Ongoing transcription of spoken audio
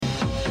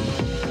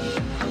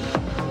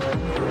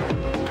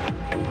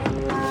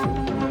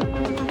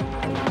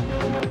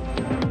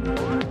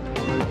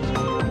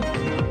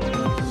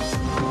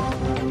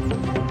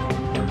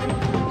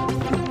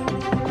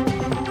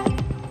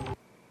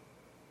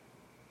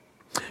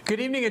Good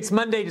evening, it's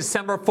Monday,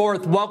 December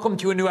 4th. Welcome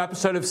to a new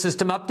episode of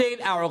System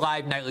Update, our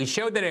live nightly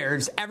show that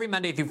airs every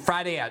Monday through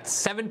Friday at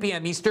 7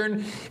 p.m.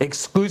 Eastern,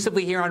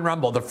 exclusively here on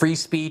Rumble, the free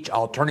speech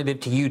alternative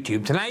to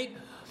YouTube. Tonight,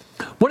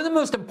 one of the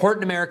most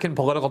important American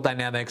political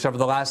dynamics over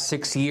the last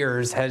 6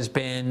 years has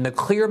been the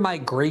clear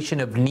migration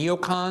of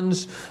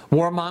neocons,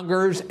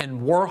 warmongers, and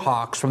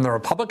warhawks from the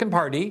Republican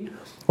Party,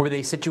 where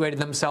they situated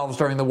themselves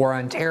during the War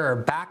on Terror,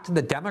 back to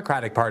the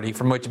Democratic Party,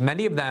 from which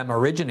many of them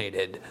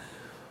originated.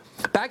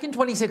 Back in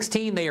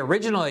 2016, they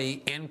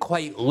originally, and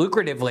quite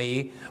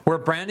lucratively, were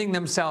branding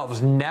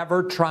themselves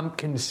Never Trump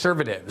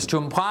conservatives to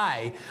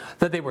imply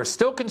that they were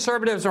still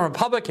conservatives and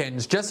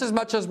Republicans just as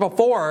much as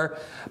before,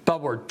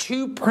 but were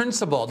too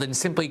principled and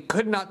simply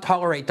could not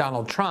tolerate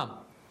Donald Trump.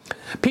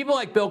 People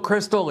like Bill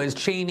Kristol, Liz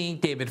Cheney,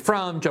 David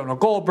Frum, Jonah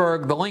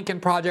Goldberg, the Lincoln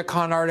Project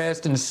con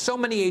artist, and so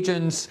many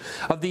agents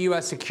of the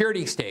U.S.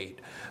 security state,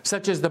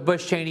 such as the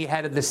Bush-Cheney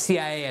head of the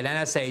CIA and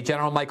NSA,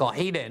 General Michael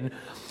Hayden,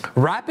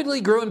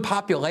 rapidly grew in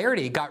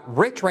popularity, got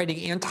rich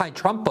writing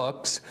anti-Trump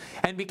books,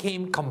 and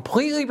became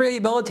completely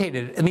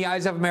rehabilitated in the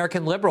eyes of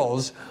American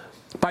liberals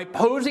by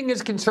posing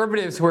as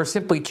conservatives who are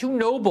simply too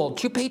noble,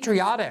 too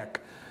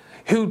patriotic,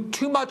 who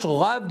too much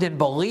loved and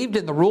believed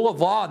in the rule of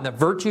law and the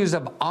virtues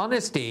of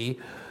honesty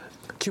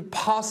to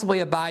possibly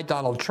abide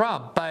Donald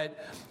Trump. But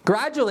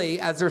gradually,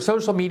 as their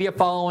social media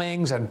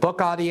followings and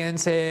book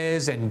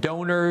audiences and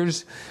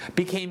donors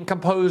became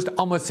composed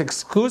almost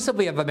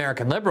exclusively of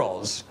American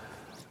liberals,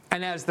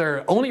 and as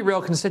their only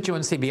real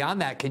constituency beyond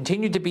that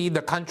continued to be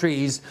the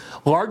country's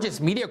largest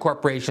media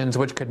corporations,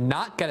 which could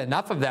not get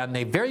enough of them,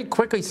 they very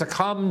quickly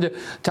succumbed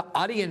to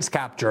audience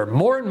capture.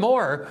 More and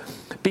more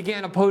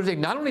began opposing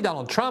not only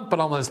Donald Trump,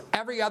 but almost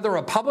every other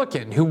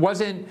Republican who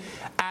wasn't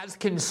as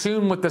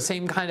consumed with the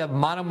same kind of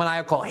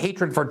monomaniacal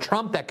hatred for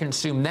Trump that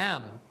consumed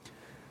them.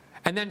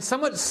 And then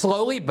somewhat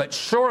slowly but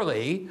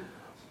surely,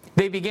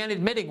 they began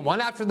admitting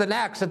one after the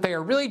next that they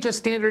are really just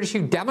standard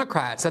issue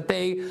Democrats, that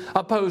they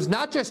oppose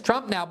not just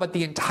Trump now, but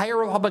the entire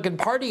Republican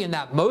Party, and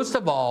that most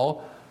of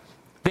all,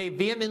 they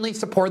vehemently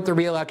support the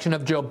re-election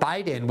of Joe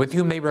Biden, with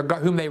whom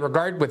they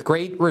regard with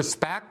great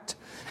respect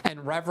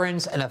and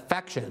reverence and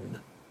affection.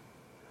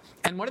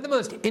 And one of the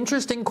most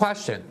interesting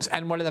questions,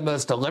 and one of the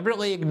most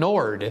deliberately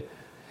ignored,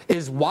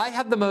 is why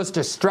have the most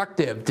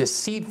destructive,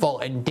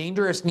 deceitful, and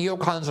dangerous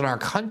neocons in our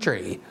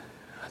country,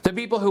 the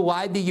people who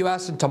lied the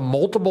U.S. into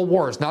multiple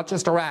wars, not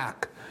just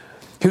Iraq,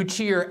 who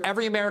cheer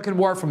every American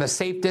war from a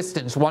safe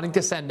distance, wanting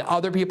to send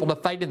other people to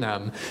fight in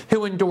them,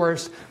 who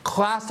endorse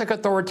classic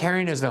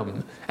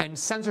authoritarianism and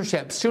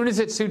censorship soon as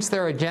it suits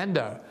their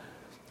agenda,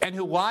 and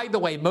who lied the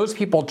way most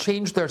people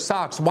change their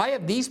socks. Why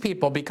have these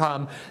people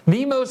become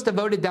the most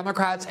devoted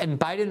Democrats and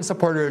Biden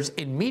supporters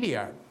in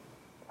media?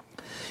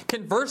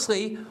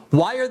 Conversely,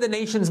 why are the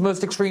nation's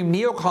most extreme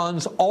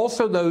neocons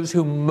also those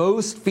who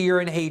most fear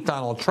and hate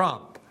Donald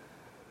Trump?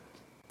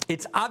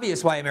 It's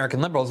obvious why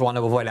American liberals want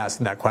to avoid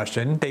asking that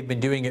question. They've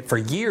been doing it for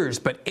years,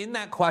 but in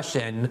that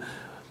question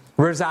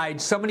reside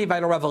so many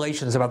vital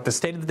revelations about the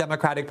state of the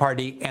Democratic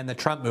Party and the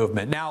Trump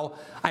movement. Now,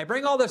 I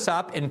bring all this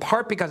up in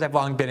part because I've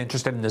long been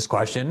interested in this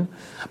question,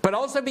 but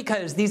also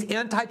because these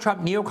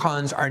anti-Trump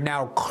neocons are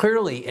now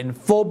clearly in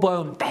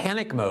full-blown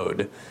panic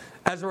mode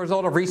as a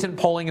result of recent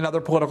polling and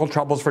other political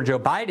troubles for Joe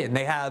Biden.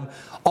 They have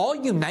all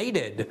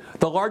united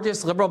the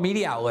largest liberal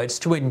media outlets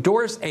to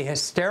endorse a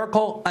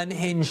hysterical,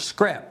 unhinged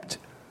script.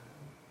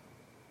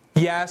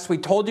 Yes, we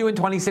told you in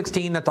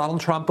 2016 that Donald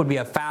Trump would be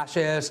a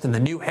fascist and the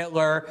new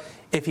Hitler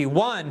if he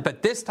won,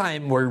 but this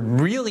time we're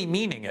really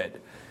meaning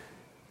it.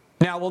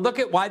 Now, we'll look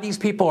at why these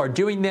people are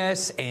doing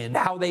this and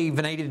how they've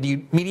united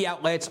media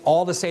outlets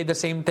all to say the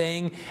same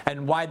thing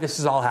and why this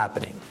is all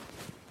happening.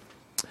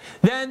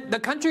 Then, the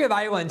country of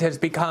Ireland has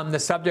become the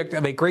subject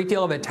of a great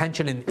deal of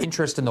attention and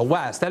interest in the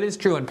West. That is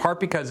true in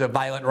part because of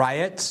violent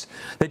riots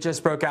that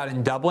just broke out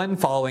in Dublin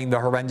following the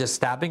horrendous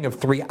stabbing of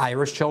 3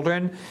 Irish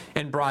children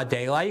in broad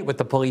daylight, with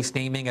the police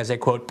naming as a,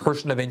 quote,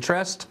 person of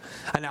interest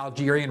an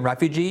Algerian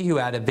refugee who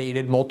had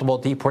evaded multiple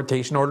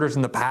deportation orders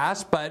in the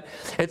past. But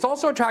it's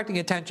also attracting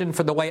attention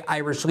for the way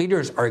Irish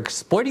leaders are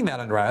exploiting that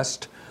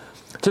unrest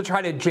to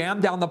try to jam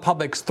down the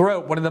public's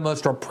throat one of the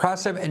most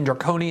repressive and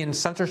draconian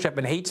censorship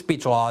and hate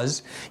speech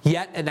laws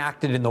yet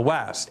enacted in the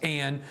West.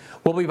 And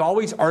what we've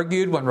always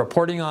argued when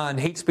reporting on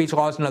hate speech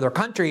laws in other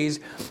countries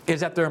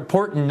is that they're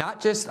important not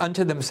just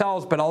unto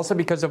themselves, but also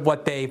because of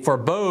what they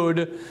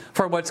forebode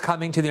for what's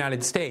coming to the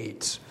United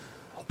States.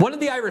 One of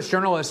the Irish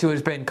journalists who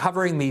has been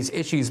covering these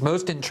issues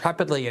most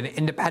intrepidly and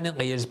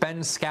independently is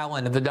Ben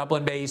Scallan of the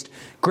Dublin-based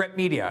Grip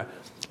Media.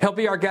 He'll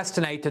be our guest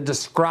tonight to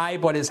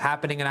describe what is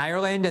happening in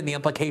Ireland and the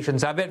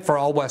implications of it for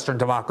all Western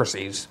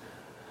democracies.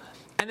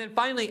 And then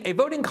finally, a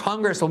vote in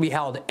Congress will be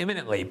held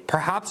imminently,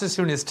 perhaps as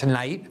soon as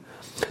tonight,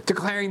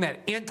 declaring that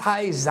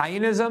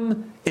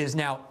anti-Zionism is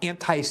now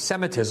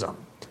anti-Semitism.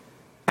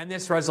 And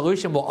this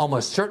resolution will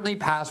almost certainly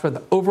pass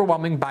with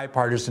overwhelming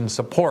bipartisan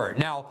support.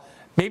 Now,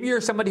 maybe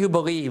you're somebody who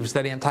believes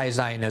that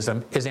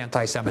anti-Zionism is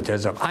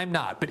anti-Semitism. I'm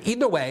not. But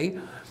either way,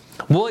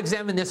 we'll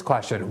examine this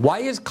question. Why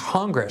is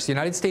Congress, the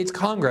United States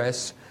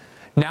Congress,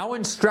 now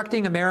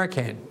instructing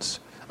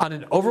Americans on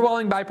an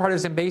overwhelming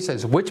bipartisan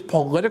basis which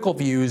political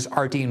views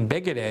are deemed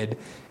bigoted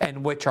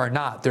and which are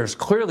not. There's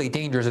clearly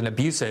dangers and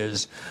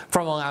abuses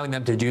from allowing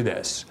them to do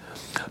this.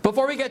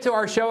 Before we get to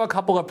our show, a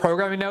couple of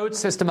programming notes.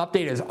 System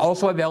Update is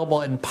also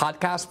available in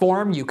podcast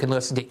form. You can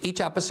listen to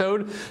each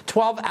episode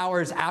 12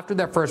 hours after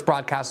their first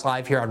broadcast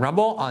live here on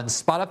Rumble, on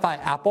Spotify,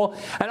 Apple,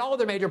 and all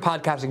other major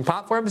podcasting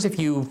platforms. If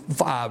you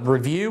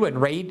review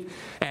and rate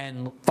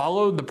and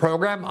follow the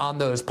program on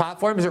those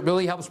platforms, it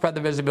really helps spread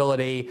the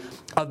visibility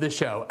of the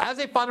show. As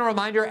a final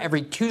reminder,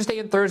 every Tuesday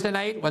and Thursday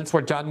night, once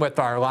we're done with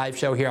our live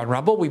show here on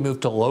Rumble, we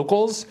move to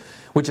Locals,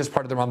 which is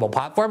part of the Rumble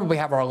platform, and we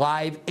have our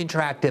live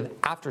interactive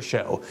after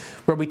show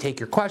where we take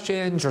your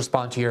questions,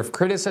 respond to your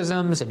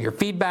criticisms and your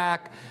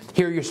feedback,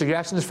 hear your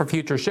suggestions for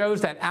future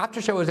shows. That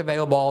after show is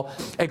available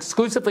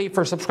exclusively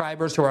for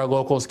subscribers to our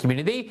Locals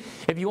community.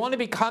 If you want to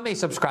become a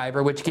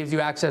subscriber, which gives you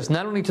access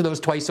not only to those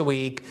twice a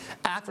week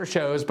after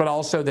shows, but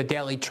also the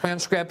daily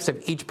transcripts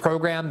of each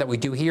program that we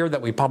do here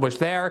that we publish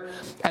there,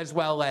 as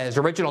well as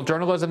original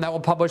journalism that we'll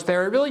publish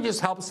there. It really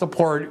just helps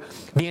support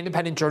the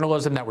independent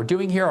journalism that we're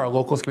doing here. Our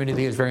Locals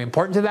community is very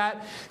important to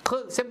that.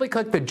 Simply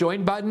click the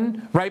join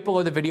button right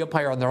below the video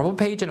player on the Rumble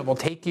page, and it will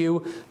take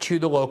you to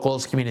the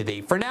Locals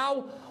community. For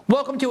now,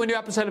 welcome to a new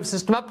episode of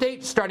System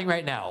Update, starting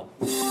right now.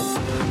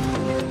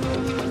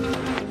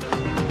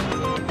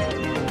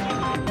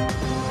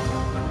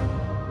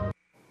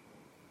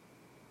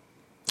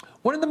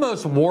 One of the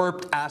most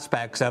warped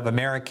aspects of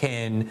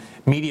American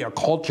media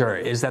culture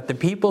is that the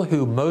people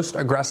who most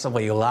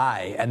aggressively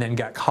lie and then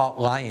get caught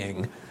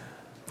lying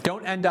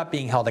don't end up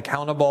being held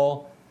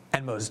accountable,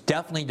 and most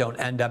definitely don't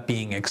end up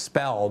being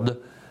expelled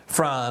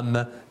from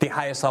the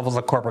highest levels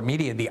of corporate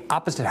media. The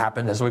opposite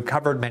happens, as we've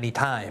covered many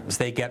times.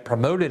 They get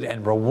promoted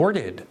and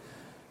rewarded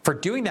for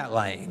doing that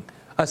lying,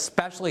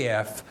 especially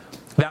if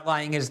that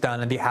lying is done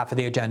on behalf of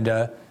the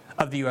agenda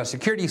of the U.S.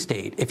 security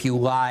state. If you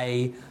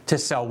lie to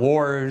sell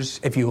wars,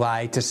 if you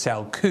lie to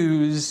sell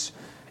coups,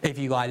 if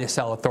you lie to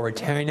sell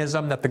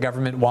authoritarianism that the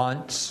government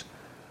wants,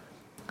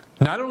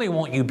 not only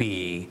won't you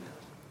be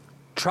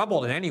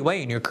troubled in any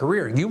way in your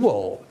career, you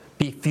will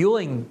be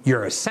fueling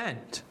your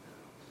ascent.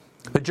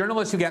 The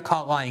journalists who get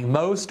caught lying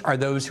most are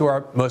those who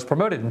are most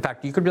promoted. In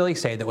fact, you could really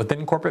say that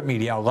within corporate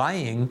media,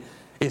 lying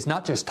is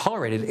not just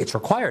tolerated, it's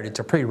required. It's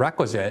a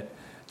prerequisite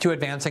to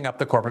advancing up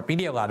the corporate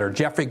media ladder.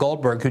 Jeffrey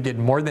Goldberg, who did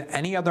more than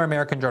any other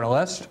American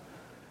journalist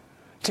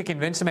to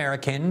convince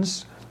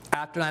Americans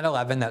after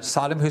 9/11 that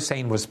Saddam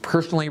Hussein was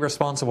personally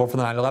responsible for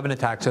the 9/11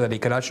 attack so that he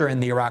could usher in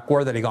the Iraq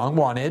war that he long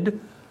wanted,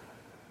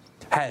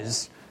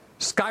 has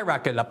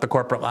skyrocketed up the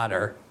corporate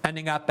ladder,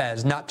 ending up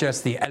as not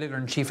just the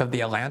editor-in-chief of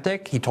The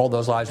Atlantic. He told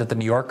those lies at The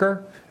New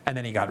Yorker, and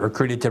then he got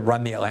recruited to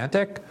run The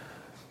Atlantic.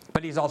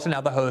 But he's also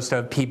now the host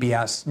of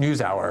PBS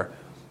NewsHour.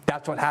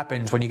 That's what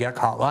happens when you get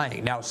caught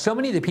lying. Now, so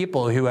many of the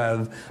people who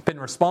have been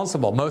most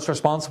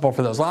responsible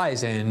for those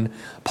lies in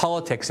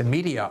politics and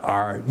media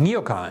are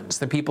neocons,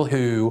 the people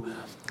who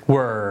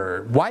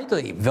were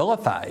widely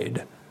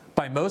vilified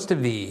by most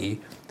of the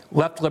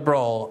left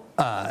liberal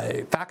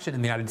faction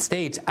in the United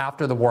States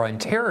after the war on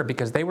terror,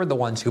 because they were the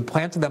ones who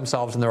planted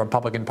themselves in the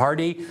Republican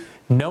Party,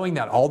 knowing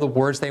that all the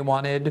wars they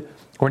wanted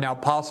were now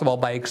possible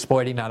by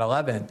exploiting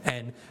 9/11.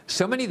 And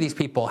so many of these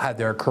people had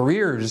their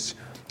careers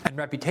and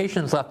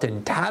reputations left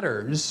in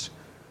tatters,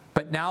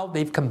 but now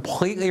they've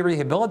completely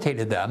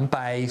rehabilitated them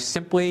by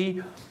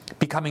simply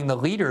becoming the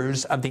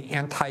leaders of the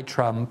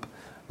anti-Trump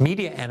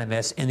media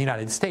animus in the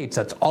United States.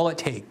 That's all it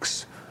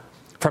takes.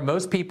 For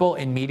most people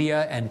in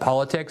media and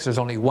politics, there's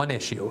only one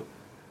issue.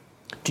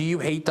 Do you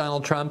hate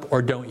Donald Trump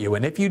or don't you?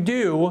 And if you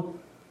do,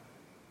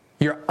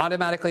 you're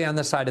automatically on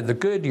the side of the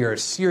good. You're a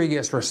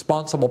serious,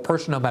 responsible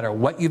person no matter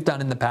what you've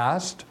done in the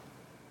past.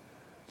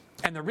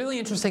 And the really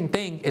interesting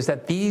thing is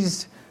that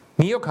these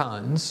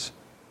neocons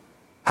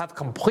have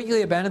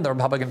completely abandoned the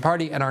Republican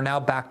Party and are now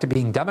back to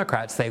being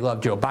Democrats. They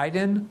love Joe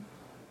Biden.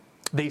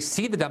 They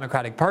see the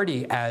Democratic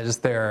Party as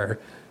their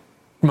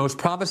most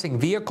promising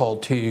vehicle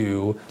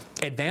to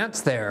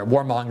advance their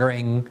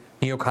warmongering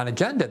neocon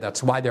agenda.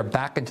 That's why they're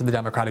back into the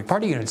Democratic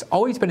Party. And it's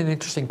always been an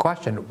interesting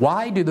question.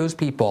 Why do those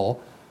people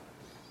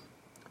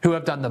who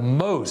have done the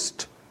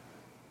most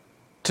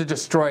to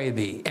destroy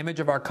the image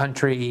of our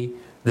country,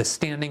 the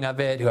standing of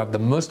it, who have the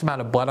most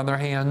amount of blood on their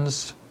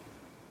hands,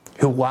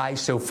 who lie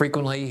so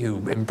frequently,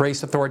 who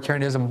embrace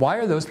authoritarianism, why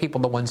are those people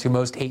the ones who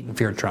most hate and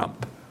fear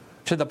Trump?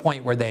 To the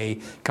point where they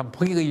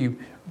completely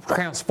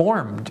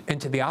transformed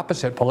into the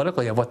opposite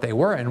politically of what they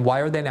were. And why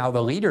are they now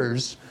the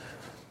leaders,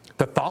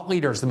 the thought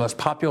leaders, the most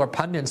popular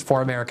pundits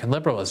for American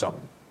liberalism?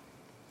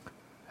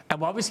 And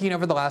what we've seen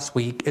over the last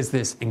week is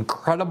this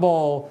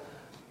incredible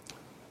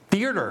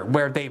theater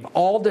where they've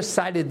all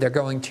decided they're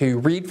going to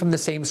read from the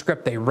same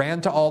script. They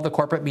ran to all the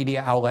corporate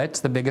media outlets,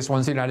 the biggest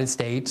ones in the United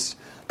States,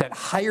 that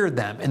hired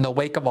them in the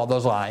wake of all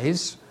those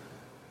lies.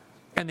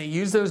 And they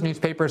used those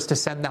newspapers to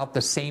send out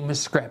the same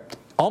script,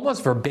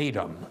 almost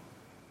verbatim,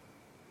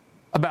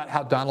 about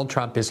how Donald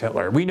Trump is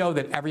Hitler. We know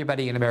that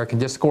everybody in American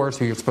discourse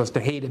who you're supposed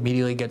to hate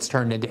immediately gets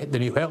turned into the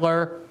new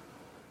Hitler.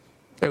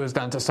 It was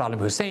done to Saddam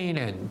Hussein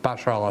and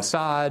Bashar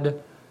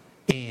al-Assad.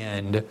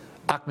 and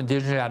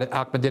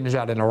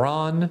Ahmadinejad in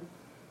Iran,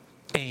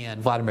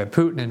 and Vladimir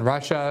Putin in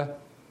Russia,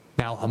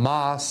 now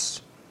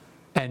Hamas,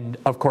 and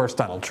of course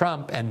Donald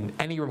Trump, and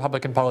any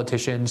Republican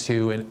politicians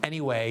who in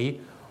any way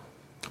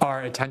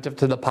are attentive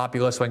to the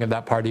populist wing of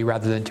that party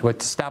rather than to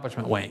its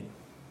establishment wing.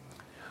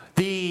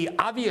 The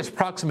obvious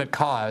proximate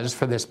cause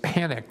for this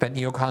panic that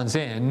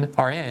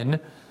neocons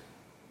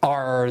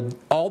are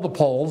all the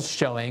polls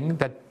showing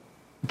that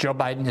Joe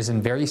Biden is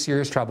in very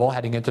serious trouble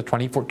heading into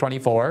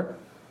 2024,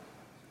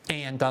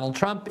 and Donald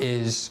Trump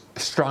is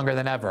stronger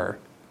than ever.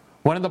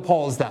 One of the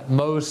polls that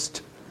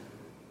most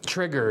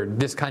triggered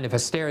this kind of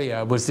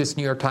hysteria was this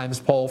New York Times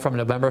poll from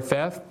November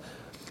 5th.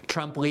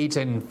 Trump leads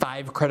in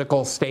 5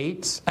 critical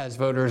states as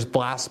voters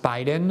blast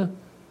Biden.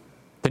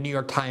 The New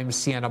York Times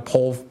Siena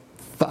poll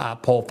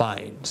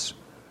finds.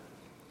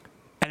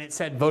 And it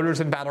said voters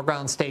in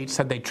battleground states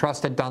said they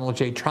trusted Donald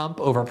J. Trump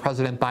over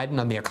President Biden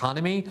on the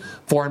economy,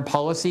 foreign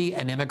policy,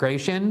 and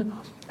immigration,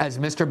 as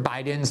Mr.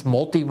 Biden's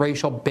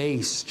multiracial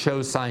base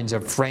shows signs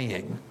of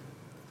fraying.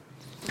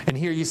 And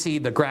here you see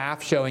the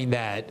graph showing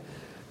that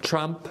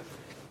Trump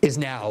is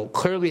now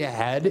clearly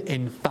ahead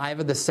in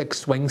 5 of the 6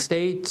 swing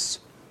states,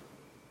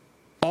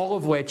 all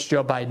of which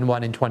Joe Biden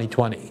won in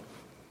 2020.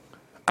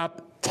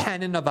 Up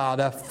 10 in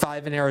Nevada,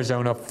 5 in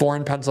Arizona, 4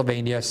 in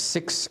Pennsylvania,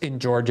 6 in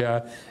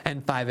Georgia,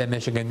 and 5 in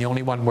Michigan. The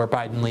only one where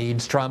Biden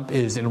leads Trump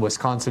is in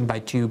Wisconsin by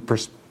 2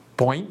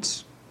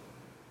 points.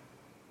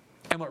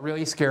 And what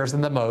really scares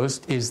them the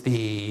most is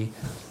the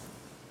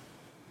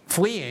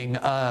fleeing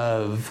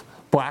of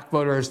black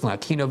voters,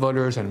 Latino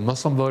voters, and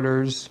Muslim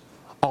voters,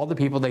 all the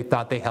people they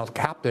thought they held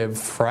captive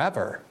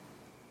forever,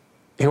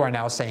 who are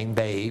now saying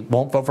they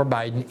won't vote for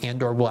Biden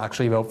and or will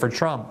actually vote for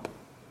Trump.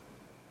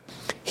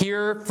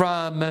 Here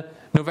from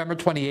November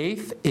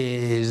 28th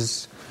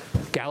is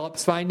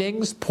Gallup's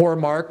findings, poor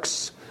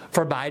marks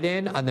for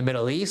Biden on the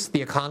Middle East,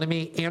 the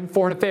economy, and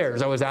foreign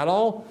affairs. Oh, is that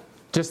all?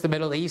 Just the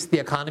Middle East, the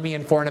economy,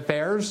 and foreign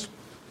affairs?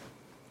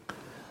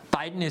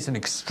 Biden is an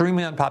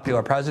extremely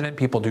unpopular president.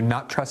 People do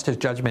not trust his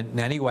judgment in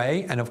any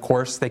way. And of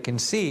course, they can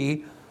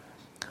see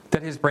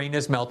that his brain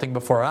is melting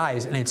before our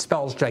eyes, and it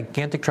spells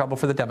gigantic trouble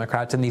for the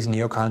Democrats, and these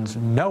neocons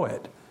know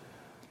it.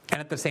 And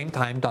at the same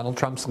time, Donald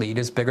Trump's lead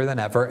is bigger than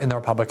ever in the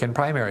Republican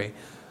primary,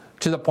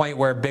 to the point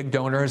where big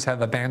donors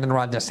have abandoned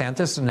Ron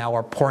DeSantis and now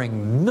are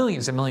pouring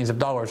millions and millions of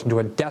dollars into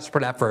a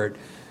desperate effort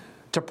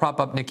to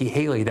prop up Nikki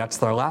Haley. That's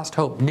their last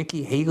hope.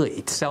 Nikki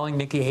Haley, selling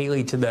Nikki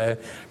Haley to the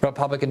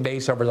Republican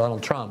base over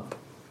Donald Trump.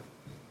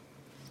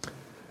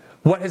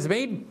 What has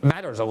made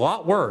matters a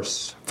lot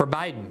worse for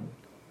Biden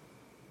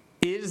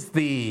is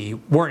the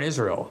war in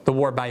Israel, the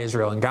war by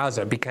Israel in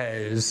Gaza,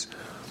 because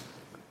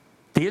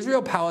the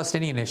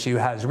Israel-Palestinian issue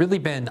has really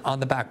been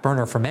on the back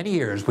burner for many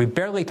years. We've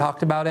barely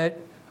talked about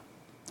it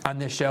on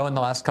this show in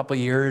the last couple of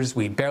years.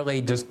 We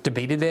barely just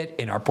debated it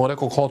in our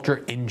political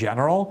culture in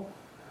general.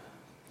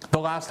 The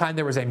last time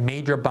there was a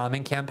major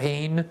bombing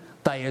campaign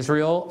by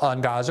Israel on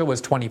Gaza was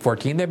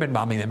 2014. They've been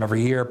bombing them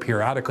every year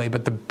periodically,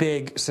 but the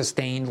big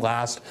sustained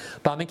last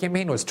bombing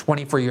campaign was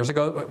 24 years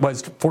ago. It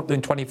was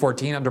in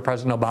 2014 under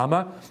President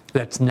Obama.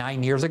 That's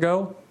 9 years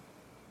ago.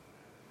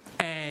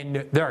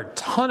 And there are a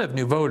ton of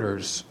new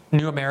voters,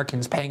 new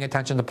Americans paying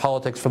attention to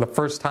politics for the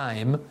first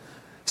time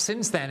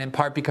since then, in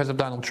part because of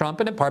Donald Trump,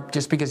 and in part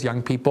just because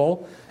young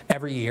people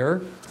every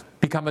year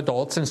become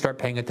adults and start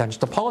paying attention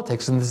to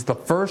politics. And this is the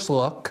first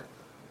look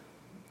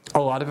a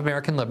lot of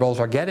American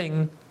liberals are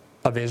getting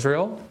of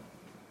Israel,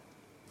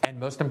 and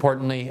most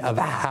importantly, of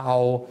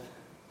how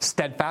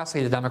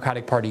steadfastly the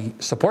Democratic Party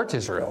supports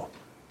Israel.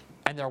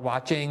 And they're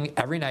watching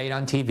every night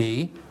on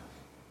TV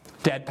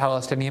dead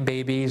Palestinian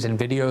babies and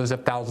videos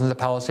of thousands of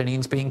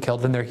Palestinians being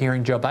killed, and they're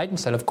hearing Joe Biden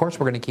said, of course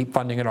we're going to keep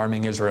funding and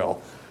arming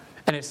Israel.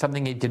 And it's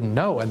something they didn't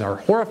know, and they're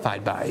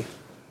horrified by.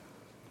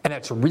 And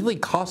it's really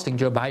costing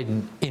Joe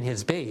Biden in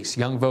his base,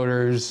 young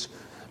voters,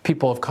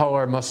 people of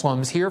color,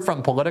 Muslims. Here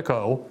from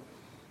Politico,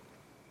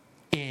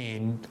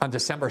 on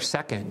December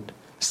 2nd,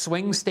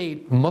 swing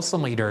state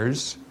Muslim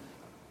leaders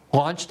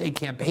launched a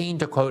campaign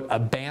to, quote,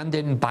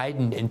 abandon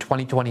Biden in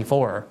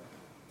 2024.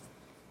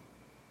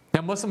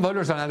 Now, Muslim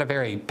voters are not a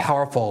very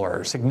powerful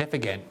or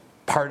significant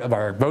part of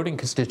our voting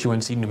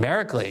constituency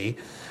numerically,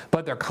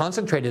 but they're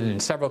concentrated in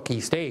several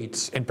key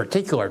states, in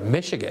particular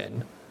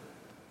Michigan,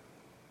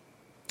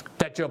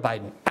 that Joe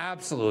Biden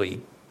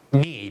absolutely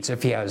needs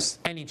if he has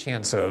any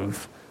chance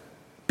of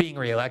being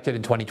reelected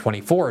in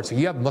 2024. So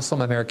you have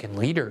Muslim American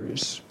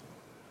leaders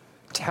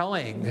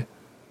telling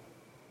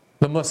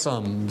the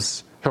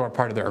Muslims who are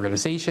part of their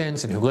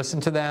organizations and who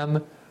listen to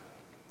them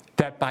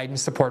that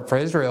Biden's support for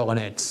Israel and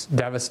its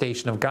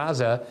devastation of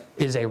Gaza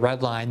is a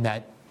red line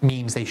that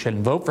means they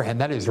shouldn't vote for him.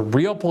 That is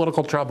real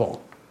political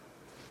trouble.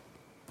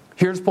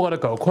 Here's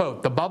Politico,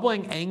 quote, the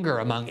bubbling anger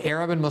among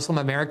Arab and Muslim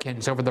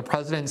Americans over the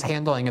president's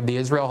handling of the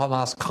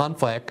Israel-Hamas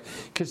conflict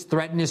could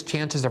threaten his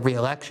chances of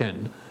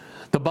re-election.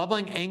 The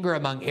bubbling anger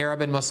among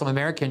Arab and Muslim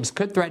Americans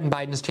could threaten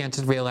Biden's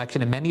chances of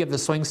re-election in many of the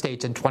swing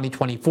states in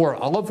 2024,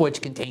 all of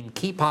which contain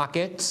key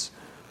pockets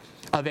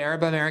of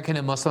Arab American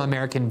and Muslim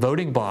American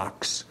voting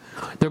blocs.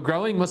 The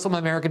growing Muslim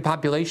American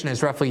population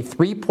is roughly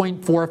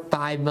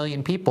 3.45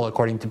 million people,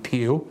 according to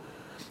Pew.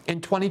 In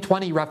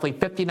 2020, roughly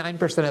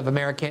 59% of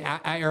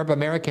Arab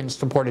Americans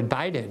supported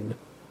Biden,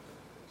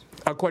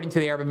 according to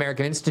the Arab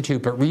American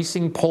Institute, but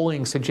recent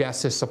polling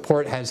suggests his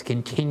support has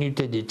continued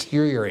to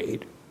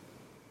deteriorate.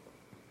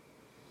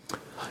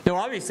 Now,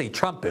 obviously,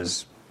 Trump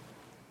is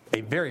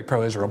a very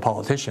pro-Israel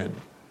politician.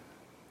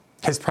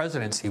 His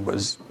presidency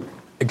was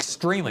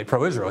extremely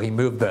pro-Israel. He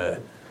moved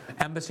the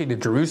embassy to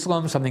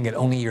Jerusalem, something that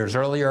only years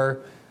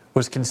earlier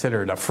was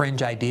considered a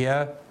fringe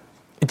idea.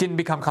 It didn't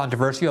become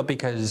controversial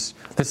because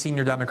the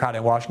senior Democrat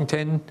in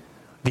Washington,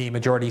 the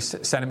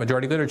Senate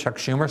Majority Leader Chuck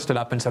Schumer, stood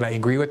up and said, I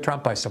agree with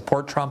Trump, I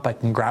support Trump, I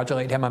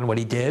congratulate him on what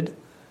he did.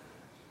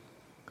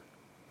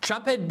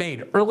 Trump had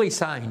made early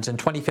signs in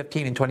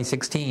 2015 and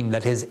 2016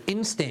 that his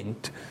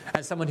instinct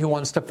as someone who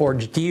wants to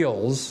forge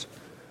deals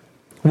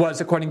was,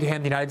 according to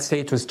him, the United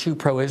States was too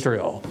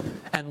pro-Israel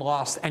and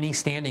lost any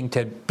standing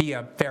to be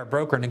a fair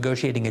broker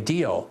negotiating a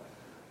deal,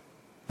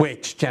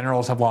 which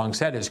generals have long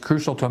said is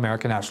crucial to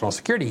American national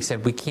security. He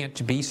said, we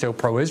can't be so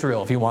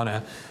pro-Israel if you want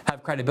to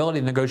have credibility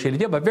to negotiate a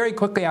deal. But very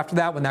quickly after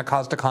that, when that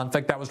caused a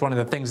conflict, that was one of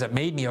the things that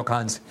made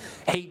neocons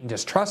hate and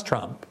distrust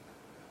Trump.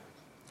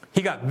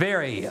 He got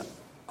very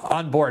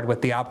on board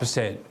with the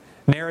opposite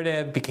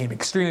narrative, became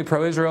extremely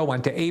pro-Israel,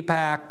 went to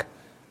AIPAC,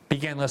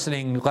 began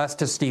listening less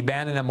to Steve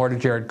Bannon and more to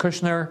Jared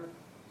Kushner.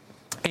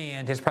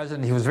 And his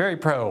president, he was very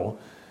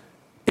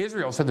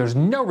pro-Israel, so there's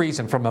no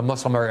reason from a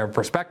Muslim Arab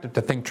perspective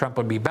to think Trump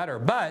would be better.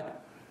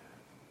 But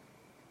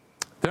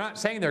they're not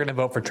saying they're going to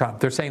vote for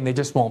Trump. They're saying they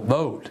just won't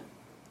vote.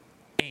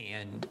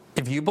 And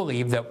if you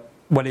believe that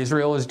what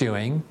Israel is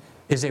doing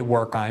is a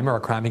war crime or a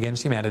crime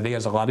against humanity,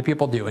 as a lot of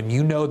people do, and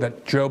you know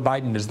that Joe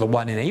Biden is the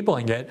one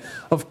enabling it,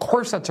 of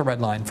course that's a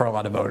red line for a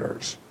lot of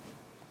voters.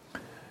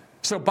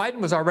 So Biden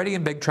was already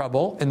in big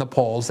trouble in the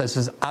polls. This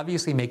is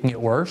obviously making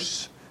it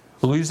worse,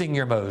 losing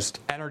your most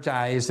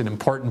energized and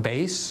important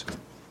base.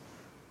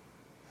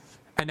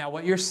 And now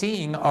what you're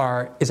seeing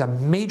is a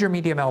major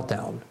media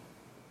meltdown.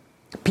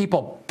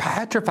 People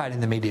petrified in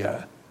the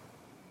media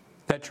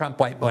that Trump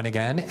might win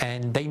again,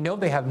 and they know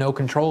they have no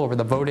control over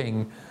the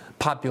voting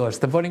populace.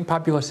 The voting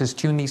populace has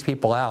tuned these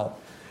people out.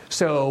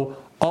 So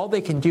all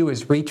they can do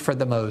is reach for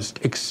the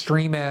most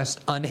extremist,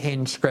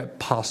 unhinged script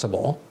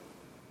possible.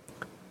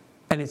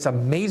 And it's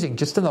amazing,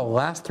 just in the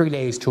last 3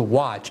 days, to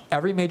watch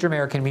every major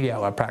American media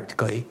outlet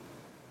practically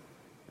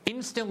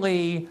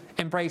instantly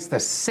embrace the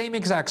same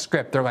exact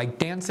script. They're like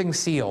dancing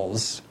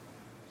seals,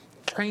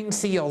 trained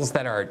seals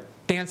that are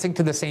dancing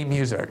to the same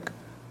music.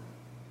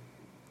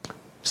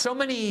 So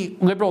many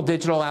liberal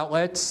digital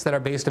outlets that are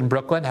based in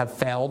Brooklyn have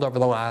failed over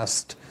the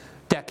last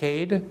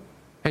decade.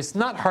 It's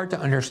not hard to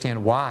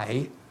understand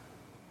why.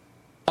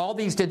 All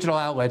these digital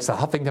outlets, the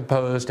Huffington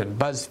Post and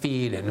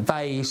BuzzFeed and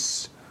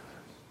Vice,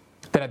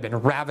 that have been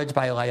ravaged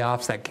by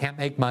layoffs, that can't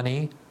make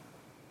money,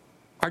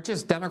 are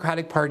just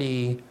Democratic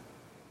Party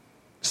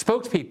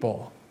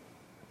spokespeople.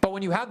 But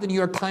when you have the New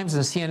York Times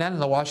and CNN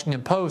and the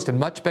Washington Post and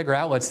much bigger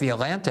outlets, The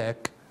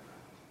Atlantic,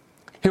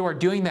 who are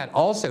doing that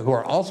also, who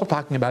are also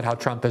talking about how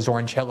Trump is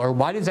Orange Hitler,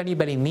 why does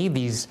anybody need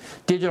these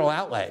digital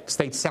outlets?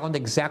 They sound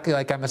exactly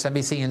like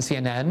MSNBC and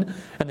CNN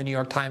and the New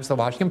York Times, the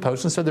Washington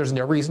Post, and so there's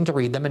no reason to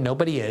read them, and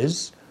nobody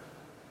is.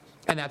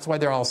 And that's why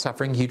they're all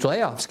suffering huge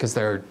layoffs, because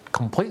they're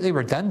completely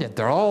redundant.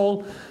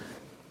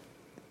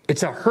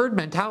 It's a herd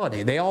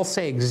mentality. They all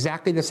say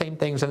exactly the same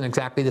things in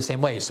exactly the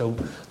same way. So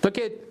look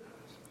at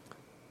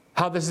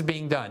how this is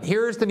being done.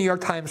 Here's the New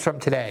York Times from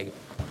today.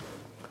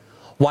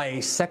 Why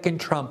a second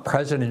Trump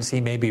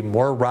presidency may be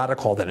more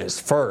radical than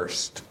his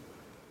first.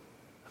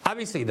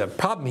 Obviously, the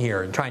problem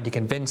here in trying to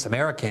convince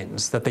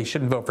Americans that they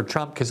shouldn't vote for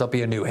Trump because he'll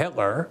be a new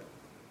Hitler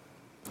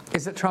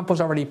is that Trump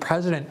was already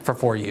president for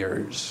 4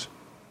 years.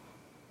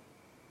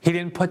 He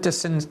didn't put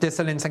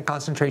dissidents in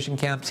concentration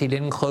camps. He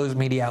didn't close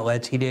media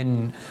outlets. He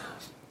didn't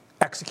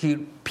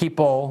execute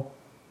people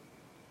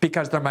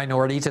because they're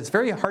minorities. It's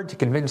very hard to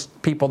convince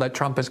people that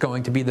Trump is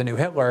going to be the new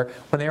Hitler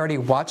when they already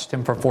watched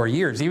him for 4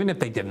 years. Even if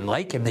they didn't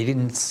like him, they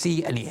didn't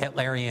see any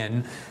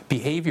Hitlerian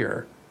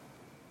behavior.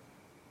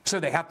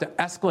 So they have to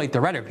escalate the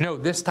rhetoric. No,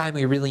 this time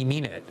we really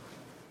mean it.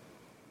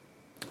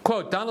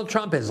 Quote, Donald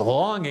Trump has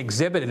long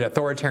exhibited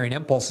authoritarian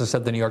impulses,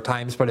 said the New York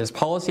Times, but his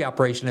policy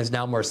operation is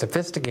now more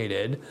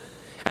sophisticated,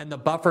 and the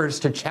buffers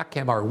to check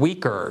him are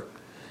weaker.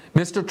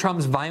 Mr.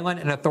 Trump's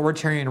violent and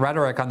authoritarian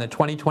rhetoric on the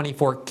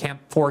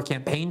 2024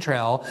 campaign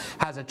trail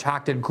has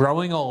attracted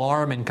growing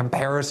alarm in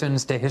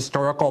comparisons to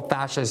historical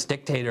fascist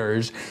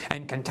dictators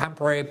and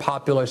contemporary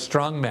populist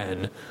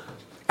strongmen.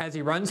 As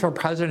he runs for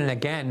president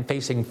again,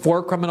 facing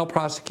 4 criminal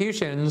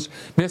prosecutions,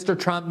 Mr.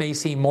 Trump may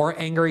seem more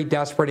angry,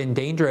 desperate, and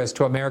dangerous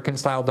to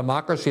American-style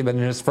democracy than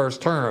in his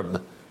first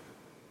term.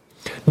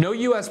 No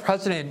U.S.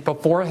 president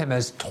before him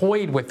has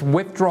toyed with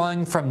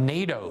withdrawing from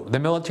NATO, the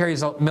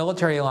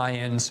military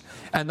alliance,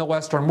 and the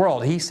Western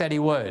world. He said he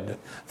would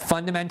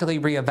fundamentally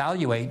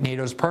reevaluate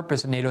NATO's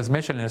purpose and NATO's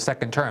mission in a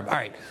second term. All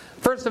right,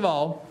 first of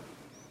all,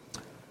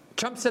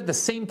 Trump said the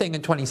same thing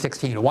in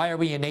 2016. Why are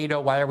we in NATO?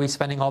 Why are we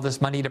spending all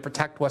this money to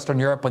protect Western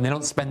Europe when they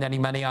don't spend any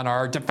money on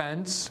our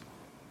defense?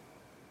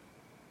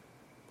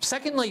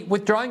 Secondly,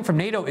 withdrawing from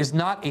NATO is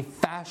not a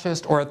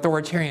fascist or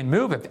authoritarian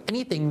move. If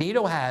anything,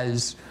 NATO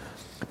has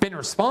been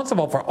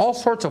responsible for all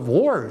sorts of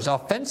wars,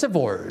 offensive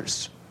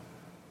wars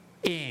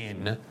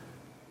in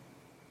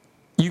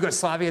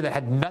Yugoslavia that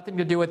had nothing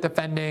to do with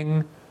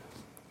defending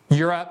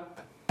Europe,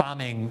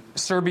 bombing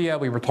Serbia.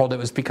 We were told it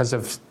was because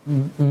of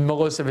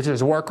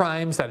Milosevic's war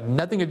crimes that had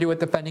nothing to do with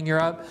defending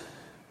Europe.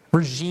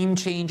 Regime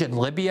change in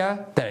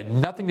Libya that had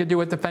nothing to do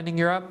with defending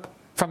Europe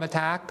from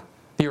attack,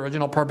 the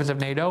original purpose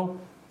of NATO.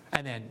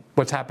 And then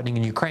what's happening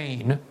in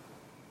Ukraine,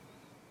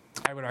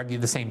 I would argue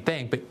the same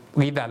thing, but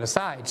leave that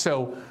aside.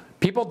 So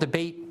people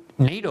debate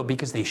NATO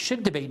because they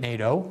should debate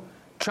NATO.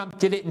 Trump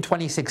did it in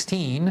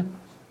 2016.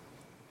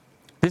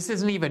 This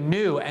isn't even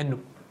new,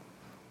 and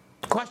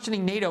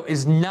questioning NATO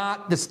is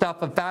not the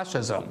stuff of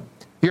fascism.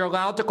 You're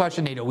allowed to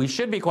question NATO. We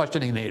should be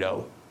questioning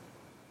NATO.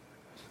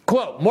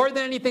 Quote, more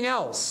than anything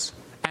else,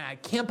 and I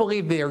can't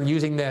believe they're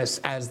using this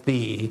as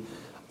the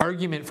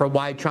argument for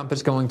why Trump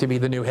is going to be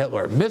the new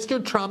Hitler.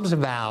 Mr. Trump's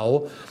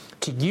vow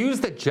to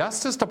use the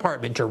Justice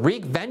Department to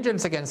wreak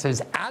vengeance against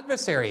his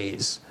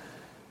adversaries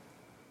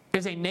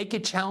is a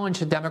naked challenge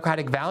to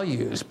democratic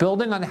values.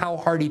 Building on how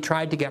hard he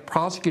tried to get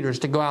prosecutors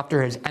to go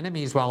after his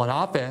enemies while in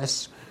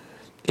office,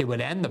 it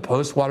would end the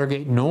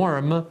post-Watergate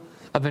norm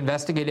of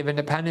investigative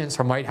independence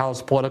from White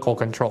House political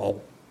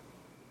control.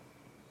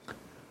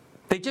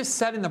 They just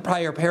said in the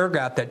prior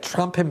paragraph that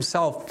Trump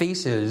himself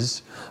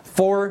faces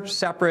 4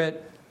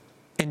 separate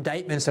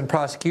indictments and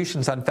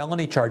prosecutions on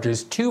felony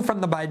charges, 2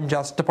 from the Biden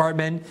Justice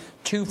Department,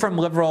 2 from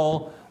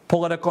liberal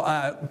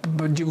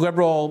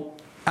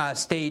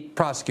state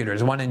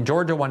prosecutors, 1 in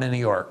Georgia, 1 in New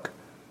York.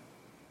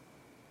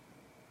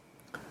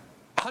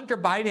 Hunter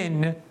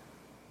Biden,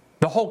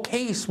 the whole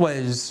case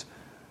was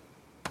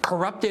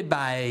corrupted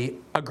by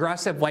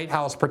aggressive White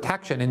House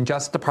protection and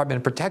Justice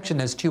Department protection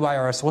as 2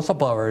 IRS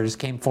whistleblowers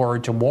came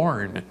forward to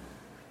warn,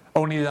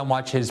 only to then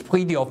watch his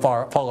plea deal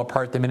fall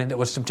apart the minute it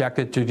was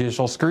subjected to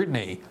judicial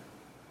scrutiny.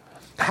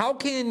 How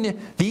can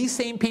these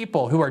same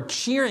people who are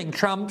cheering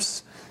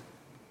Trump's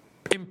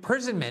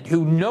imprisonment,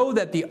 who know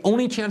that the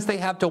only chance they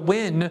have to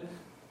win,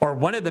 or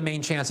one of the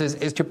main chances,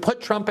 is to put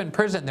Trump in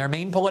prison, their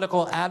main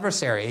political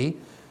adversary,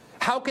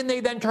 how can they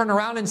then turn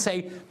around and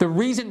say the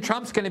reason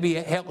Trump's going to be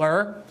a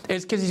Hitler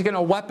is because he's going to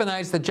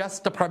weaponize the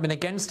Justice Department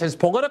against his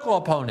political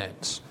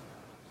opponents?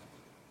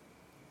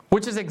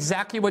 Which is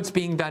exactly what's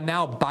being done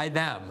now by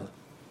them.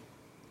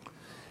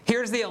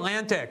 Here's The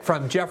Atlantic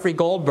from Jeffrey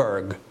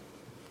Goldberg.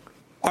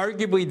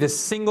 Arguably the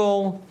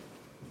single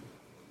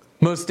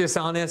most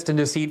dishonest and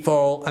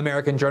deceitful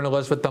American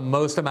journalist with the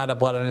most amount of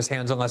blood on his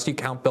hands, unless you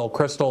count Bill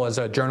Kristol as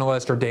a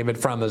journalist or David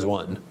Frum as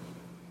one.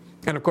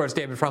 And of course,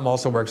 David Frum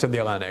also works at The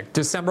Atlantic.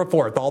 December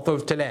 4th, also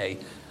today.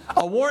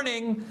 A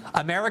warning,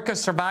 America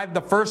survived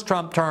the first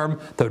Trump term,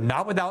 though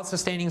not without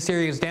sustaining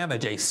serious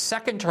damage. A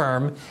second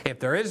term, if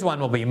there is one,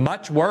 will be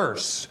much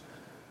worse.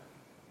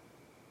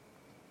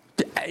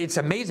 It's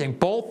amazing.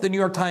 Both the New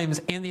York Times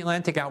and The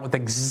Atlantic out with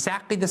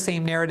exactly the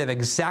same narrative,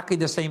 exactly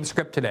the same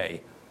script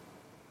today.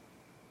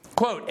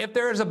 Quote, if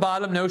there is a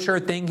bottom, no sure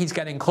thing, he's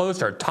getting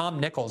closer. Tom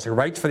Nichols, who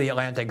writes for The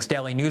Atlantic's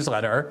daily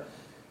newsletter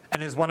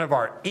and is one of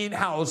our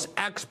in-house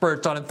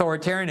experts on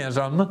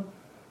authoritarianism,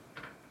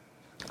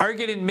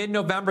 argued in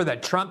mid-November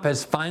that Trump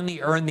has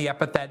finally earned the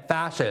epithet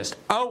fascist.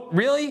 Oh,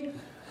 really?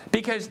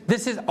 Because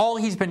this is all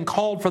he's been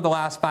called for the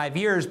last 5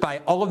 years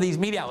by all of these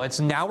media outlets.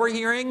 Now we're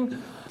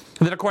hearing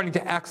that according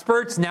to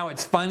experts, now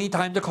it's finally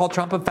time to call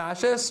Trump a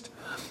fascist.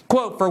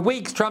 Quote, for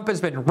weeks, Trump has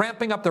been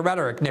ramping up the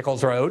rhetoric,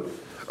 Nichols wrote.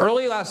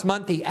 Early last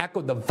month, he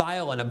echoed the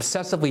vile and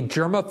obsessively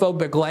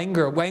germophobic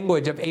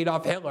language of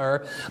Adolf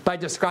Hitler by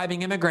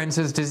describing immigrants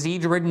as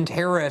disease-ridden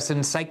terrorists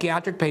and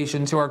psychiatric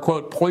patients who are,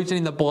 quote,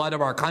 poisoning the blood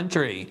of our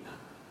country.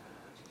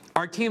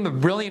 Our team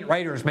of brilliant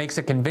writers makes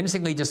a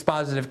convincingly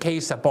dispositive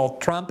case that both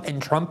Trump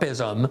and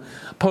Trumpism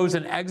pose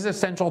an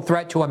existential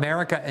threat to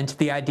America and to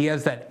the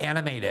ideas that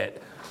animate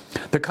it.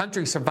 The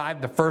country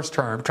survived the first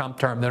Trump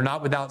term. They're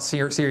not without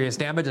serious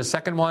damage. The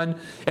second one,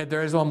 if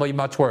there is one, will be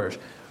much worse.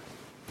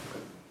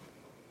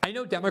 I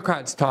know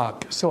Democrats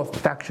talk so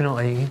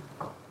affectionately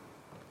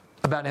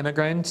about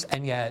immigrants,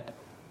 and yet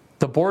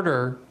the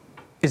border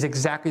is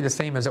exactly the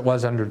same as it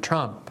was under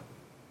Trump.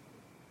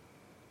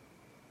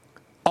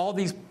 All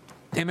these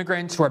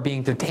immigrants who are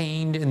being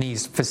detained in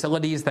these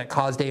facilities that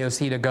caused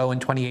AOC to go in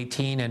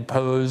 2018 and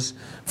pose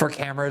for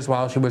cameras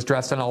while she was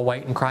dressed in all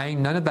white and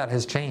crying, none of that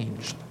has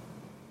changed.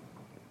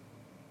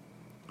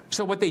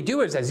 So what they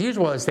do is, as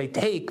usual, is they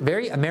take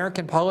very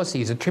American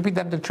policies, attribute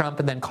them to Trump,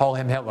 and then call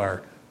him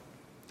Hitler.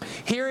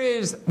 Here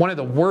is one of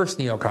the worst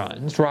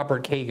neocons,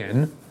 Robert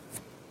Kagan.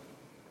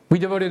 We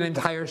devoted an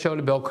entire show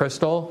to Bill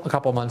Kristol a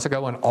couple months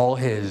ago and all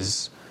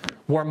his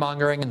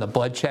warmongering and the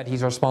bloodshed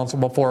he's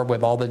responsible for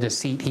with all the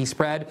deceit he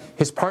spread.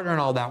 His partner in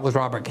all that was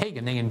Robert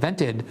Kagan. They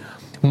invented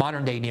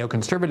modern-day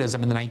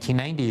neoconservatism in the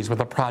 1990s with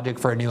a project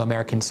for a new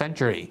American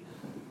century.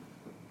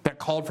 that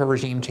called for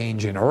regime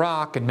change in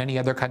Iraq and many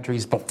other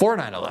countries before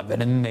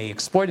 9/11, and they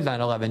exploited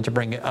 9/11 to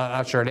bring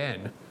usher it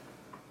in.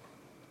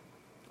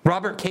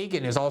 Robert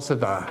Kagan is also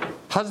the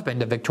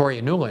husband of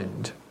Victoria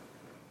Nuland,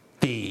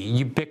 the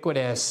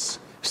ubiquitous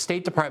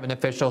State Department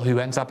official who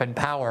ends up in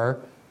power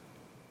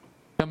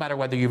no matter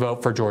whether you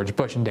vote for George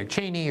Bush and Dick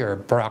Cheney or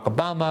Barack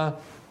Obama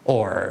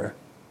or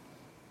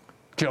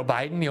Joe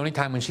Biden. The only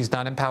time when she's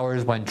not in power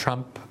is when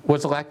Trump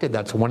was elected.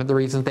 That's one of the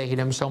reasons they hate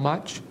him so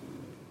much.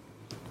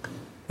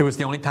 It was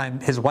the only time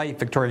his wife,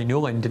 Victoria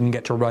Nuland, didn't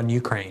get to run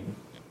Ukraine.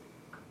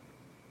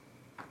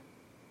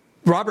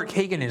 Robert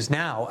Kagan is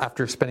now,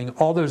 after spending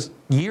all those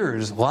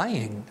years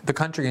lying the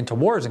country into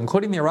wars,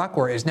 including the Iraq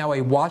War, is now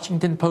a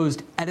Washington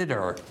Post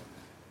editor.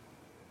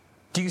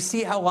 Do you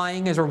see how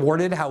lying is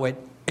rewarded, how it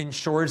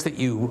ensures that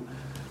you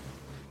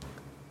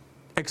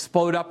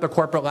explode up the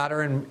corporate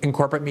ladder in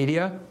corporate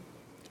media?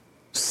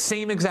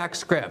 Same exact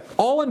script.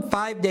 All in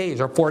 5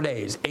 days or 4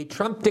 days. A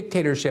Trump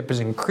dictatorship is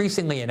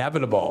increasingly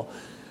inevitable.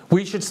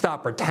 We should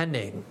stop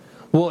pretending.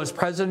 Will his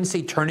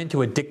presidency turn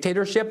into a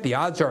dictatorship? The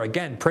odds are,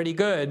 again, pretty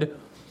good.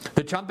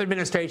 The Trump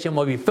administration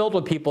will be filled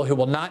with people who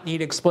will not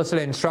need explicit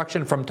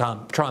instruction from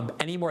Trump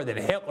any more than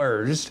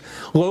Hitler's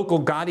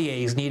local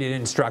Gaudiers needed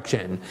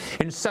instruction.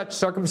 In such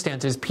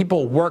circumstances,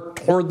 people work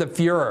toward the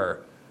Fuhrer,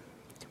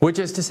 which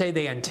is to say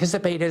they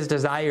anticipate his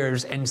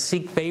desires and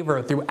seek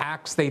favor through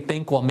acts they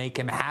think will make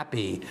him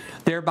happy,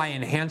 thereby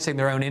enhancing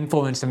their own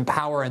influence and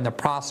power in the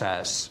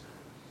process.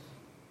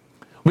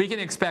 We can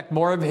expect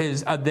more of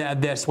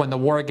this when the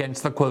war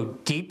against the,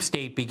 quote, deep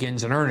state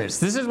begins in earnest.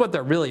 This is what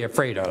they're really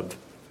afraid of.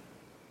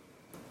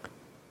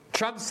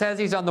 Trump says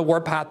he's on the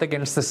warpath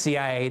against the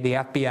CIA, the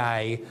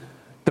FBI,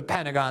 the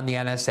Pentagon, the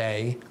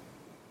NSA.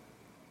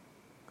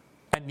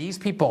 And these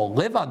people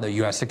live on the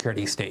U.S.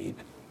 security state.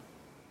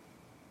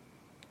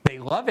 They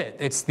love it.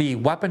 It's the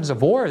weapons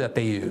of war that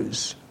they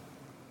use.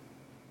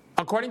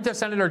 According to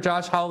Senator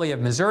Josh Hawley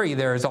of Missouri,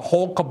 there is a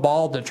whole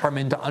cabal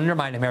determined to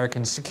undermine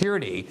American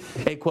security.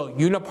 A, quote,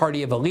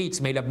 uniparty of elites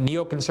made up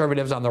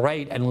neoconservatives on the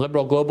right and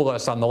liberal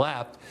globalists on the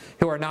left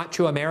who are not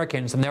true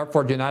Americans and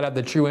therefore do not have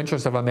the true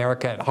interests of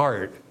America at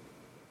heart.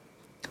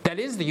 That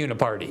is the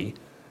uniparty.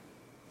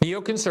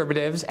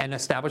 Neoconservatives and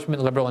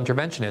establishment liberal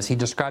interventionists. He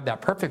described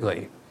that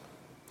perfectly.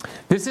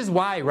 This is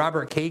why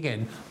Robert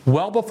Kagan,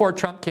 well before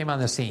Trump came on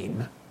the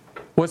scene,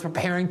 was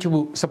preparing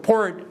to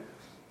support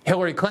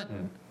Hillary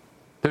Clinton.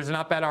 There's an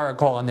op-ed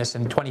article on this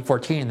in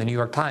 2014 in the New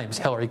York Times,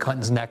 Hillary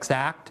Clinton's Next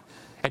Act.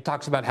 It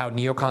talks about how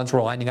neocons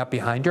were lining up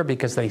behind her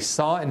because they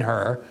saw in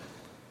her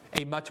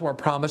a much more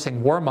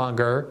promising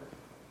warmonger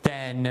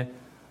than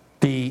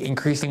the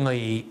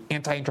increasingly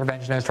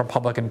anti-interventionist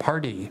Republican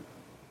Party.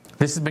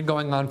 This has been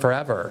going on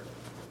forever.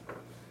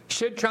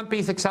 Should Trump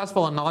be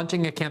successful in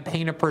launching a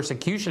campaign of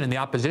persecution and the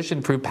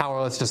opposition prove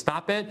powerless to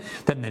stop it,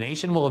 then the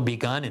nation will have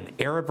begun an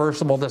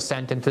irreversible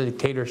descent into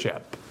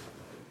dictatorship.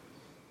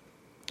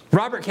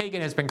 Robert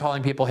Kagan has been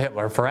calling people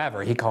Hitler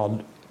forever. He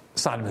called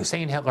Saddam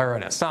Hussein Hitler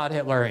and Assad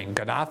Hitler and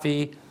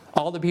Gaddafi,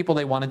 all the people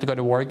they wanted to go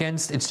to war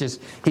against. It's just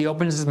he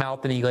opens his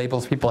mouth and he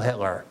labels people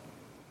Hitler.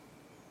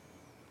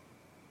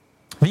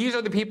 These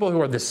are the people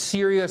who are the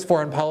serious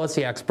foreign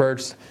policy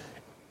experts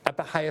at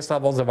the highest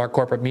levels of our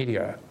corporate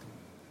media.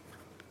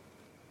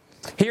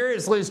 Here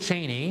is Liz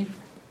Cheney.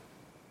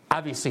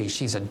 Obviously,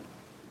 she's an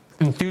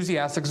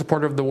enthusiastic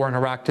supporter of the war in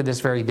Iraq to this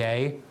very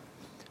day.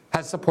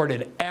 Has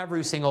supported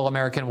every single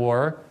American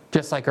war,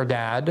 just like her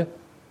dad.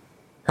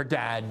 Her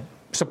dad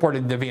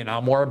supported the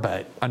Vietnam War,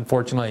 but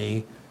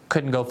unfortunately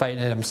couldn't go fight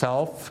in it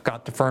himself.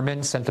 Got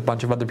deferment, sent a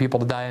bunch of other people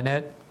to die in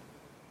it.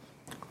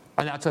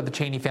 And that's what the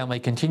Cheney family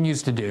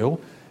continues to do.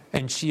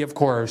 And she, of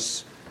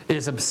course,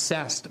 is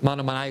obsessed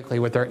monomaniacally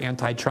with her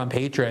anti-Trump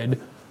hatred.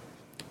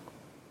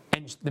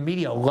 And the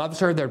media loves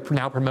her. They're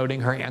now promoting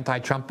her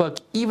anti-Trump book,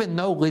 even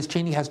though Liz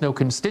Cheney has no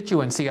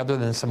constituency other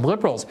than some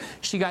liberals.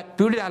 She got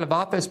booted out of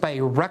office by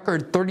a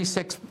record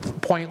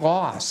 36-point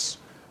loss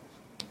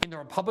in the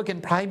Republican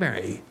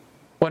primary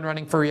when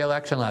running for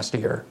re-election last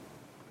year.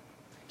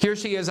 Here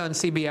she is on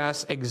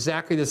CBS,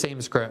 exactly the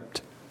same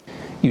script.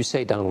 You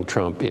say Donald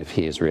Trump, if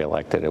he is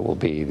reelected, it will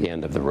be the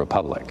end of the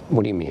republic.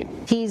 What do you mean?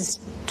 He's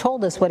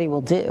told us what he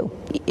will do.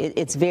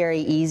 It's very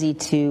easy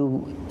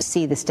to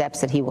see the steps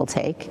that he will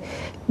take.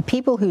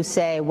 People who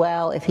say,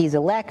 well, if he's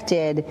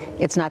elected,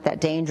 it's not that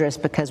dangerous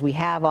because we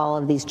have all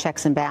of these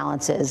checks and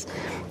balances,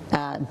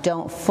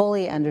 don't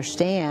fully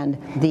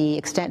understand the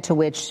extent to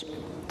which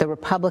the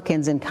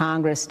Republicans in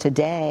Congress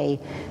today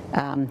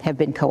have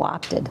been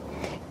co-opted.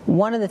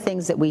 One of the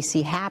things that we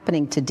see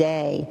happening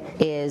today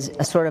is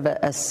a sort of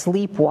a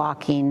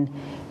sleepwalking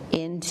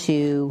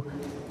into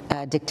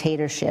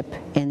dictatorship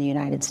in the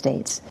United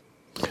States.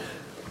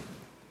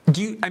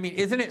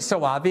 Isn't it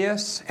so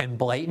obvious and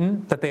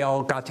blatant that they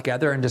all got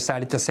together and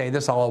decided to say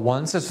this all at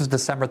once? This was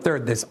December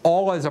 3rd. This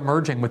all is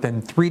emerging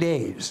within 3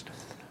 days.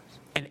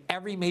 And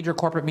every major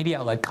corporate media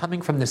outlet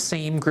coming from the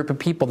same group of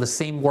people, the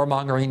same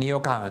warmongering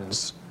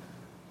neocons.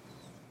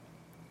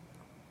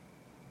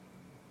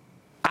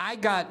 I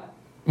got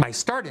my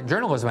start in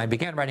journalism, I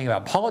began writing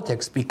about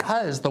politics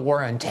because the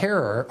war on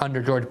terror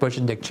under George Bush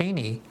and Dick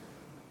Cheney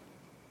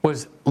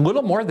was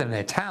little more than an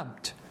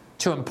attempt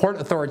to import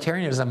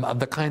authoritarianism of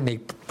the kind they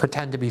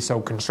pretend to be so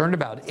concerned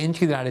about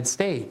into the United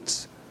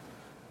States,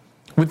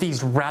 with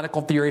these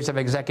radical theories of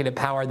executive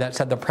power that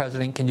said the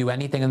president can do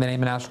anything in the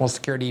name of national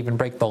security, even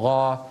break the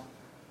law.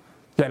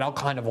 They had all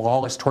kind of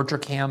lawless torture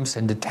camps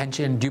and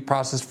detention, due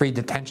process-free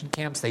detention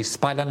camps. They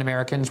spied on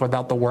Americans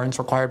without the warrants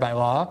required by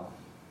law.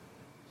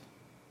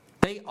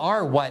 They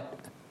are what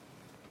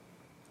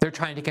they're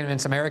trying to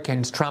convince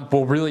Americans Trump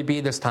will really be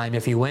this time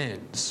if he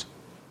wins.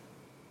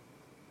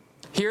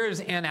 Here's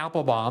Ann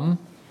Applebaum,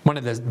 one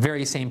of the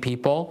very same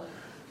people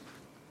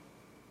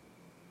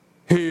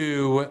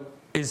who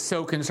is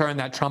so concerned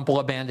that Trump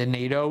will abandon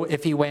NATO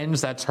if he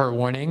wins. That's her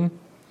warning.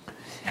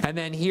 And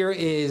then here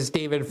is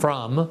David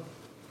Frum,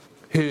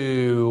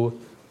 who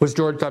was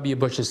George W.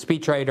 Bush's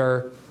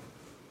speechwriter,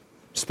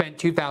 spent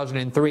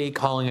 2003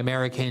 calling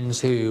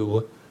Americans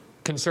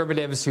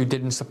conservatives who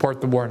didn't support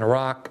the war in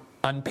Iraq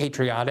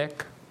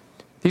unpatriotic.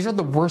 These are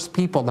the worst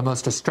people, the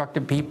most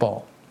destructive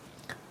people.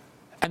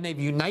 And they've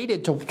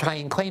united to try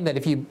and claim that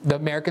if the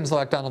Americans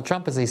elect Donald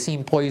Trump, as they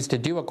seem poised to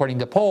do according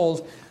to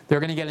polls, they're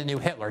going to get a new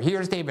Hitler.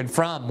 Here's David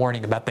Frum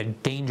warning about the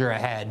danger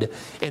ahead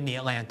in the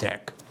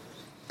Atlantic.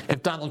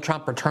 If Donald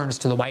Trump returns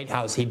to the White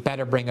House, he'd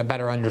better bring a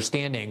better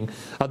understanding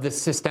of the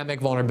systemic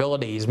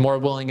vulnerabilities, more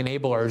willing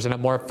enablers, and a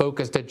more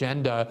focused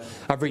agenda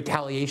of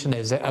retaliation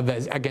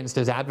against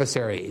his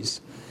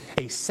adversaries.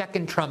 A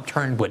second Trump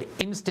turn would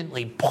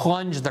instantly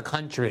plunge the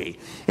country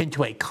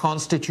into a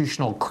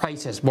constitutional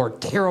crisis more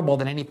terrible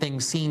than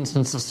anything seen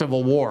since the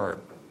Civil War.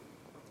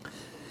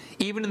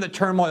 Even in the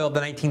turmoil of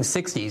the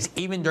 1960s,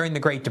 even during the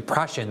Great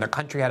Depression, the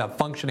country had a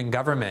functioning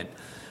government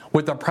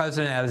with the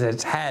president as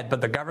its head,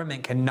 but the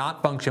government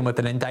cannot function with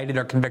an indicted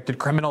or convicted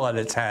criminal at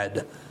its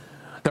head.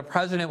 The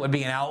president would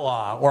be an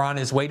outlaw or on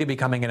his way to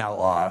becoming an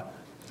outlaw.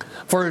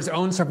 For his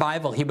own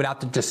survival, he would have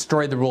to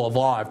destroy the rule of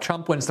law. If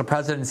Trump wins the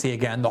presidency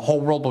again, the whole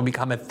world will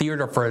become a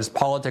theater for his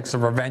politics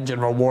of revenge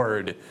and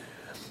reward.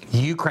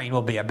 Ukraine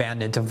will be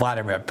abandoned to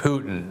Vladimir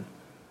Putin.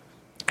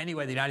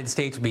 Anyway, the United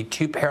States will be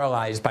too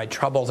paralyzed by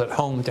troubles at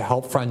home to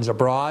help friends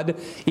abroad.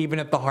 Even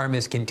if the harm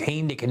is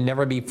contained, it can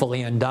never be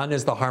fully undone,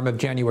 as the harm of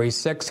January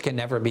 6th can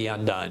never be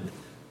undone.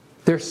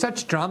 They're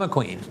such drama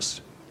queens.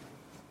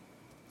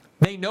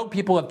 They know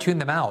people have tuned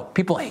them out.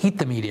 People hate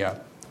the media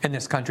in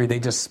this country. They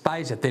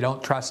despise it. They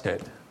don't trust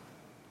it.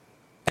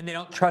 And they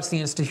don't trust the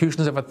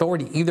institutions of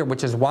authority either,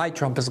 which is why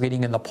Trump is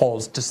leading in the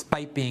polls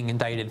despite being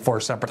indicted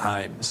 4 separate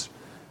times.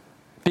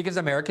 Because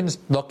Americans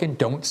look and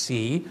don't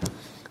see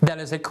that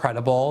as a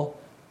credible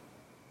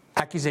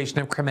accusation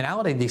of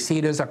criminality. They see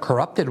it as a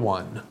corrupted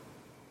one.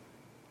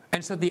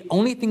 And so the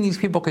only thing these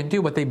people can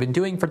do, what they've been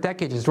doing for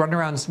decades, is run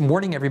around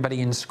warning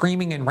everybody and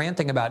screaming and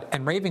ranting about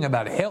and raving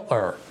about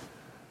Hitler.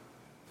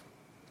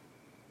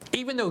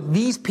 Even though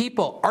these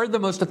people are the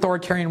most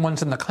authoritarian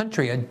ones in the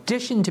country, in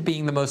addition to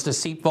being the most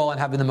deceitful and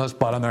having the most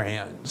blood on their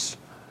hands.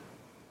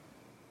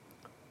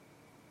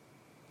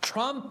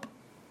 Trump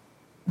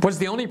was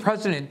the only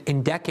president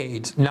in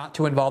decades not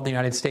to involve the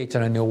United States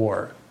in a new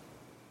war.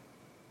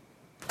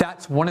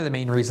 That's one of the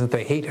main reasons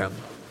they hate him.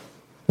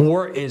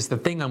 War is the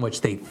thing on which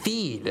they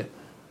feed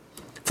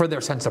for their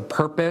sense of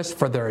purpose,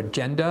 for their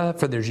agenda,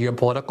 for their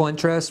geopolitical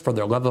interests, for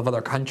their love of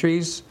other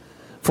countries,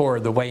 for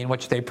the way in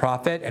which they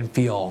profit and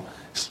feel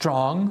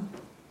strong.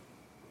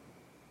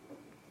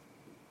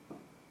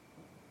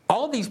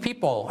 All of these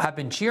people have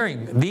been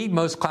cheering the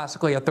most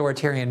classically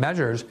authoritarian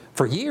measures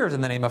for years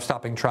in the name of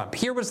stopping Trump.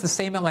 Here was the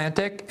same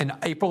Atlantic in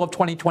April of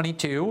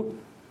 2022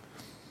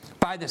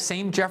 by the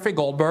same Jeffrey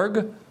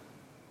Goldberg.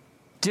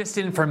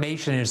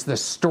 Disinformation is the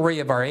story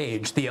of our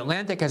age. The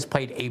Atlantic has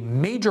played a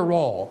major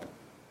role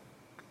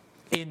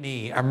in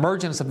the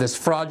emergence of this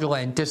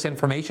fraudulent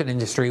disinformation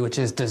industry, which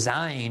is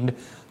designed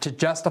to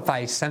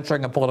justify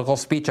censoring a political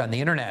speech on the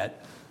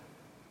internet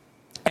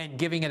and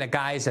giving it a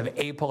guise of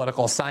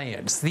apolitical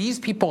science. These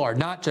people are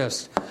not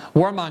just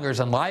warmongers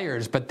and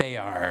liars, but they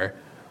are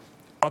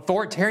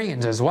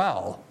authoritarians as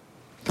well.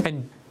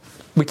 And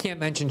we can't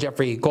mention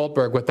Jeffrey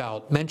Goldberg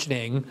without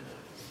mentioning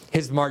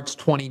his March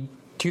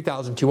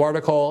 2002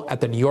 article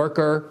at The New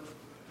Yorker,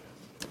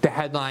 the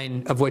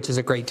headline of which is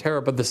a great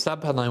terror, but the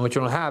subheadline, which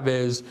we don't have,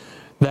 is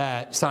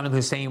that Saddam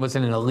Hussein was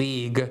in a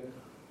league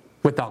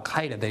with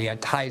Al-Qaeda, that he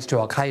had ties to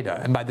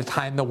Al-Qaeda. And by the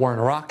time the war in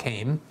Iraq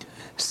came,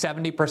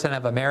 70%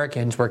 of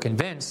Americans were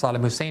convinced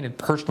Saddam Hussein had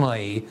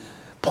personally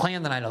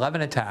planned the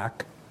 9/11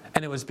 attack,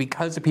 and it was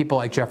because of people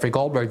like Jeffrey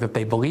Goldberg that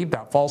they believed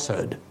that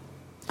falsehood.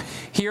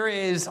 Here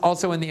is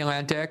also in the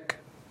Atlantic,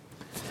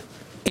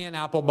 Ann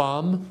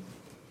Applebaum.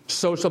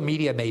 Social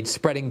media made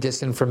spreading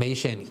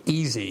disinformation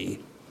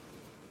easy.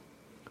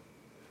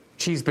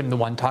 She's been the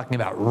one talking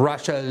about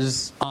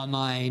Russia's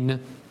online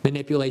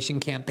manipulation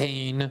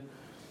campaign.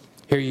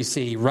 Here you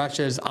see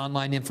Russia's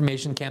online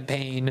information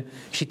campaign.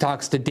 She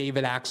talks to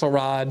David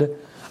Axelrod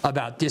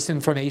about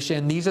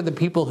disinformation. These are the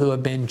people who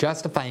have been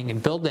justifying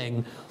and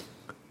building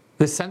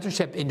the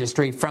censorship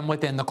industry from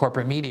within the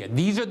corporate media.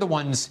 These are the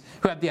ones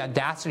who have the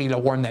audacity to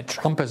warn that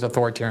Trump is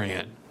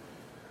authoritarian.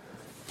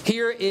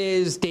 Here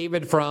is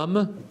David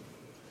Frum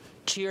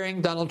cheering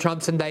Donald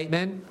Trump's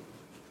indictment,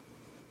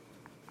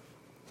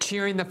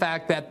 cheering the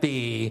fact that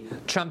the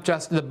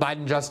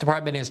Biden Justice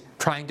Department is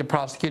trying to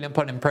prosecute and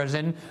put in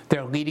prison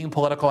their leading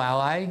political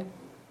ally,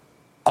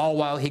 all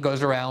while he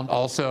goes around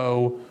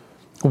also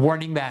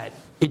warning that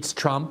it's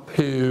Trump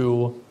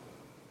who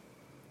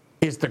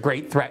is the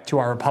great threat to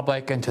our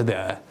republic and to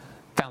the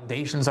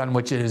foundations on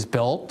which it is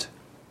built.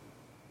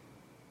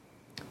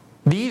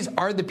 These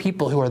are the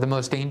people who are the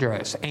most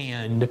dangerous,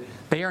 and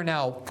they are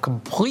now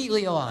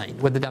completely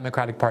aligned with the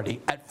Democratic Party.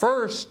 At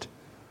first,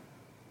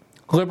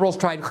 liberals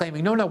tried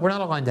claiming, no, we're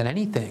not aligned on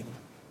anything.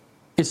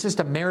 It's just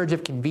a marriage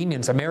of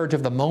convenience, a marriage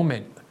of the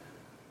moment.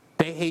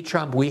 They hate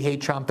Trump, we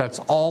hate Trump. That's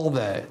all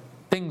the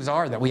things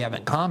are that we have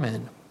in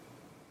common.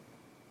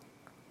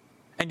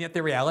 And yet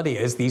the reality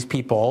is these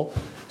people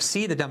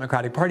see the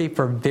Democratic Party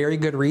for very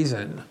good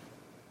reason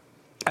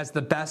as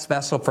the best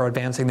vessel for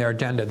advancing their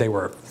agenda. They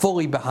were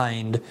fully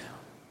behind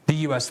the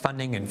U.S.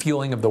 funding and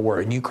fueling of the war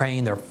in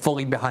Ukraine. They're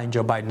fully behind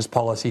Joe Biden's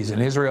policies in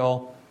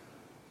Israel.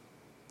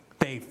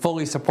 They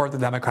fully support the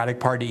Democratic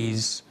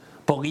Party's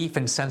belief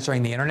in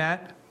censoring the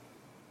internet.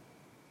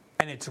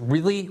 And it's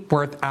really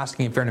worth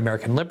asking if you're an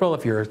American liberal,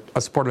 if you're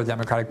a supporter of the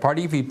Democratic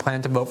Party, if you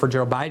plan to vote for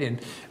Joe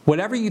Biden,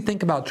 whatever you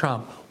think about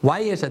Trump, why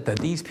is it that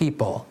these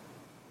people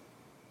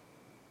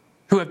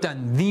who have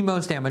done the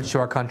most damage to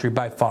our country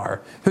by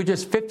far, who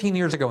just 15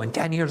 years ago and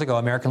 10 years ago,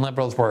 American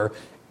liberals were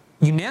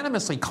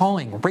unanimously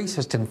calling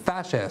racist and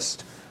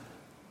fascist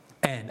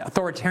and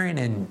authoritarian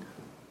and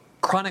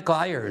chronic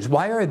liars,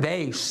 why are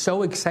they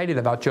so excited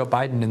about Joe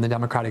Biden and the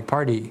Democratic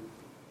Party?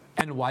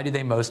 And why do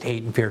they most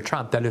hate and fear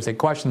Trump? That is a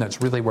question that's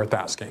really worth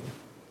asking.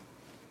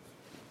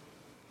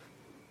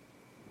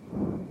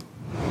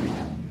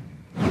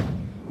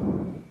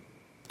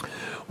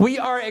 We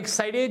are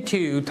excited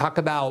to talk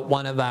about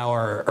one of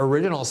our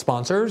original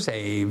sponsors,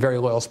 a very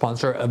loyal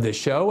sponsor of this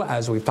show,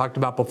 as we've talked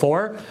about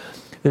before.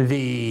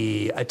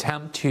 The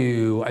attempt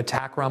to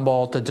attack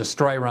Rumble, to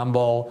destroy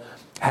Rumble,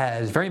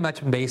 has very much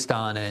been based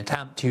on an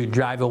attempt to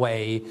drive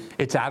away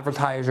its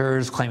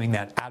advertisers, claiming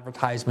that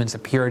advertisements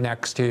appear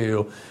next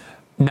to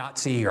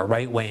Nazi or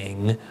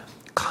right-wing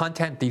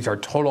content. These are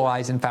total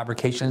lies and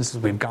fabrications,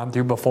 as we've gone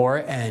through before,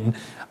 and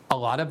a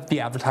lot of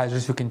the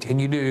advertisers who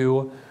continue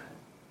to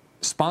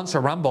sponsor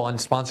Rumble and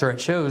sponsor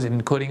its shows,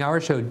 including our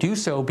show, do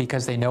so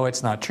because they know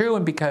it's not true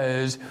and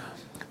because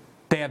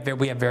we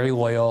have very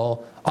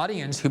loyal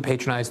audience who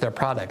patronize their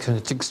products. And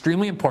it's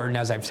extremely important,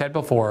 as I've said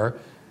before.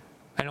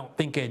 I don't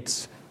think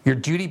it's your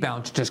duty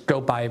bound to just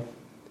go buy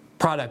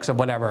products of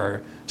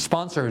whatever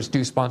sponsors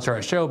do sponsor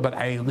a show, but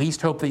I at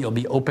least hope that you'll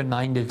be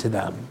open-minded to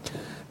them,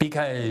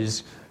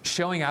 because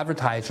showing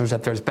advertisers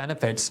that there's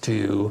benefits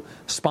to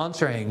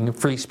sponsoring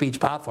free speech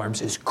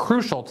platforms is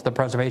crucial to the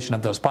preservation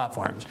of those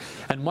platforms.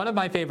 And one of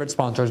my favorite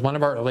sponsors, one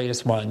of our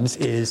latest ones,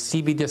 is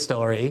CB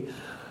Distillery,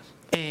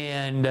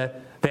 and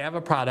they have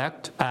a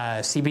product,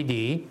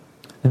 CBD,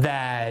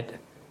 that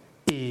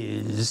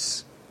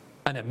is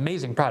an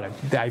amazing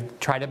product. I've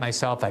tried it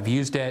myself. I've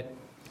used it.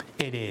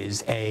 It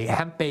is a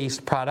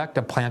hemp-based product,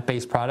 a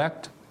plant-based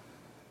product.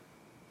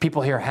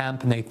 People hear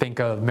hemp and they think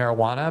of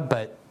marijuana,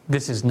 but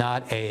this is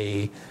not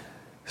a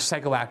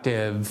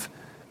psychoactive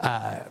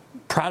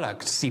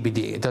product,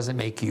 CBD. It doesn't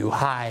make you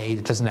high.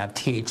 It doesn't have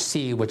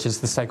THC, which is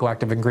the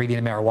psychoactive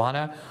ingredient in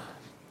marijuana.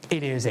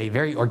 It is a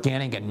very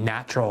organic and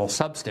natural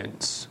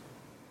substance.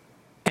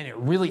 And it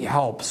really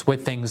helps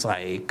with things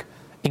like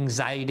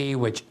anxiety,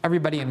 which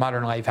everybody in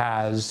modern life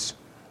has,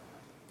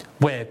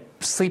 with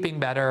sleeping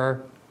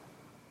better,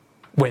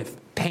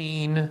 with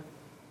pain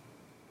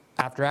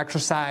after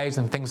exercise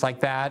and things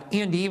like that,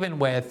 and even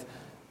with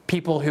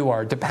people who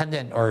are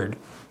dependent or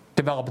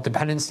develop a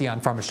dependency on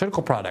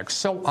pharmaceutical products.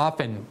 So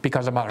often,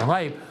 because of modern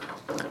life,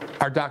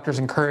 our doctors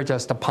encourage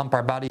us to pump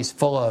our bodies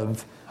full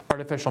of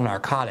artificial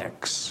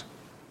narcotics.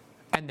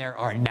 And there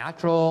are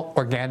natural,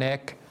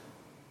 organic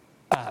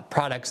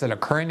products that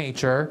occur in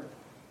nature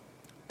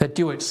that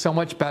do it so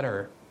much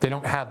better. They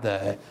don't have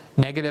the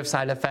negative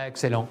side effects.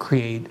 They don't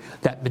create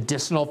that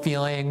medicinal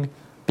feeling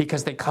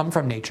because they come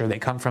from nature. They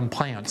come from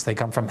plants. They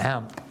come from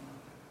hemp.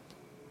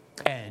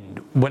 And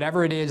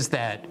whatever it is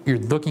that you're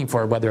looking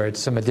for, whether it's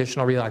some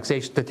additional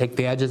relaxation to take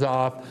the edges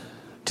off,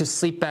 to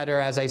sleep better,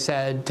 as I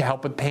said, to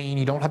help with pain,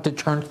 you don't have to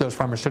turn to those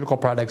pharmaceutical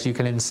products. You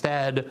can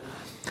instead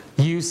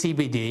use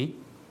CBD.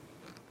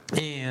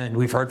 And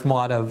we've heard from a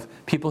lot of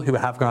people who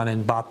have gone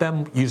and bought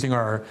them using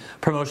our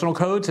promotional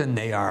codes, and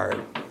they are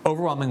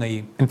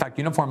overwhelmingly, in fact,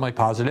 uniformly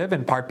positive,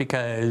 in part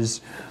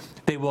because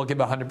they will give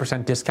a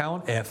 100%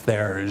 discount if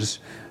there's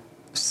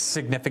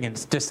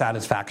significant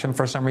dissatisfaction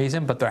for some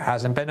reason, but there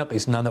hasn't been, at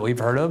least none that we've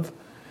heard of.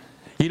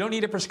 You don't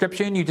need a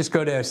prescription. You just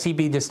go to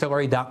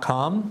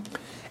cbdistillery.com,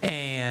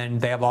 and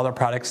they have all their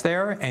products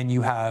there, and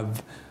you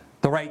have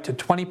the right to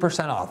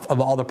 20% off of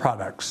all the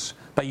products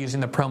by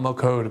using the promo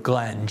code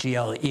GLENN,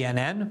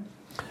 G-L-E-N-N.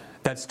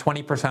 That's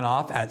 20%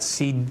 off at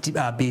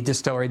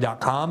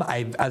cbdistillery.com.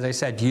 As I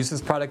said, used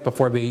this product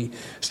before we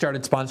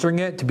started sponsoring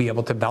it to be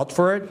able to vouch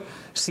for it.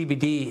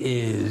 CBD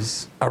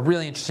is a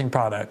really interesting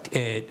product.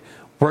 It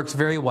works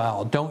very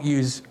well. Don't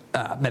use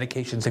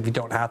medications if you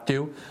don't have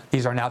to.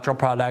 These are natural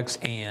products,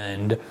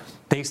 and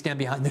they stand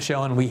behind the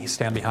show, and we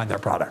stand behind their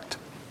product.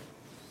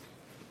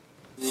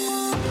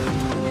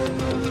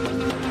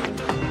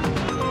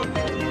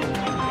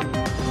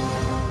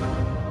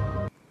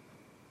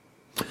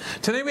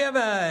 Today we have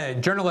a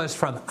journalist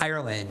from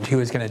Ireland who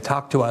is going to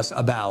talk to us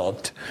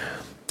about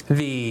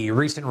the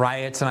recent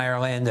riots in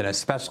Ireland, and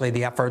especially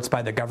the efforts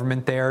by the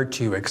government there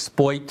to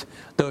exploit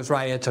those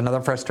riots and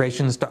other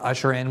frustrations to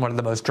usher in one of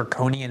the most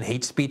draconian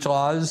hate speech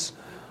laws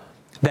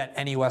that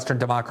any Western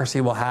democracy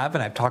will have.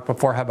 And I've talked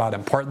before how about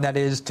important that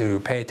is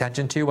to pay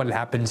attention to when it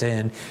happens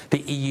in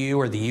the EU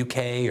or the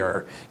UK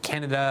or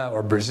Canada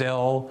or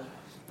Brazil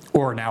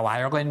or now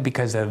Ireland,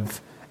 because of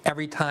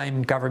every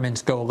time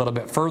governments go a little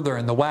bit further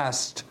in the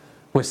West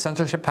with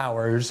censorship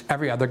powers,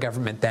 every other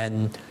government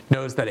then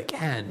knows that it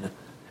can.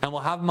 And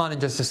we'll have them on in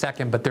just a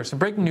second, but there's some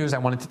breaking news I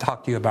wanted to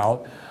talk to you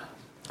about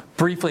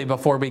briefly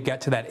before we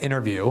get to that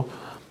interview,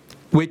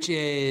 which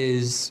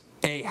is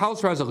a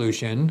House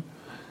resolution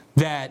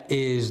that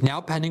is now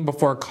pending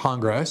before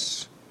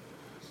Congress,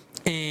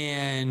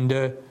 and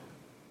it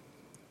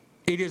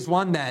is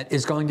one that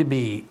is going to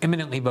be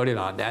imminently voted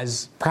on,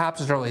 as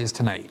perhaps as early as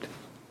tonight.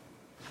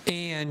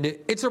 And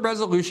it's a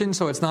resolution,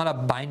 so it's not a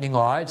binding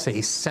law. It's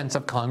a sense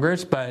of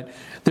Congress, but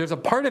there's a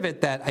part of it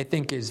that I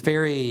think is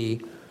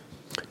very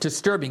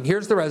disturbing.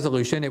 Here's the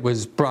resolution. It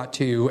was brought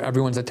to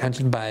everyone's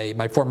attention by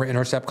my former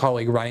Intercept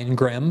colleague, Ryan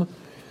Grimm.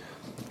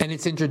 And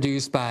it's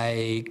introduced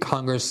by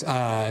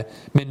Congressman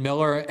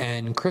Miller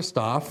and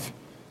Christoph.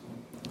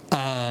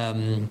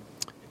 And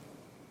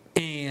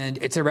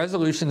it's a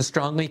resolution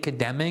strongly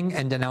condemning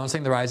and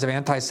denouncing the rise of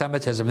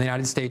anti-Semitism in the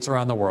United States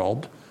around the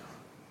world,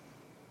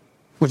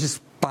 which is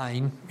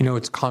fine. You know,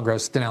 it's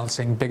Congress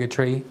denouncing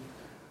bigotry.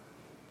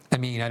 I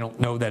mean, I don't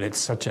know that it's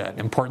such an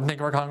important thing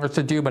for Congress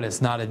to do, but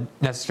it's not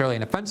necessarily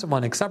an offensive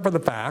one, except for the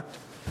fact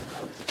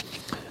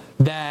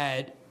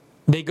that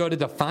they go to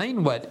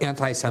define what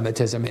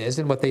anti-Semitism is,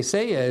 and what they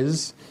say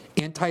is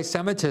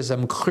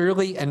anti-Semitism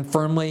clearly and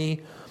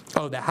firmly,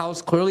 the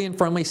House clearly and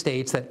firmly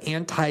states that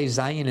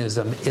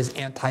anti-Zionism is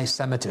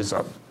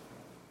anti-Semitism.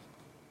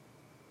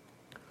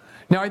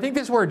 Now, I think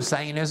this word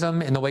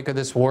Zionism in the wake of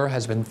this war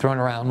has been thrown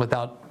around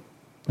without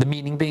the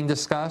meaning being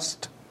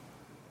discussed.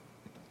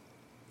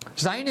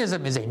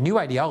 Zionism is a new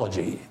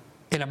ideology.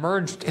 It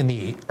emerged in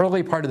the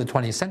early part of the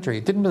 20th century.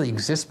 It didn't really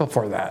exist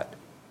before that.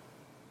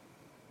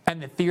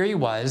 And the theory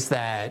was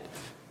that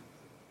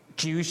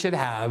Jews should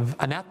have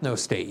an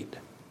ethno-state,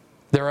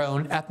 their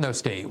own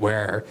ethno-state,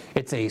 where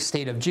it's a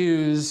state of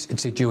Jews,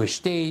 it's a Jewish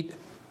state,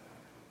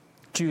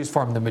 Jews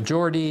form the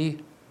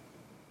majority,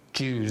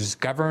 Jews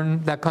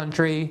govern that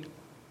country.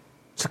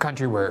 It's a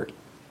country where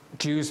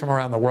Jews from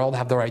around the world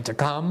have the right to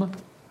come.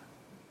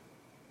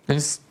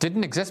 This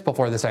didn't exist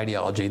before this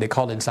ideology. They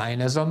called it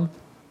Zionism.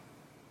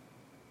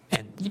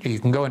 And you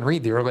can go and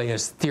read the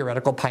earliest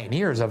theoretical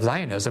pioneers of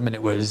Zionism, and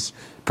it was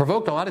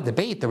provoked a lot of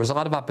debate. There was a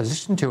lot of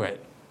opposition to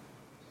it.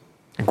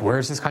 Like, where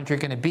is this country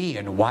going to be,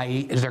 and why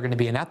is there going to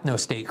be an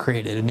ethno-state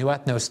created, a new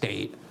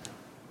ethno-state?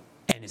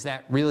 And is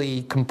that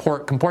really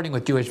comporting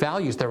with Jewish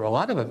values? There were a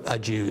lot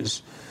of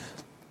Jews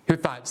who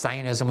thought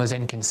Zionism was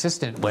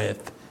inconsistent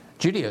with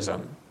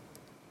Judaism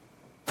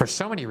for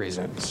so many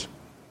reasons.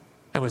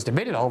 It was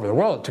debated all over the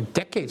world. It took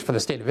decades for the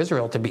State of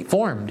Israel to be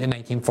formed in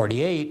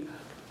 1948,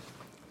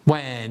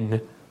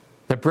 when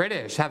the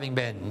British, having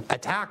been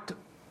attacked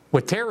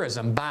with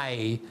terrorism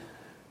by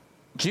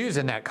Jews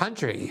in that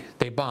country,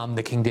 they bombed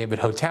the King David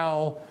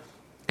Hotel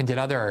and did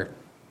other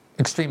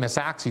extremist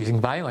acts using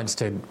violence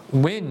to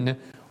win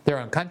their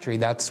own country.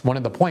 That's one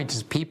of the points,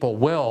 is people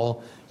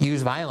will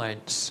use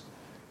violence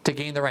to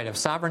gain the right of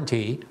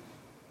sovereignty.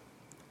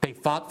 They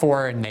fought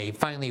for and they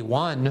finally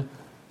won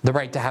the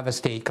right to have a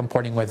state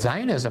comporting with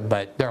Zionism,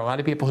 but there are a lot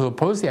of people who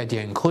oppose the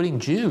idea, including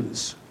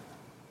Jews.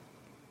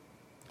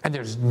 And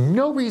there's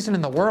no reason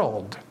in the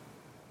world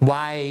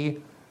why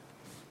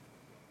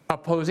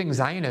opposing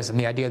Zionism,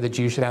 the idea that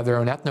Jews should have their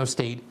own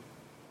ethno-state,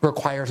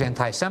 requires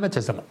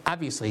anti-Semitism.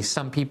 Obviously,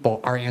 some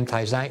people are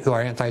who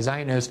are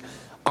anti-Zionist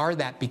are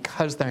that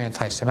because they're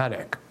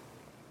anti-Semitic.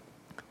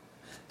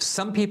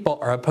 Some people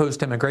are opposed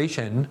to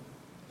immigration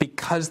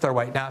because they're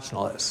white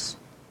nationalists.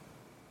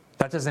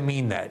 That doesn't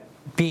mean that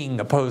being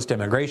opposed to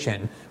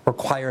immigration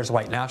requires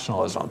white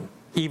nationalism,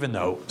 even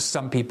though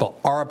some people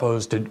are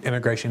opposed to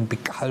immigration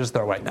because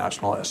they're white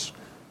nationalists.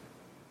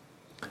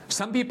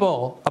 Some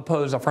people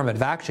oppose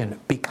affirmative action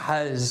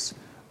because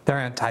they're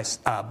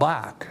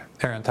anti-black,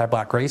 they're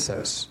anti-black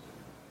racists.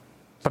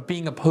 But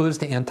being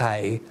opposed to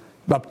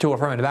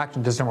affirmative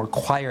action doesn't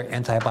require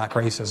anti-black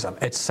racism,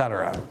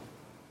 etc.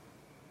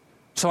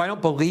 So I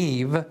don't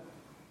believe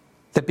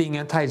that being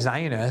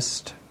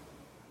anti-Zionist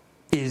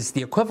is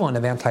the equivalent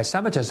of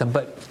anti-Semitism,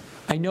 but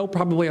I know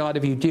probably a lot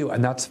of you do,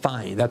 and that's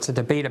fine. That's a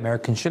debate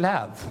Americans should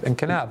have and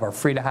can have, are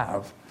free to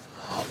have.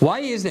 Why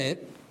is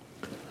it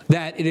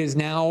that it is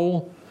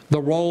now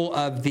the role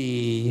of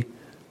the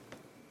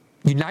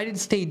United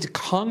States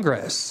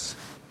Congress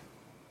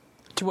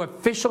to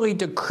officially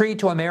decree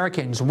to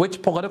Americans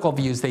which political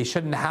views they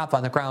shouldn't have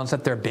on the grounds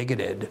that they're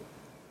bigoted.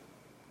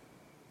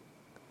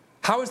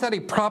 How is that a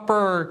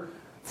proper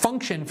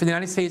function for the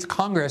United States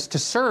Congress to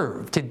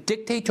serve, to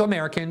dictate to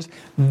Americans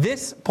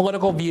this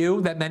political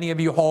view that many of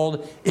you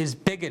hold is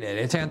bigoted,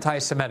 it's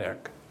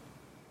anti-Semitic?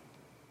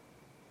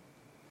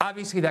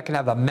 Obviously, that can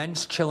have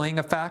immense chilling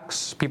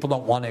effects. People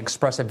don't want to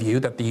express a view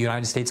that the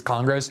United States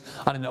Congress,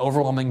 on an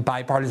overwhelming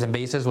bipartisan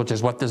basis, which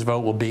is what this vote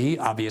will be,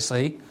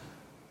 obviously,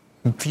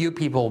 few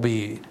people will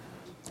be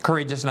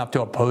courageous enough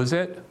to oppose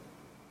it.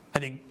 I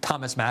think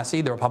Thomas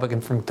Massie, the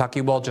Republican from Kentucky,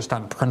 will, just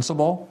on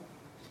principle.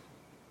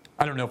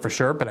 I don't know for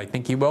sure, but I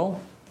think he will.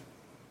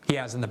 He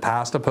has in the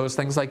past opposed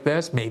things like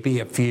this.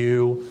 Maybe a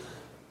few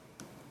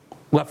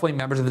left-wing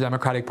members of the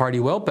Democratic Party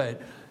will,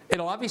 but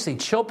it'll obviously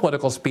chill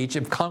political speech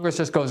if Congress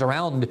just goes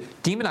around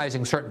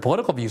demonizing certain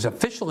political views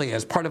officially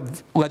as part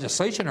of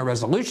legislation or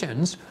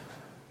resolutions.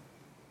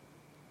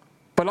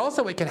 But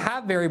also it can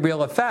have very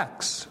real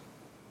effects.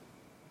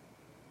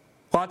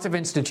 Lots of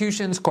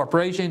institutions,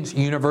 corporations,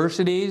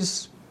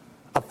 universities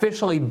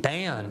officially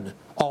ban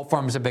all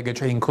forms of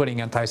bigotry,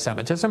 including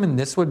anti-Semitism, and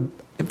this would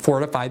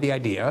fortify the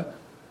idea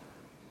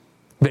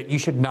that you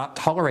should not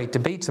tolerate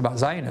debates about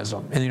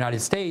Zionism in the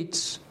United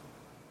States.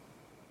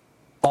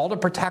 All to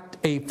protect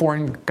a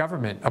foreign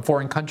government, a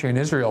foreign country in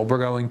Israel. We're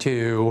going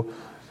to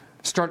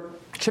start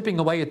chipping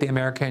away at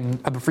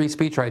the free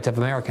speech rights of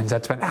Americans.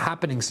 That's been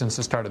happening since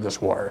the start of this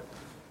war.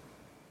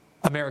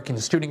 American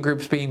student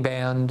groups being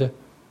banned,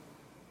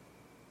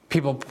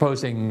 people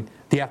proposing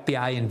the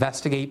FBI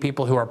investigate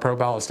people who are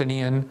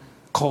pro-Palestinian.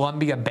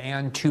 Colombia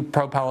banned 2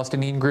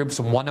 pro-Palestinian groups,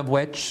 one of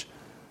which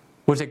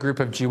was a group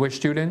of Jewish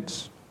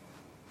students.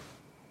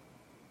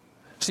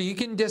 So you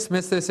can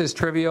dismiss this as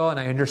trivial, and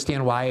I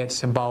understand why it's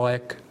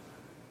symbolic,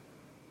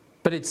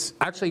 but it's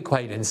actually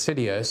quite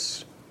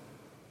insidious.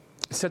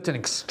 It sets an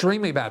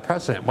extremely bad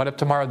precedent. What if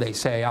tomorrow they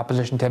say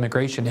opposition to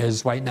immigration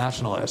is white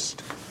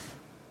nationalist?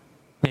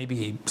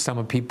 Maybe some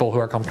of people who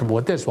are comfortable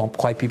with this won't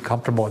quite be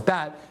comfortable with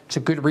that. It's a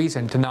good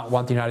reason to not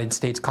want the United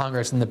States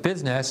Congress in the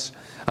business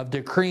of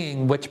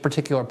decreeing which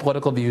particular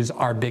political views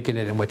are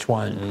bigoted and which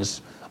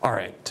ones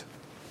aren't.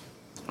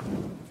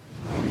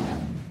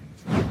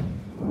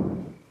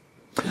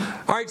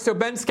 All right, so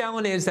Ben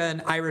Scallan is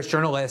an Irish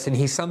journalist, and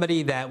he's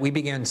somebody that we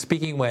began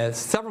speaking with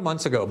several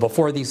months ago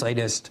before these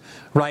latest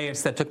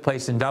riots that took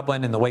place in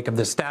Dublin in the wake of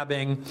the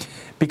stabbing,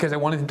 because I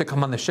wanted him to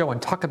come on the show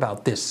and talk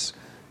about this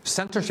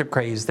censorship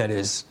craze that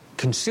is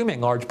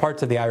consuming large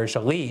parts of the Irish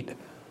elite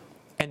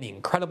and the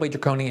incredibly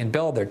draconian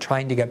bill they're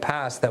trying to get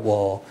passed that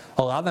will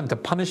allow them to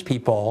punish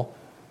people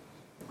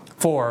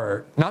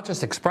for not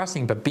just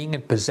expressing, but being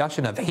in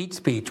possession of hate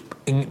speech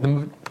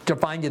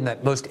defined in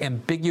that most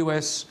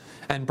ambiguous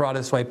and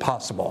broadest way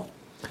possible.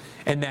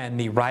 And then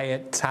the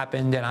riots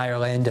happened in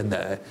Ireland and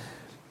the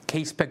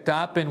case picked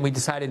up, and we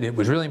decided it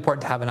was really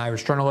important to have an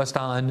Irish journalist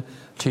on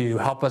to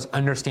help us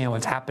understand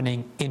what's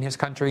happening in his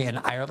country in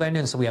Ireland.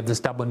 And so we have this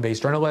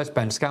Dublin-based journalist,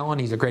 Ben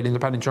Scallan. He's a great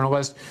independent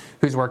journalist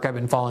whose work I've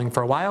been following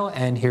for a while.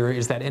 And here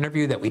is that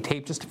interview that we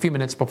taped just a few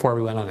minutes before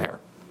we went on air.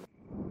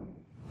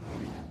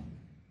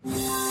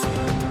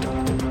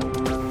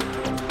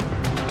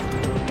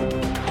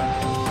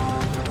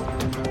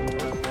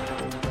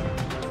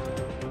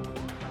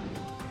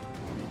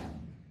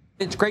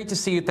 It's great to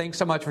see you. Thanks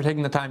so much for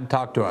taking the time to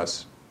talk to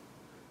us.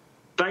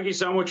 Thank you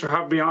so much for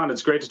having me on.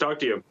 It's great to talk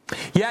to you.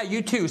 Yeah,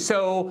 you too.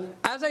 So,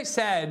 as I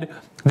said,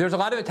 there's a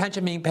lot of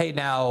attention being paid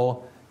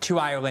now to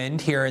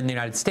Ireland here in the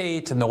United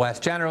States and the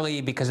West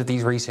generally because of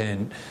these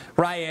recent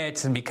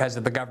riots and because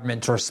of the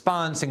government's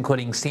response,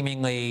 including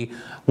seemingly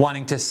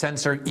wanting to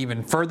censor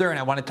even further. And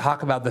I want to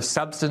talk about the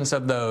substance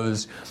of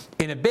those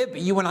in a bit.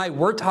 But you and I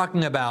were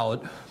talking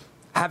about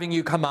having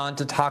you come on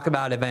to talk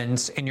about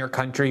events in your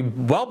country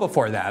well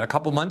before that, a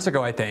couple months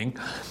ago, I think,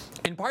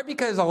 in part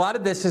because a lot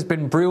of this has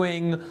been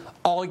brewing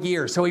all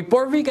year. So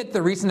before we get to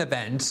the recent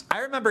events, I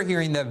remember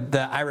hearing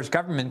the Irish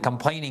government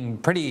complaining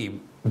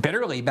pretty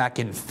bitterly back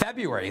in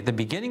February, at the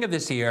beginning of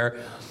this year,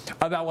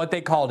 about what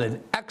they called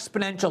an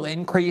exponential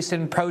increase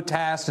in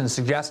protests and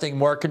suggesting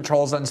more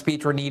controls on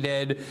speech were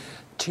needed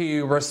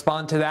to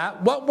respond to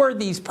that. What were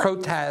these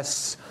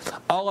protests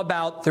all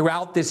about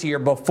throughout this year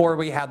before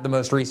we had the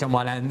most recent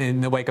one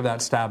in the wake of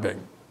that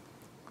stabbing?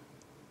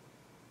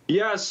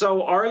 Yeah,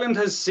 so Ireland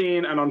has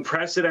seen an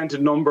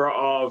unprecedented number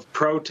of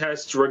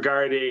protests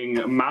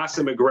regarding mass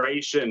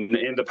immigration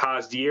in the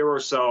past year or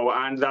so,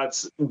 and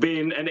that's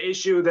been an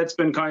issue that's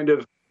been kind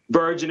of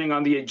burgeoning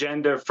on the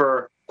agenda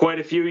for quite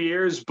a few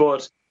years,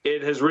 but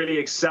it has really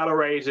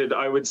accelerated,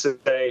 I would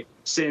say,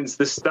 since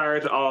the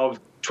start of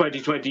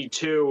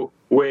 2022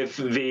 with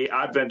the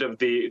advent of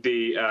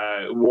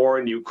the war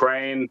in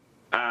Ukraine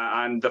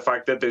and the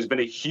fact that there's been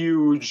a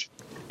huge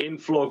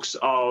influx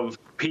of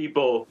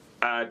people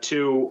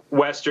to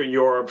Western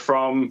Europe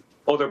from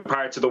other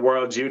parts of the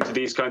world due to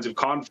these kinds of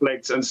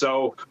conflicts. And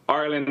so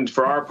Ireland,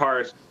 for our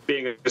part,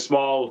 being a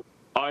small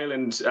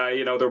Ireland,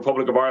 the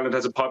Republic of Ireland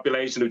has a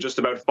population of just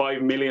about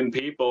 5 million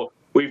people.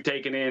 We've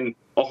taken in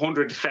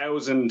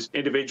 100,000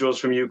 individuals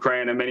from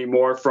Ukraine and many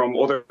more from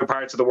other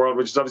parts of the world,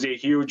 which is obviously a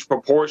huge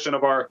proportion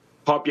of our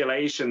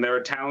population. There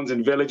are towns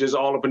and villages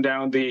all up and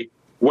down the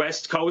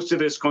west coast of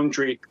this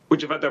country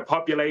which have had their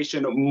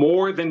population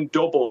more than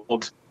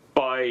doubled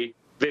by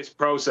this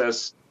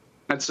process.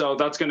 And so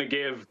that's going to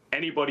give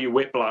anybody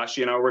whiplash,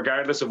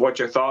 regardless of what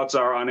your thoughts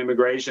are on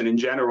immigration in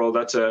general.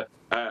 That's a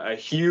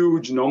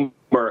huge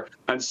number.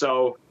 And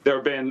so there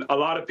have been a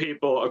lot of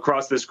people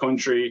across this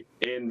country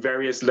in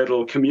various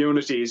little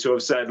communities who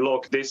have said,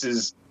 look, this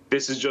is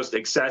just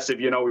excessive.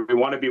 We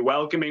want to be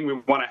welcoming. We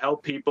want to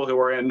help people who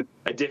are in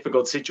a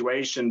difficult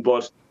situation,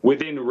 but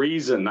within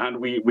reason. And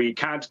we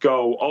can't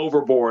go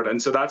overboard.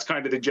 And so that's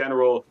kind of the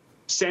general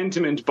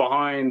sentiment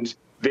behind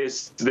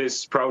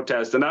this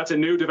protest. And that's a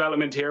new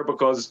development here,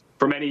 because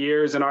for many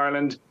years in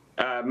Ireland,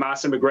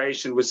 mass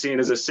immigration was seen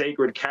as a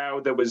sacred cow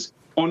that was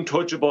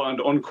untouchable and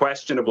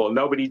unquestionable.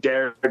 Nobody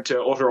dared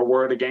to utter a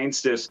word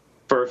against it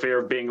for fear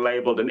of being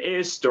labeled an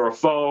ist or a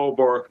phobe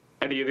or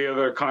any of the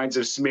other kinds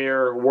of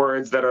smear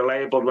words that are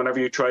labeled whenever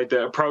you try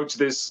to approach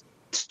this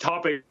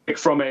topic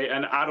from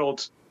an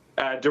adult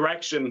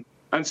direction.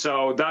 And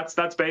so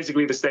that's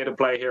basically the state of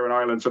play here in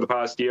Ireland for the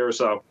past year or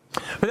so.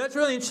 But that's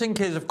really interesting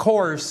because, of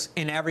course,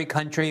 in every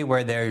country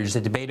where there's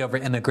a debate over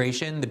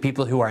immigration, the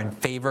people who are in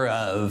favor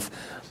of,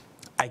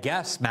 I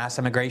guess, mass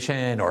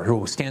immigration or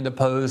who stand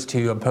opposed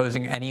to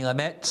imposing any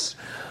limits,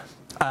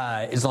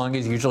 as long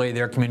as usually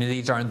their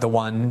communities aren't the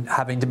one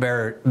having to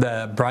bear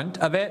the brunt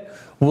of it,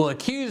 will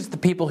accuse the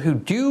people who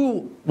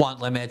do want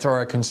limits or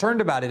are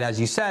concerned about it, as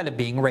you said, of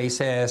being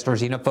racist or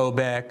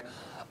xenophobic.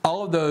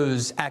 All of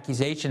those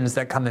accusations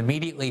that come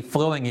immediately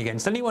flowing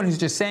against anyone who's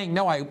just saying,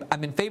 no,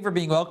 I'm in favor of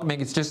being welcoming.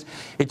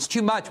 It's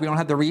too much. We don't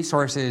have the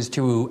resources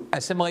to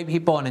assimilate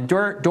people and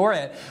endure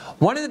it.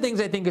 One of the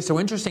things I think is so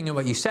interesting in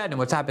what you said and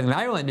what's happening in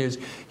Ireland is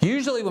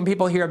usually when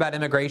people hear about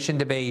immigration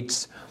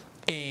debates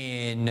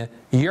in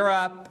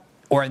Europe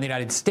or in the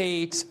United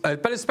States,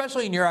 but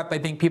especially in Europe, I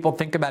think people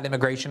think about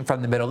immigration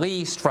from the Middle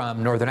East,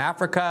 from Northern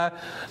Africa,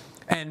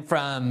 and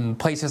from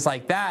places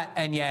like that.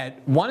 And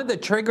yet one of the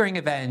triggering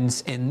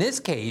events in this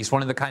case,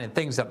 one of the kind of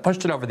things that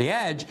pushed it over the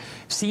edge,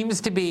 seems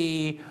to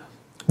be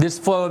this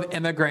flow of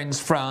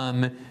immigrants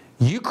from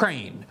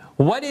Ukraine.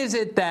 What is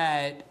it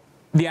that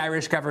the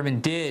Irish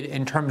government did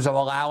in terms of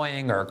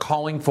allowing or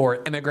calling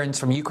for immigrants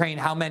from Ukraine?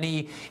 How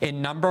many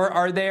in number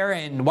are there,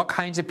 and what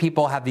kinds of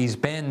people have these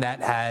been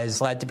that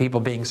has led to people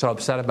being so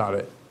upset about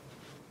it?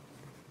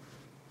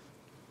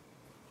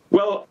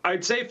 Well,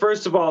 I'd say,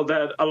 first of all,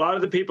 that a lot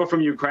of the people from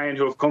Ukraine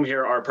who have come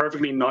here are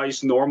perfectly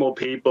nice, normal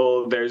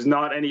people. There's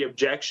not any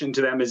objection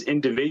to them as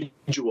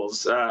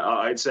individuals,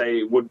 I'd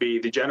say would be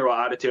the general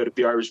attitude of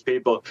the Irish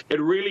people. It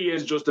really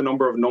is just a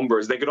number of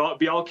numbers. They could all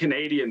be all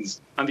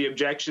Canadians, and the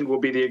objection will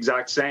be the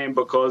exact same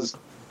because,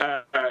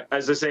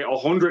 as I say,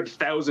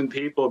 100,000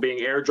 people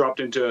being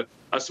airdropped into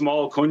a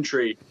small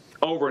country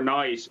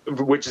overnight,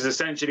 which is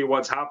essentially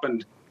what's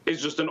happened,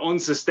 is just an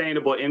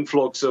unsustainable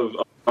influx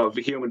of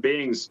human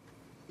beings.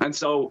 And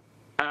so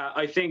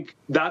I think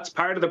that's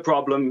part of the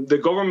problem. The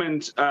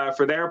government,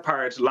 for their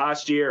part,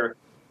 last year,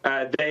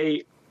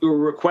 they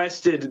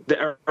requested,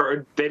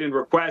 or they didn't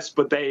request,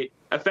 but they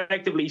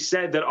effectively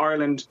said that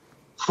Ireland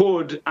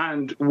could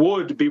and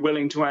would be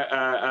willing to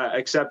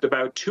accept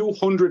about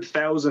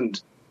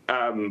 200,000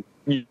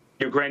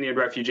 Ukrainian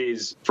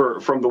refugees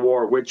from the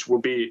war, which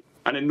would be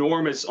an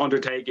enormous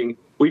undertaking.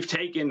 We've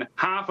taken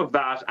half of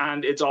that,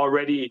 and it's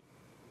already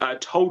a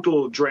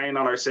total drain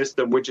on our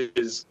system, which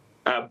is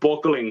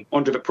buckling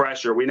under the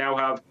pressure. We now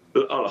have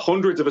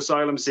hundreds of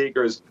asylum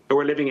seekers who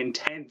are living in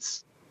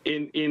tents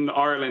in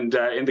Ireland,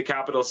 in the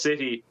capital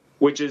city,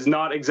 which is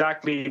not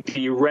exactly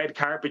the red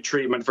carpet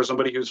treatment for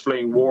somebody who's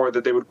fleeing war,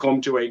 that they would come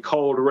to a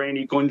cold,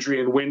 rainy country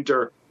in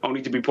winter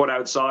only to be put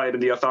outside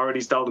and the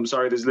authorities tell them,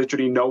 sorry, there's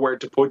literally nowhere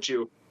to put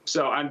you.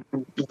 So, and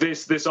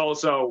this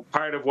also,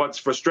 part of what's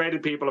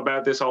frustrated people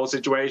about this whole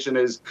situation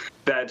is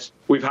that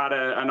we've had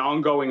an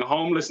ongoing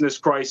homelessness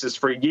crisis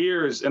for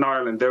years in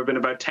Ireland. There have been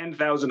about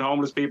 10,000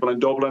 homeless people in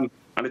Dublin,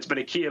 and it's been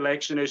a key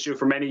election issue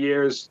for many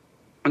years.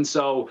 And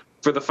so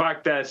for the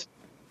fact that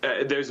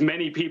there's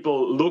many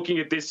people looking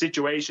at this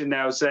situation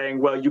now saying,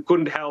 well, you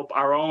couldn't help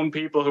our own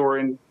people who are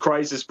in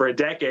crisis for a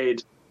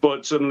decade,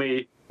 but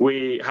suddenly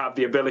we have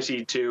the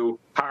ability to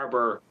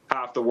harbour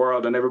half the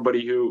world and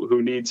everybody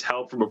who needs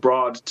help from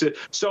abroad.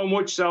 So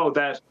much so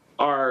that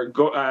our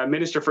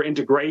Minister for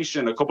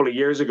Integration a couple of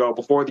years ago,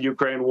 before the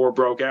Ukraine war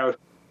broke out,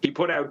 he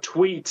put out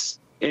tweets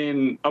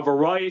in a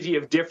variety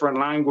of different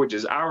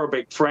languages,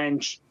 Arabic,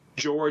 French,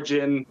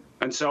 Georgian,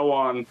 and so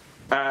on,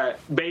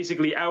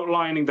 basically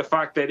outlining the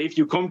fact that if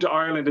you come to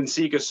Ireland and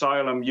seek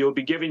asylum, you'll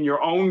be given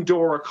your own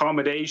door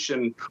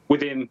accommodation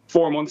within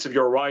 4 months of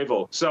your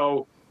arrival.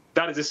 So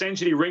that is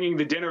essentially ringing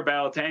the dinner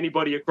bell to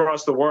anybody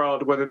across the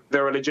world, whether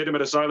they're a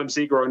legitimate asylum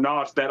seeker or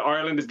not, that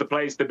Ireland is the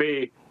place to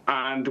be,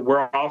 and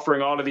we're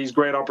offering all of these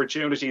great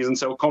opportunities, and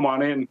so come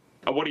on in.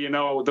 And what do you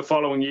know, the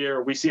following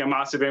year, we see a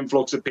massive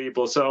influx of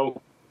people. So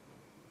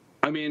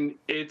I mean,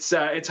 it's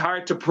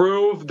hard to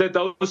prove that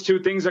those two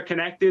things are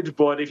connected,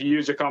 but if you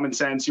use your common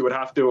sense, you would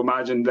have to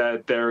imagine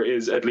that there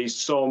is at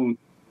least some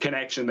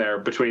connection there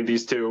between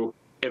these two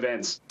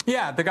events.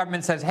 Yeah, the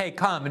government says, hey,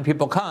 come, and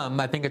people come.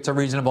 I think it's a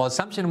reasonable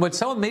assumption. What's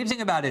so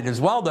amazing about it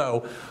as well,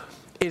 though,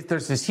 is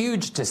there's this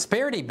huge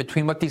disparity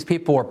between what these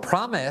people were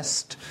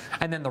promised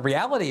and then the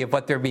reality of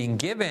what they're being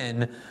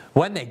given.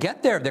 When they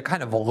get there, they're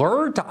kind of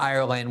lured to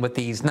Ireland with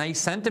these nice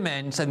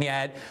sentiments, and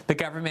yet the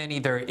government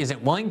either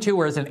isn't willing to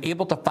or isn't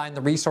able to find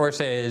the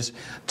resources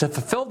to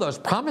fulfill those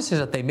promises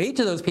that they made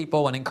to those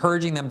people and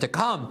encouraging them to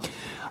come.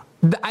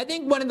 I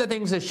think one of the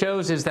things this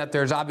shows is that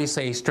there's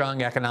obviously a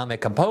strong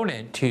economic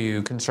component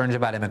to concerns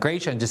about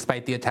immigration,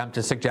 despite the attempt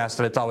to suggest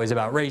that it's always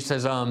about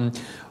racism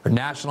or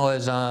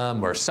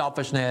nationalism or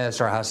selfishness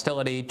or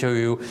hostility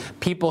to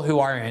people who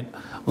aren't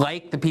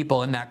like the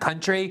people in that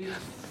country.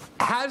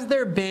 Has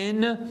there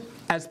been,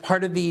 as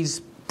part of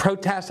these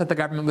protests that the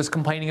government was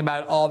complaining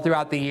about all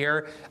throughout the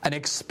year, an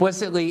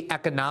explicitly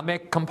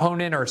economic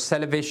component or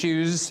set of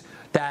issues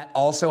that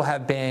also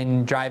have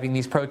been driving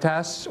these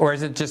protests, or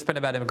has it just been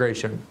about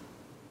immigration?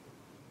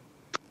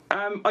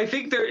 I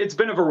think it's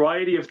been a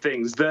variety of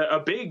things. A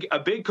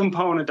big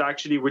component,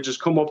 actually, which has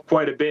come up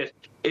quite a bit,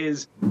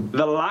 is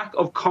the lack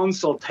of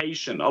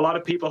consultation. A lot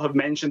of people have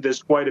mentioned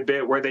this quite a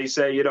bit, where they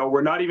say,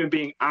 we're not even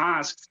being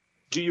asked,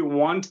 do you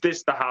want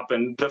this to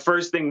happen? The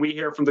first thing we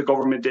hear from the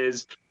government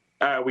is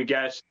we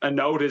get a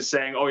notice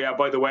saying, oh, yeah,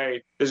 by the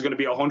way, there's going to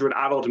be 100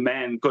 adult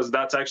men, because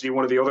that's actually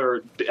one of the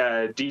other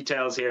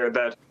details here,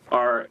 that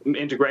our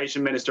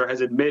integration minister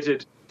has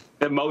admitted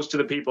that most of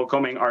the people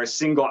coming are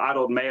single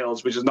adult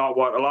males, which is not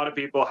what a lot of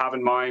people have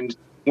in mind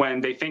when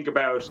they think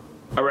about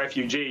a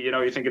refugee.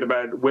 You're thinking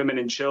about women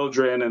and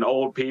children and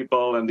old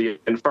people and the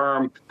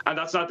infirm. And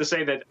that's not to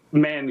say that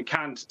men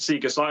can't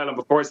seek asylum.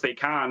 Of course they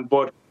can,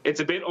 but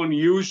it's a bit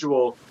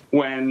unusual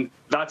when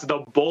that's the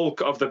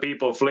bulk of the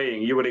people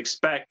fleeing. You would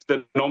expect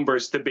the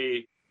numbers to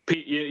be,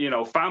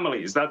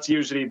 families. That's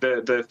usually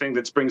the thing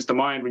that springs to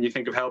mind when you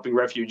think of helping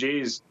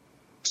refugees.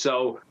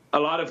 So a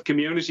lot of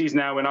communities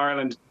now in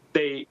Ireland,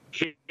 they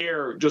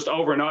hear just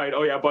overnight,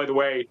 oh, yeah, by the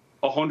way,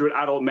 100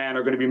 adult men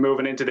are going to be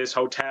moving into this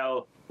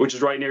hotel, which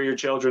is right near your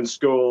children's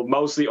school,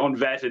 mostly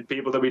unvetted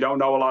people that we don't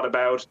know a lot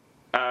about,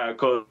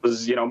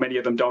 because, many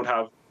of them don't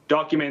have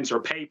documents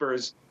or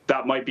papers.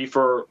 That might be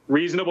for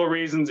reasonable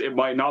reasons. It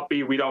might not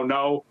be. We don't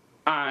know.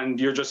 And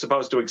you're just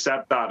supposed to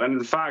accept that. And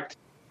in fact,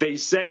 they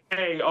say,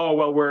 oh,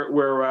 well,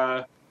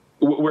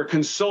 we're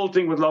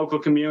consulting with local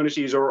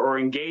communities or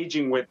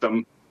engaging with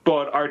them.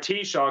 But our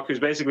Taoiseach, who's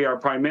basically our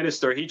Prime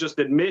Minister, he just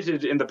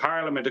admitted in the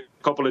Parliament a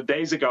couple of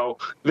days ago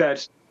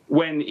that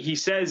when he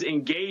says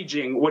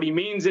engaging, what he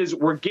means is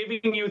we're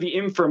giving you the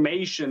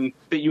information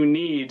that you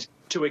need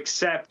to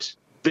accept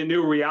the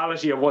new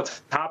reality of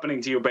what's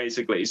happening to you,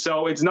 basically.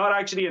 So it's not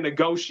actually a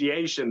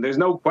negotiation. There's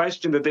no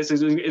question that this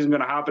isn't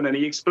going to happen. And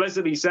he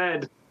explicitly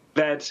said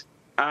that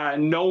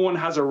no one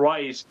has a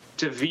right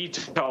to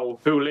veto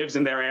who lives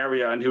in their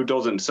area and who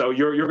doesn't. So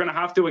you're going to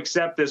have to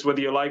accept this whether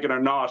you like it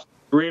or not.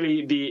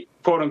 Really, the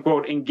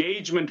quote-unquote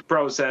engagement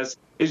process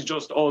is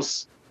just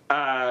us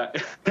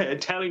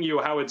telling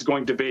you how it's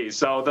going to be.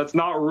 So that's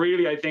not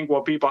really, I think,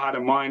 what people had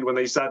in mind when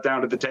they sat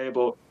down at the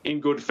table in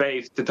good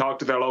faith to talk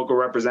to their local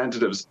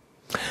representatives.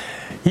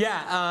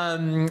 Yeah,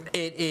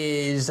 it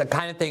is a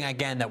kind of thing,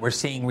 again, that we're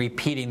seeing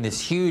repeating,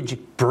 this huge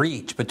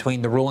breach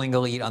between the ruling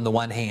elite on the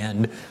one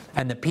hand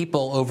and the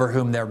people over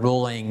whom they're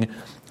ruling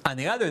on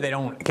the other. They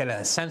don't get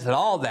a sense at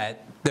all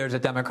that there's a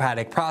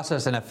democratic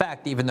process in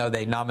effect, even though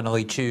they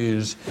nominally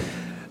choose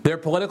their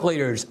political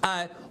leaders.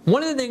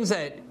 One of the things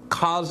that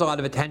caused a lot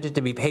of attention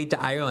to be paid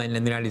to Ireland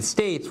and the United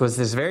States was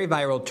this very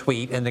viral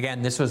tweet. And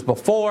again, this was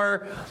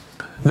before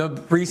the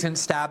recent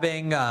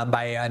stabbing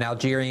by an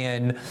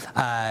Algerian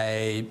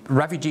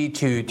refugee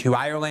to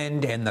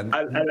Ireland. And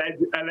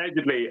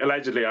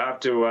allegedly, I have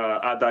to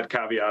add that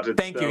caveat.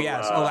 Thank you.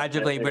 Yes,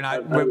 allegedly,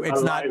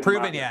 it's not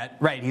proven yet.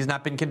 Right, he's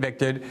not been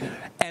convicted.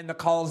 And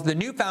the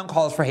newfound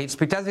calls for hate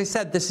speech. As I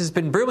said, this has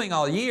been brewing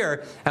all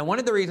year. And one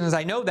of the reasons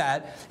I know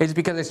that is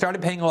because I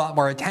started paying a lot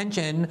more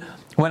attention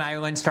when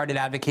Ireland started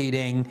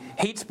advocating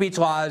hate speech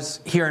laws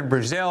here in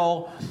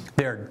Brazil.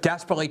 They're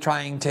desperately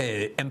trying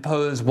to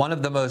impose one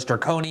of the most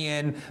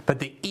draconian, but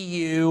the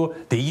EU,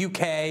 the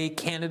UK,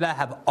 Canada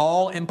have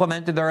all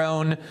implemented their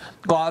own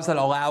laws that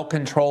allow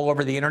control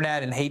over the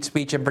internet and hate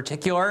speech in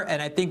particular.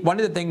 And I think one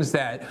of the things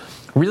that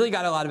really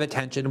got a lot of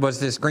attention was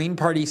this Green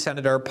Party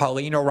Senator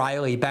Pauline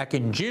O'Reilly back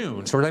in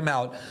June. So we're talking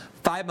about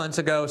 5 months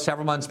ago,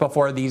 several months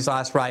before these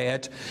last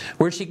riots,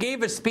 where she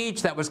gave a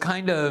speech that was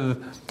kind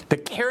of the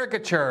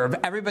caricature of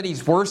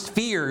everybody's worst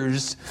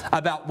fears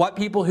about what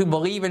people who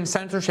believe in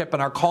censorship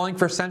and are calling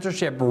for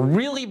censorship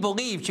really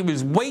believe. She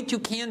was way too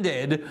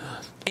candid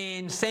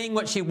in saying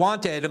what she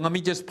wanted. And let me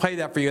just play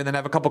that for you and then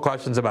have a couple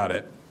questions about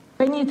it.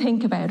 When you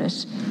think about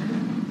it,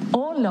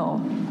 all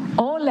law,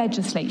 All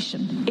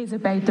legislation is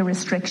about the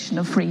restriction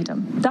of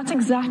freedom. That's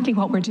exactly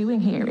what we're doing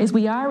here, is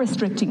we are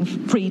restricting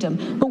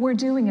freedom, but we're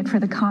doing it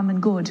for the common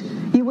good.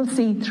 You will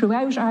see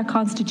throughout our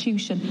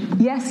Constitution,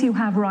 yes, you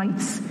have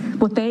rights,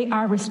 but they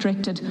are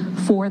restricted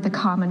for the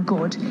common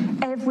good.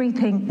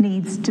 Everything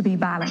needs to be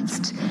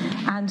balanced.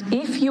 And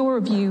if your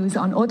views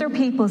on other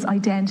people's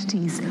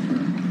identities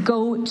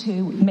go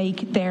to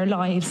make their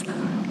lives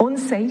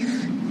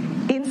unsafe,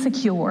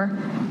 insecure,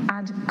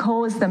 and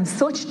cause them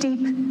such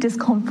deep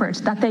discomfort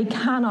that they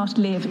cannot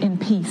live in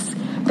peace,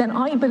 then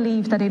I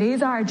believe that it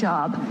is our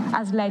job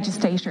as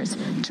legislators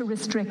to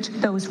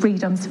restrict those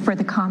freedoms for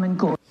the common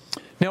good.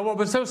 Now, what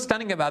was so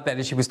stunning about that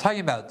is she was talking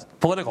about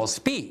political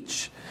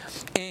speech.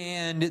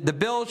 And the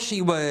bill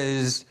she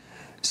was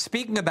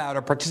speaking about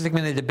or participating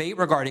in a debate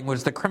regarding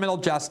was the Criminal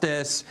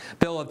Justice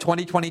Bill of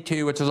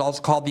 2022, which was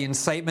also called the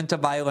Incitement to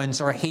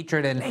Violence or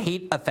Hatred and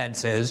Hate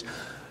Offenses.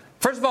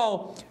 First of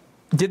all,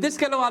 did this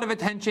get a lot of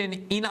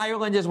attention in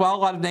Ireland as well, a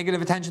lot of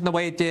negative attention the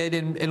way it did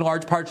in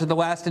large parts of the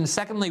West? And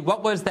secondly,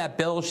 what was that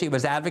bill she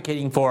was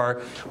advocating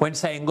for when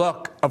saying,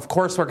 look, of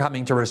course we're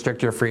coming to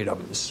restrict your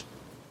freedoms?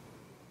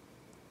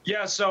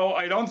 Yeah, so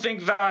I don't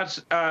think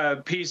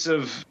that piece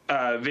of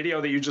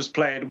video that you just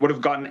played would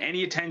have gotten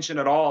any attention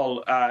at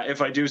all, if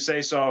I do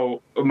say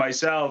so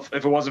myself,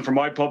 if it wasn't for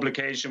my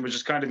publication, which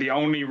is kind of the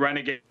only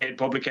renegade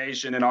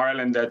publication in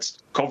Ireland that's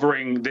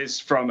covering this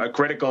from a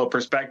critical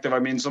perspective. I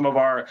mean, some of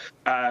our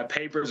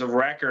papers of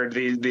record,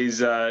 these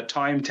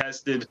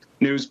time-tested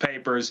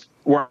newspapers,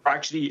 were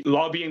actually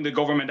lobbying the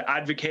government,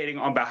 advocating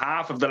on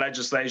behalf of the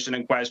legislation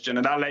in question.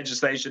 And that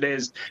legislation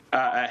is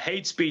a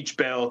hate speech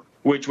bill,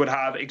 which would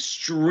have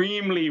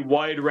extremely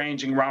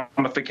wide-ranging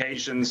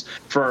ramifications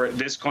for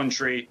this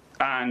country.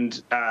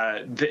 And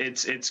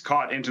it's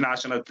caught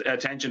international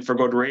attention for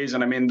good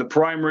reason. I mean, the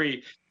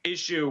primary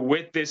issue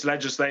with this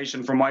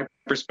legislation, from my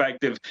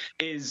perspective,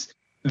 is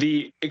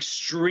the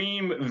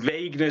extreme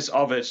vagueness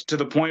of it, to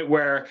the point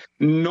where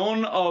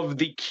none of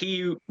the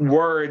key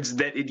words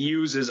that it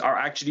uses are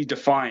actually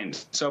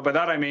defined. So by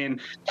that I mean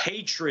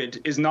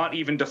hatred is not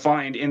even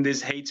defined in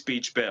this hate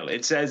speech bill.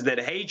 It says that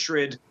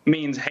hatred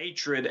means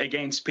hatred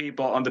against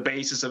people on the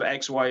basis of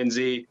X, Y, and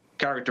Z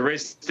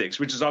characteristics,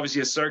 which is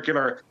obviously a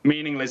circular,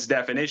 meaningless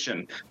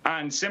definition.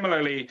 And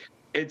similarly,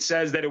 it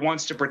says that it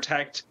wants to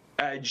protect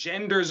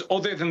genders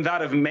other than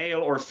that of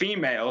male or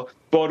female.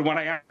 But when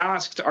I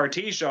asked our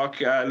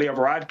Taoiseach, Leo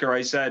Varadkar,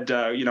 I said,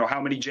 how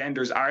many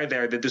genders are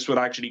there that this would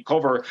actually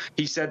cover?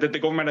 He said that the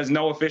government has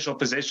no official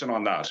position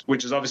on that,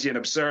 which is obviously an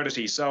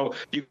absurdity. So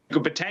you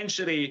could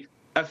potentially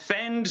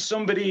offend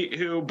somebody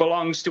who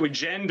belongs to a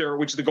gender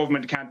which the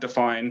government can't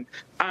define,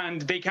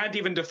 and they can't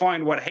even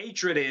define what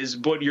hatred is,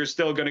 but you're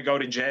still going to go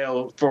to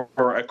jail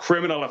for a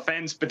criminal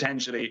offense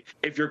potentially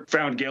if you're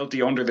found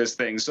guilty under this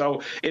thing.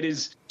 So it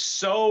is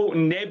so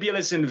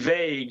nebulous and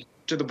vague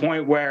to the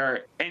point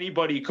where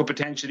anybody could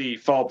potentially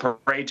fall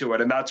prey to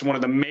it. And that's one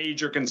of the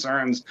major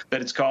concerns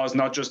that it's caused,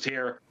 not just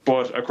here,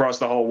 but across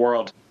the whole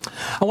world.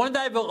 I want to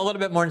dive a little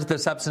bit more into the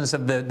substance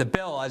of the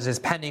bill as is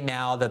pending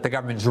now, that the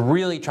government's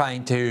really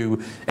trying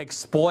to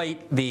exploit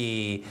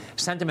the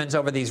sentiments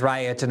over these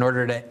riots in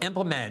order to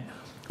implement.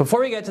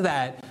 Before we get to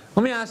that,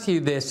 let me ask you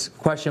this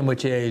question,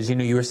 which is,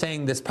 you were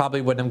saying this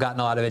probably wouldn't have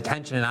gotten a lot of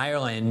attention in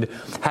Ireland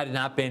had it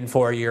not been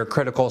for your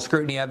critical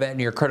scrutiny of it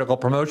and your critical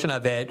promotion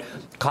of it,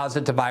 caused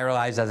it to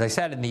viralize, as I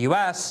said, in the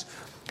U.S.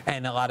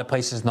 and a lot of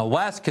places in the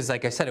West, because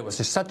like I said, it was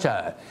just such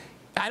a,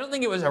 I don't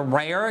think it was a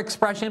rare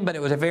expression, but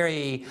it was a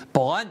very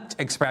blunt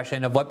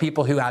expression of what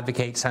people who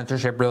advocate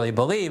censorship really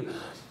believe.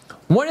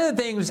 One of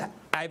the things,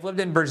 I've lived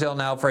in Brazil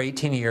now for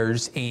 18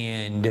 years,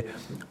 and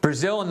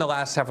Brazil in the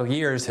last several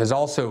years has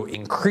also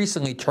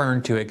increasingly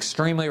turned to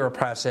extremely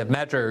repressive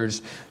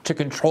measures to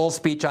control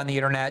speech on the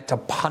internet, to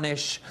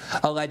punish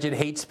alleged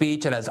hate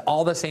speech. It has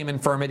all the same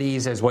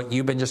infirmities as what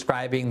you've been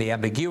describing, the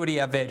ambiguity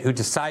of it, who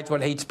decides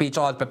what hate speech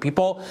laws, but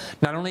people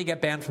not only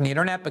get banned from the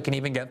internet, but can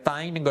even get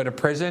fined and go to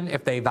prison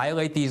if they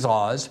violate these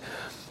laws.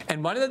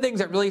 And one of the things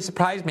that really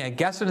surprised me, I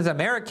guess as an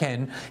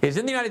American, is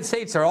in the United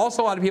States, there are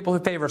also a lot of people who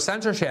favor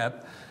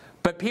censorship,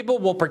 but people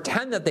will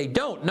pretend that they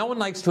don't. No one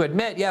likes to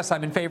admit, yes,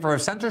 I'm in favor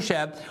of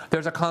censorship.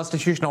 There's a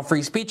constitutional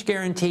free speech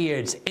guarantee.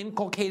 It's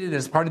inculcated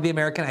as part of the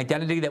American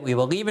identity that we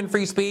believe in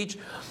free speech.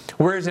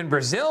 Whereas in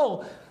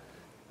Brazil,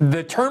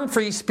 the term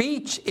free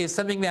speech is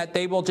something that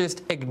they will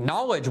just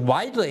acknowledge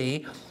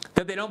widely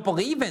that they don't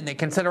believe in. They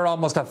consider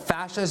almost a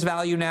fascist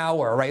value now,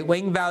 or a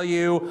right-wing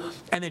value.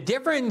 And the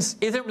difference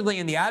isn't really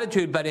in the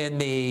attitude, but in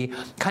the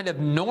kind of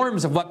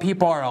norms of what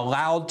people are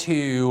allowed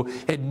to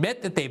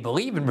admit that they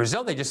believe. In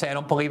Brazil, they just say, I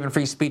don't believe in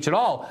free speech at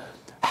all.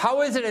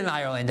 How is it in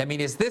Ireland? I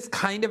mean, is this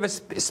kind of a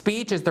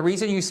speech? Is the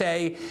reason you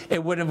say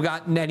it wouldn't have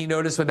gotten any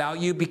notice without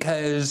you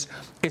because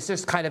it's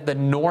just kind of the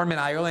norm in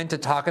Ireland to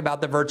talk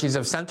about the virtues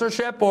of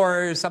censorship,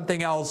 or is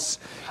something else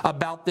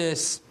about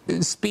this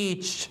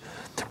speech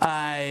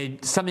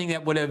something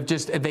that would have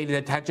just evaded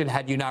attention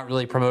had you not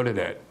really promoted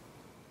it?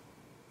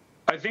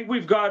 I think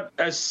we've got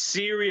a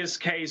serious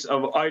case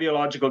of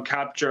ideological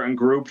capture and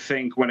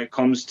groupthink when it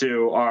comes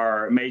to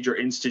our major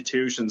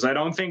institutions. I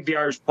don't think the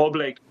Irish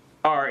public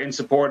are in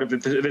support of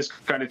this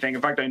kind of thing.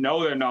 In fact, I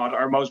know they're not.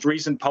 Our most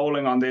recent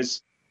polling on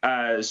this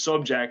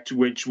subject,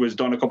 which was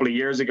done a couple of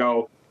years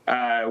ago,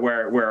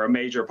 where a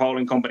major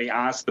polling company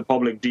asked the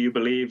public, do you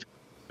believe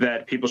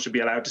that people should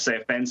be allowed to say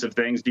offensive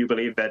things? Do you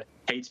believe that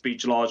hate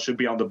speech laws should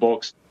be on the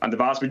books? And the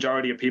vast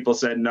majority of people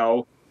said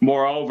no.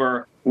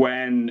 Moreover,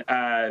 when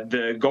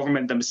the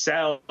government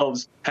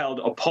themselves held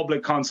a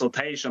public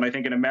consultation, I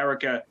think in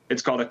America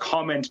it's called a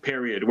comment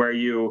period, where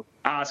you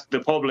ask the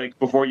public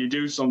before you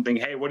do something,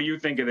 hey, what do you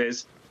think of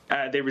this?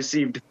 They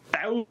received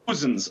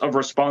thousands of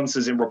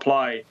responses in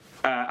reply,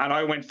 and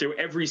I went through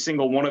every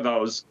single one of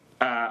those,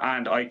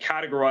 and I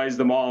categorized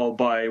them all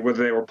by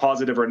whether they were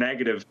positive or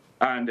negative.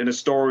 And in a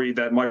story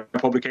that my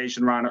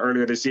publication ran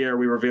earlier this year,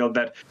 we revealed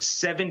that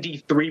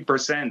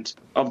 73%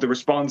 of the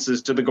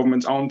responses to the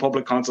government's own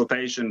public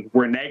consultation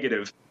were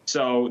negative.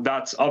 So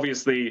that's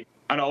obviously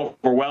an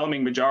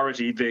overwhelming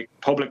majority. The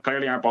public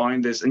clearly aren't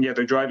behind this, and yet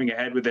they're driving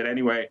ahead with it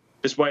anyway,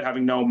 despite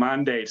having no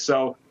mandate.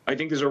 So I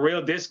think there's a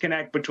real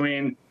disconnect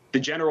between the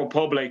general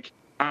public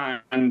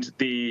and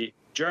the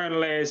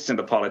journalists and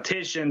the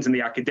politicians and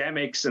the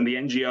academics and the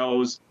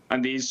NGOs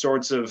and these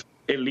sorts of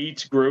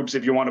elite groups,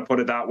 if you want to put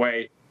it that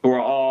way, who are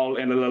all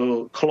in a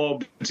little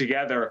club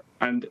together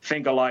and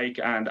think alike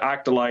and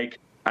act alike.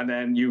 And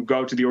then you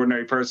go to the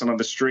ordinary person on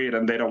the street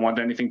and they don't want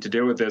anything to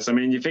do with this. I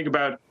mean, you think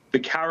about the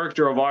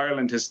character of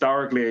Ireland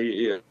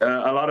historically,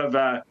 a lot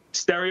of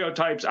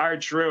stereotypes are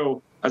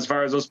true as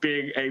far as us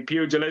being a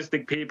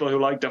pugilistic people who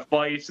like to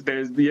fight.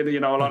 There's, a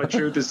lot of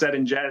truth is said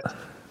in jest,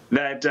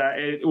 that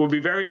it would be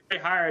very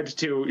hard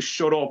to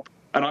shut up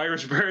an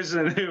Irish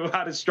person who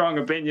had a strong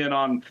opinion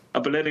on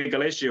a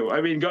political issue. I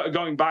mean,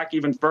 going back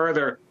even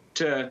further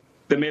to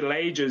the Middle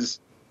Ages,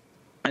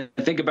 and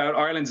think about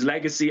Ireland's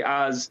legacy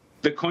as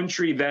the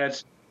country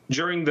that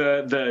during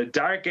the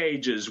Dark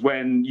Ages,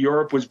 when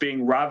Europe was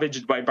being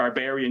ravaged by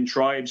barbarian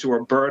tribes who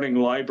were burning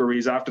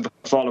libraries after the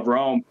fall of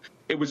Rome,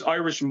 it was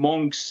Irish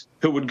monks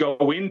who would go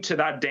into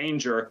that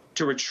danger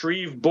to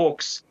retrieve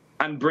books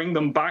and bring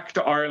them back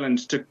to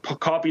Ireland to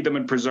copy them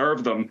and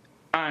preserve them.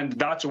 And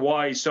that's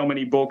why so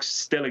many books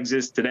still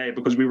exist today,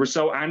 because we were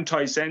so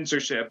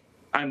anti-censorship,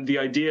 and the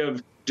idea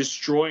of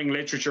destroying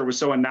literature was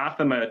so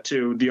anathema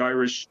to the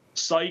Irish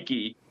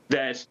psyche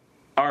that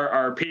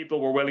our people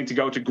were willing to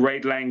go to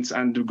great lengths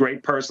and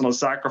great personal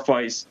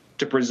sacrifice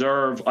to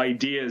preserve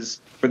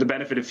ideas for the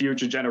benefit of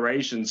future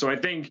generations. So I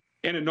think,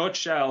 in a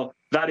nutshell,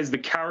 that is the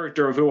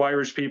character of who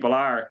Irish people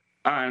are.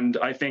 And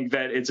I think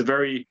that it's a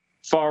very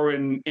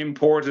foreign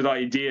imported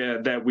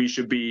idea that we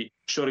should be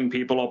shutting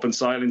people up and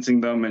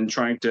silencing them and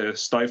trying to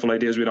stifle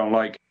ideas we don't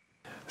like.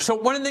 So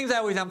one of the things I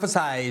always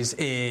emphasize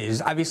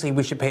is obviously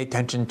we should pay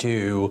attention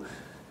to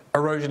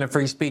erosion of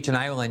free speech in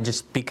Ireland,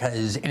 just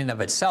because in and of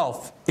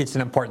itself it's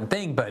an important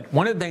thing. But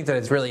one of the things that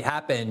has really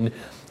happened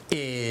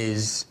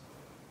is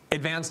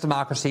advanced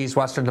democracies,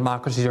 Western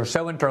democracies, are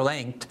so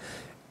interlinked,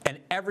 and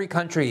every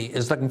country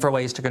is looking for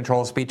ways to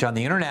control speech on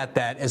the internet,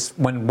 that is,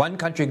 when one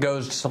country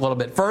goes just a little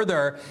bit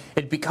further,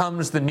 it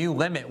becomes the new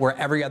limit where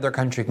every other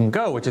country can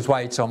go, which is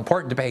why it's so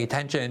important to pay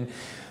attention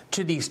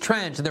to these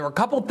trends. And there were a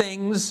couple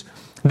things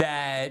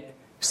that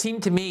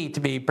seemed to me to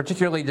be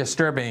particularly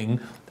disturbing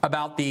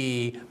about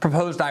the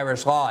proposed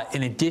Irish law,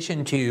 in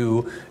addition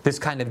to this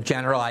kind of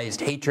generalized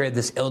hatred,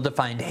 this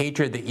ill-defined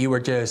hatred that you were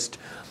just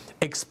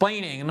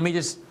explaining. And let me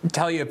just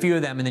tell you a few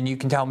of them, and then you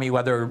can tell me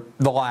whether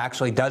the law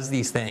actually does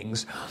these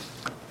things.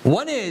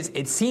 One is,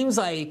 it seems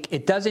like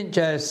it doesn't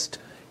just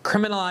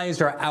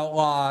criminalize or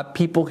outlaw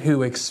people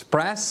who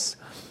express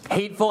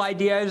hateful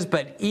ideas,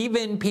 but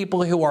even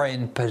people who are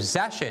in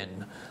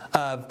possession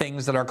of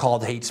things that are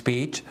called hate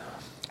speech.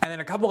 And then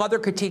a couple other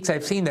critiques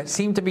I've seen that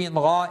seem to be in the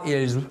law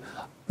is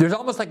there's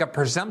almost like a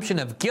presumption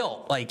of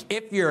guilt. Like,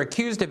 if you're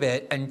accused of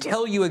it,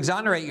 until you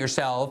exonerate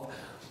yourself,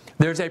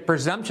 there's a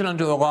presumption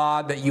under the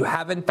law that you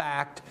have in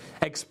fact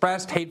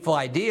expressed hateful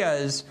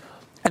ideas.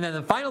 And then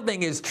the final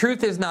thing is,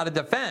 truth is not a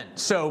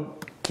defense. So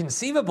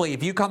conceivably,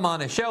 if you come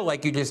on a show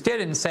like you just did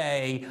and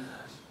say,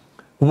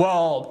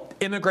 well,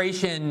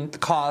 immigration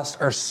costs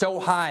are so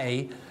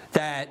high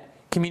that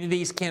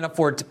communities can't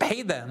afford to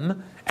pay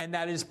them, and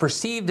that is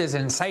perceived as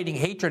inciting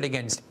hatred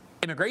against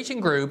immigration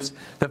groups,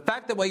 the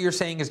fact that what you're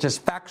saying is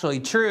just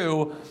factually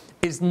true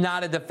is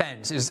not a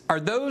defense. Are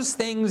those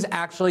things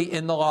actually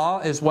in the law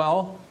as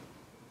well?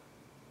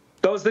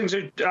 Those things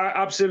are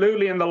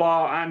absolutely in the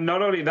law, and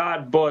not only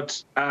that,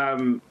 but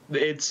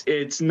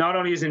it's not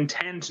only is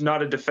intent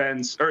not a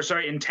defense, or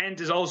sorry,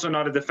 intent is also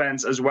not a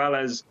defense, as well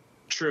as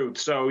truth.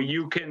 So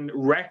you can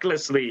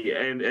recklessly,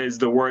 is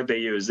the word they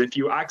use, if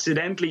you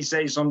accidentally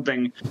say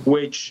something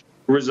which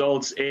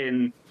results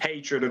in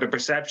hatred or the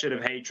perception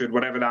of hatred,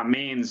 whatever that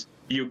means,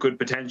 you could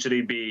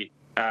potentially be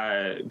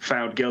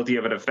found guilty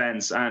of an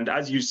offense. And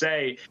as you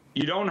say,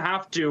 you don't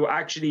have to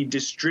actually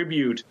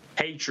distribute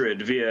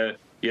hatred via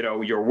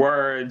your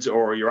words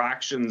or your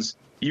actions.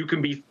 You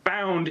can be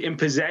found in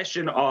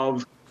possession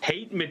of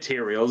hate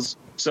materials.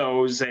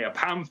 So say a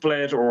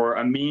pamphlet or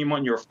a meme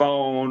on your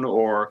phone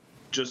or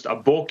just a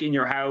book in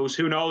your house.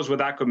 Who knows what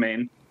that could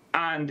mean?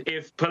 And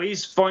if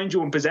police find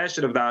you in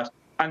possession of that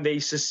and they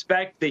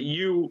suspect that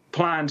you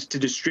planned to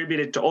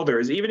distribute it to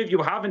others, even if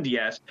you haven't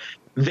yet,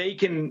 they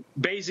can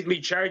basically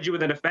charge you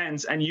with an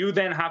offense, and you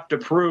then have to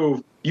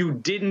prove you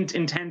didn't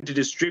intend to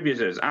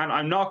distribute it. And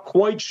I'm not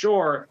quite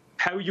sure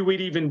how you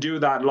would even do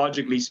that,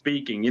 logically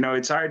speaking. You know,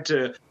 it's hard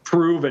to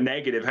prove a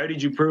negative. How do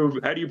you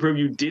prove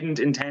you didn't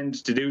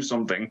intend to do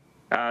something?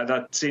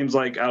 That seems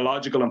like a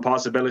logical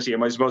impossibility.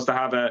 Am I supposed to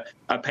have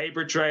a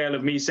paper trail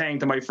of me saying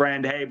to my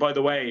friend, hey, by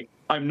the way,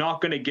 I'm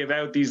not going to give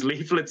out these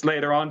leaflets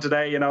later on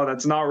today? You know,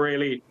 that's not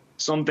really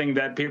something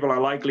that people are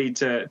likely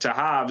to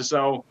have.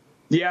 So,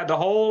 yeah, the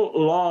whole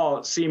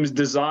law seems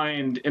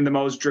designed in the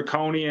most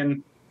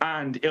draconian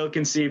and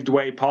ill-conceived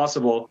way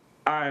possible.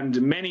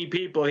 And many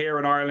people here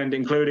in Ireland,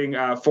 including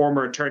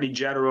former Attorney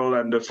General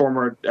and a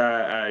former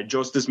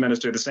Justice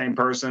Minister, the same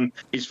person,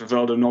 he's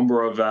fulfilled a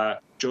number of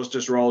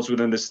justice roles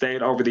within the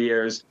state over the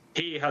years.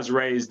 He has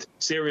raised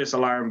serious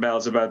alarm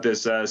bells about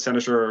this,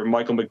 Senator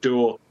Michael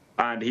McDowell,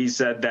 and he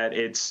said that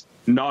it's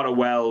not a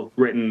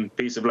well-written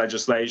piece of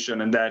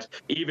legislation, and that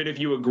even if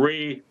you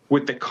agree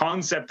with the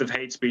concept of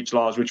hate speech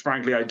laws, which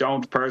frankly I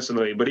don't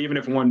personally, but even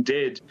if one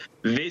did,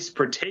 this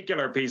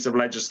particular piece of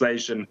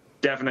legislation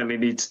definitely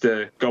needs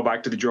to go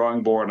back to the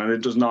drawing board, and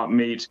it does not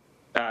meet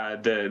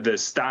the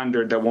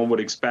standard that one would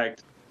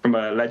expect from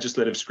a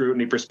legislative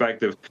scrutiny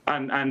perspective.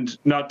 And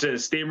not to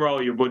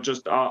steamroll you, but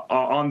just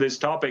on this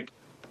topic,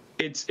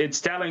 it's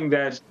telling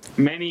that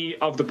many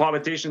of the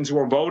politicians who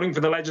are voting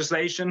for the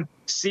legislation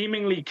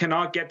seemingly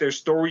cannot get their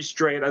story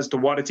straight as to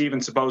what it's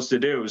even supposed to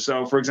do.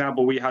 So, for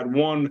example, we had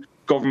one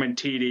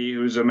government TD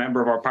who's a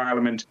member of our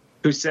parliament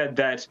who said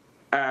that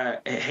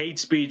hate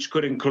speech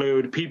could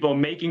include people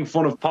making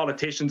fun of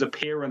politicians'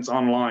 appearance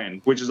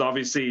online, which is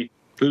obviously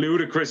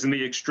ludicrous in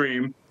the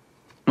extreme.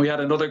 We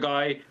had another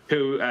guy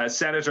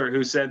senator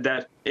who said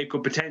that it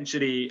could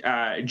potentially,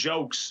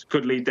 jokes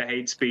could lead to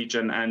hate speech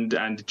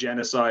and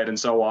genocide and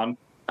so on.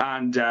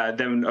 And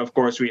then, of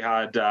course, we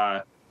had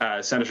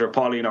Senator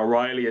Pauline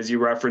O'Reilly, as you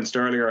referenced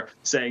earlier,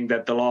 saying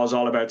that the law is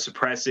all about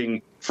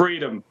suppressing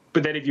freedom.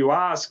 But then if you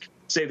ask,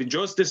 say, the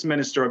Justice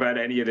Minister about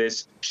any of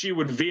this, she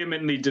would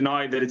vehemently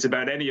deny that it's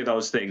about any of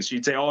those things.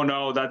 She'd say, oh,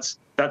 no, that's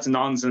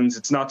nonsense.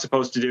 It's not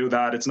supposed to do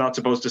that. It's not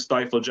supposed to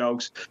stifle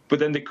jokes. But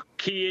then the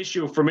key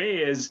issue for me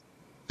is,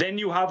 then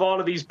you have all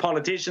of these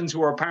politicians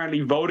who are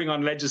apparently voting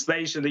on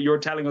legislation that you're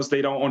telling us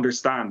they don't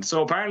understand.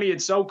 So apparently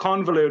it's so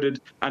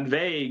convoluted and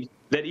vague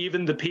that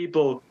even the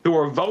people who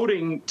are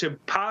voting to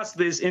pass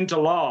this into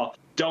law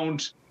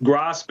don't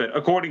grasp it,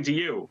 according to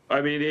you.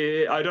 I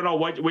mean, I don't know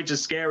which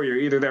is scarier.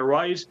 Either they're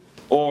right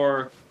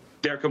or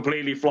they're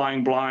completely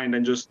flying blind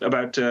and just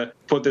about to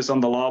put this on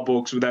the law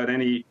books without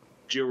any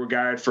due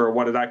regard for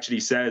what it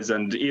actually says.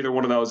 And either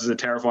one of those is a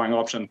terrifying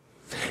option.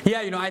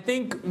 Yeah, I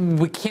think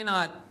we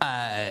cannot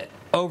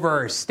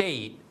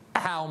overstate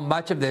how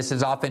much of this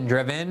is often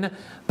driven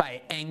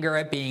by anger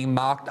at being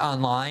mocked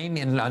online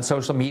and on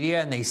social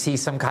media, and they see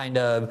some kind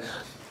of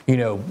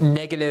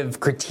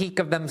negative critique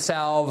of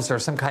themselves or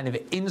some kind of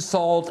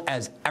insult,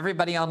 as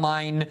everybody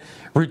online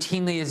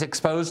routinely is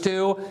exposed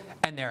to,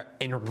 and they're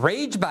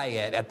enraged by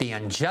it, at the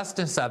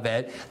injustice of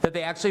it, that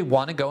they actually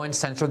want to go and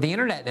censor the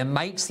internet. It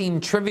might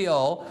seem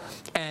trivial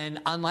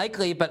and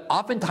unlikely, but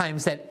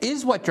oftentimes that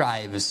is what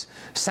drives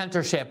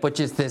censorship,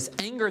 which is this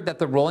anger that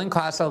the ruling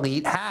class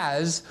elite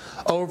has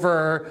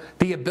over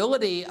the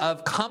ability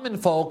of common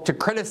folk to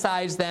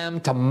criticize them,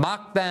 to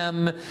mock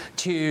them,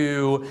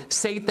 to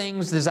say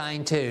things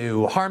designed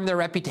to harm their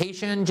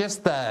reputation,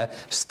 just the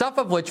stuff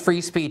of which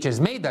free speech is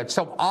made. That's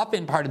so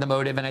often part of the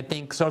motive, and I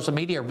think social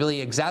media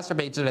really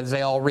exacerbates it, as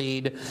they all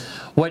read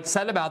what's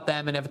said about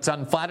them, and if it's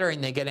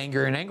unflattering, they get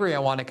angrier and angrier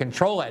and want to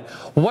control it.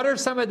 What are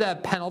some of the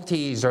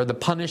penalties or the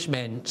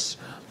punishments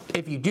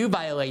if you do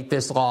violate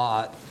this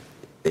law,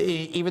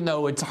 even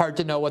though it's hard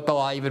to know what the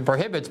law even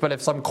prohibits, but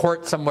if some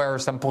court somewhere or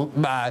some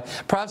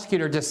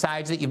prosecutor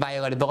decides that you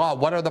violated the law,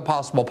 what are the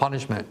possible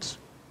punishments?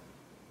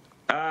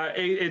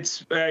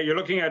 You're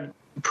looking at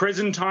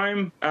prison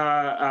time.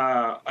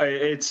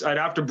 I'd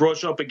have to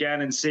brush up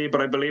again and see,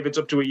 but I believe it's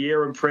up to a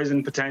year in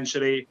prison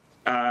potentially.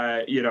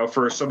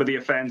 For some of the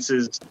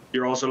offenses,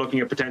 you're also looking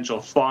at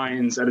potential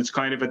fines, and it's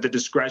kind of at the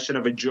discretion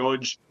of a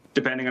judge,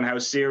 depending on how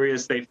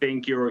serious they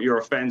think your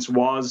offense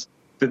was,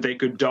 that they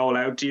could dole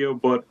out to you.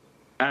 But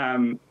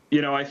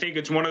I think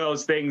it's one of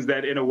those things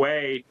that, in a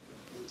way,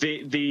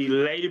 the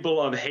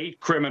label of hate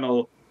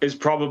criminal is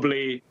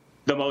probably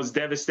the most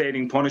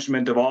devastating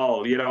punishment of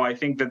all. I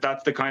think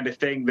that's the kind of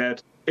thing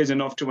that is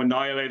enough to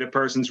annihilate a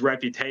person's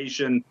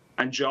reputation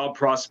and job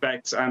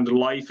prospects and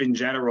life in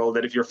general,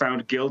 that if you're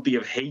found guilty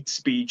of hate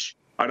speech,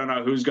 I don't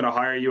know who's going to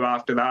hire you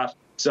after that.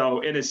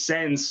 So in a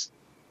sense,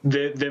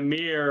 the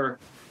mere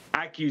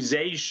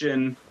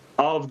accusation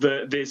of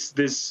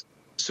this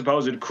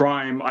supposed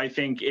crime, I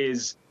think,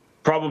 is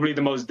probably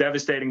the most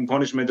devastating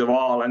punishment of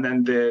all. And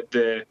then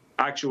the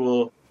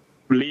actual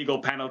legal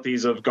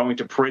penalties of going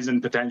to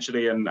prison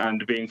potentially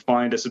and being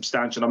fined a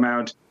substantial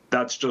amount,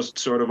 that's just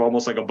sort of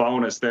almost like a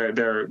bonus.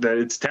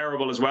 It's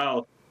terrible as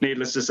well,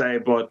 needless to say,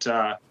 but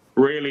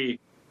really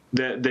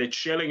the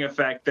chilling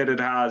effect that it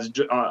has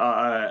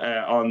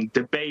on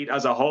debate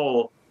as a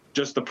whole,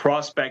 just the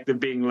prospect of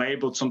being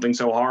labeled something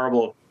so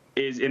horrible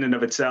is in and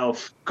of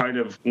itself kind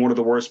of one of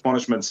the worst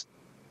punishments.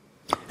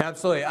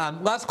 Absolutely.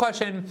 Last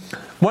question.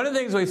 One of the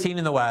things we've seen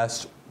in the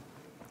West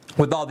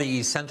with all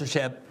these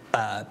censorship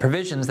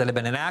provisions that have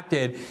been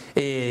enacted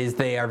is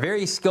they are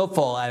very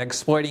skillful at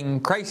exploiting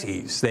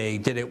crises. They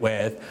did it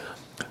with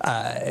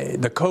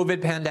the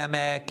COVID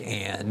pandemic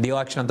and the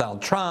election of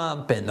Donald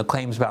Trump and the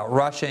claims about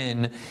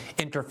Russian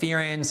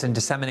interference and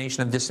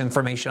dissemination of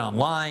disinformation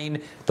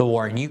online, the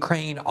war in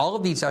Ukraine. All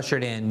of these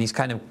ushered in these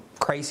kind of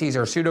crises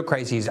or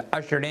pseudo-crises,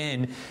 ushered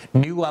in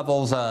new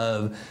levels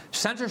of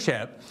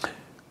censorship.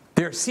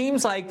 There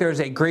seems like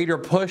there's a greater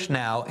push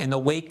now in the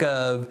wake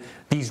of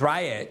these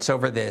riots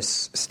over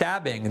this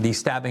stabbing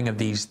of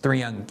these 3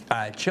 young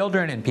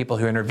children and people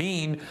who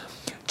intervened,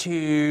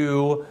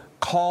 to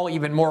call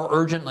even more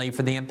urgently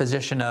for the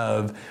imposition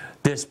of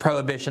this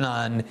prohibition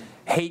on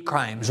hate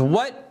crimes.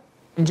 What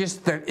is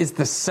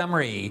the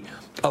summary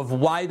of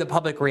why the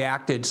public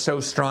reacted so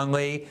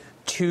strongly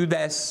to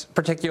this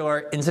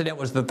particular incident?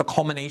 Was that the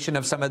culmination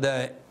of some of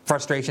the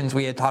frustrations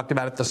we had talked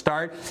about at the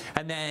start?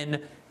 And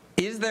then,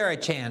 is there a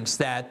chance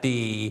that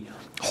the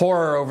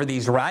horror over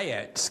these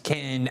riots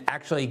can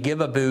actually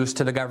give a boost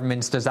to the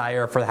government's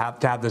desire to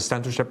have the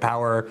censorship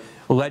power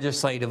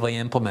legislatively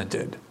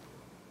implemented?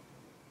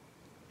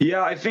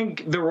 Yeah, I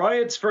think the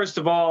riots, first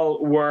of all,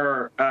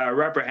 were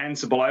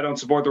reprehensible. I don't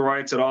support the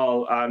riots at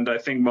all, and I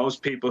think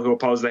most people who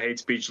oppose the hate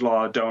speech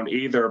law don't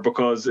either,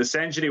 because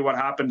essentially what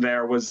happened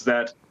there was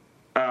that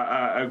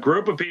a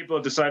group of people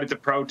decided to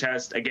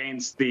protest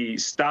against the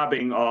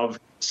stabbing of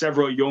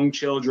several young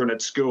children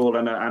at school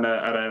and an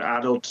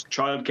adult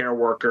childcare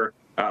worker,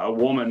 a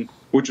woman,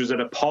 which was an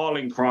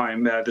appalling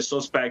crime. The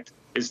suspect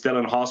is still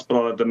in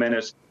hospital at the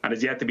minute and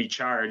is yet to be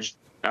charged.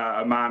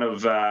 A man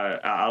of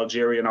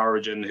Algerian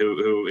origin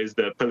who is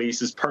the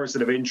police's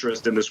person of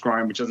interest in this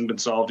crime, which hasn't been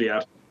solved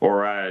yet,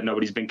 or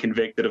nobody's been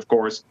convicted, of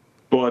course.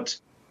 But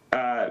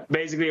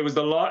basically, it was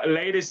the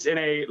latest in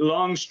a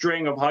long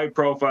string of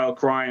high-profile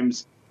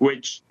crimes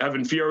which have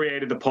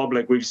infuriated the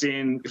public. We've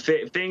seen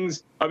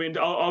things. I mean,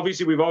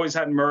 obviously, we've always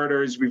had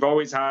murders. We've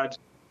always had,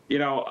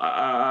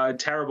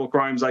 terrible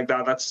crimes like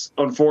that. That's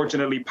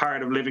unfortunately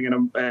part of living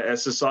in a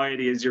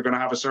society, is you're going to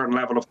have a certain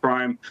level of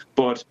crime.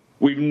 But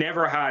we've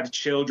never had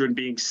children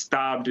being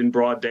stabbed in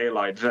broad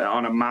daylight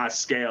on a mass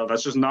scale.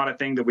 That's just not a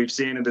thing that we've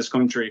seen in this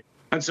country.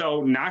 And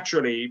so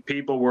naturally,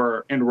 people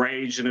were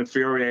enraged and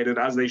infuriated,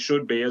 as they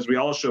should be, as we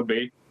all should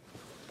be.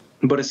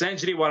 But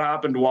essentially what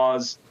happened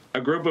was a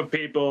group of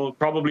people,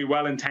 probably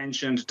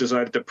well-intentioned,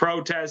 decided to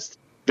protest.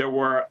 There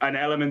were an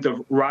element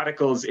of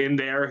radicals in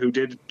there who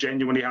did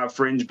genuinely have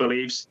fringe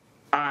beliefs.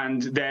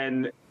 And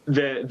then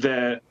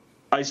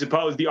I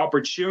suppose the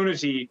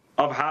opportunity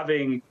of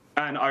having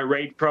an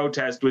irate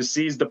protest was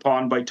seized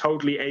upon by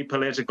totally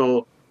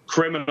apolitical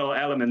criminal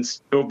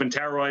elements who have been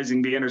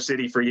terrorizing the inner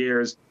city for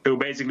years, who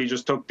basically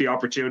just took the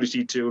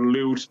opportunity to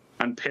loot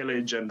and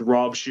pillage and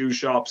rob shoe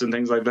shops and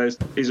things like this.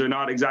 These are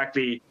not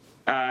exactly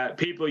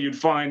people you'd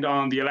find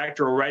on the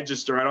electoral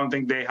register. I don't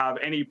think they have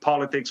any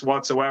politics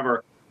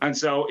whatsoever. And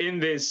so in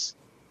this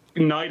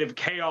night of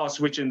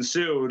chaos which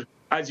ensued,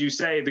 as you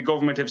say, the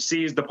government have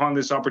seized upon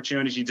this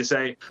opportunity to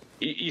say,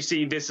 you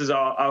see, this is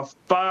a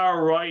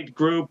far-right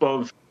group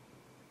of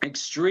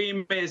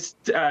extremist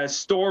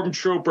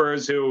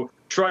stormtroopers who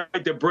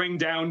tried to bring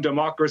down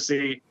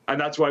democracy,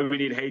 and that's why we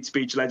need hate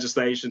speech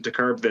legislation to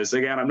curb this.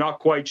 Again, I'm not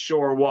quite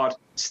sure what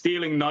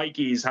stealing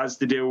Nikes has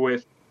to do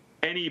with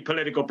any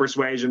political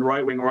persuasion,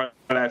 right-wing or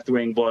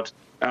left-wing, but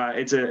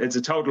it's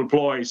a total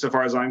ploy, so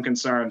far as I'm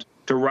concerned,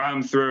 to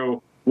ram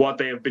through what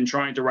they have been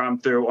trying to ram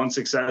through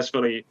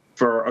unsuccessfully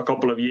for a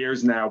couple of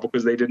years now,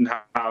 because they didn't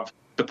have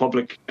the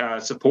public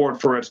support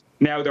for it.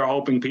 Now they're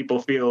hoping people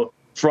feel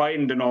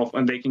frightened enough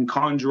and they can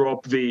conjure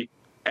up the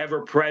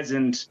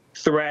ever-present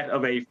threat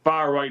of a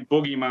far-right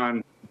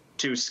boogeyman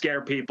to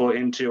scare people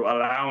into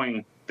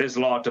allowing this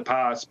law to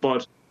pass.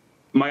 But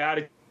my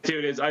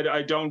attitude is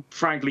I don't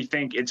frankly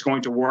think it's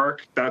going to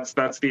work. That's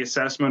the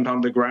assessment on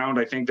the ground.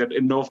 I think that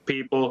enough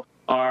people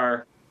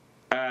are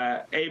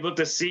able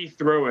to see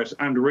through it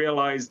and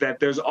realize that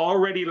there's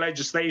already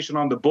legislation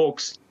on the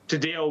books to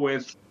deal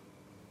with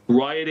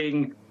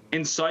rioting,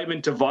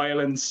 incitement to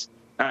violence.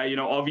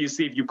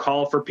 Obviously, if you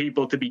call for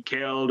people to be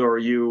killed or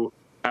you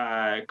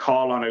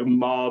call on a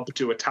mob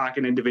to attack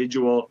an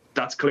individual,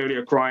 that's clearly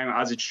a crime,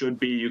 as it should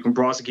be. You can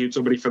prosecute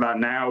somebody for that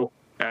now.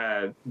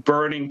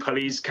 Burning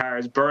police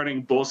cars,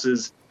 burning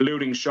buses,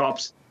 looting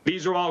shops.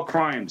 These are all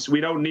crimes. We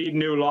don't need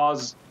new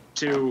laws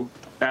to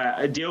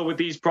deal with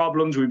these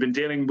problems. We've been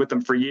dealing with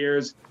them for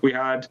years. We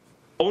had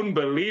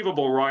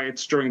unbelievable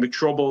riots during the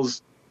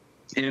Troubles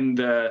in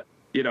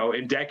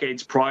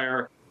decades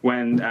prior,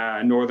 when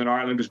Northern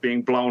Ireland was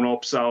being blown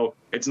up. So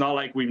it's not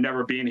like we've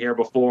never been here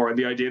before. And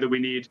the idea that we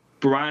need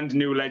brand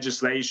new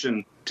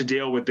legislation to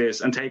deal with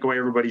this and take away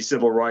everybody's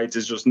civil rights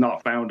is just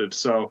not founded.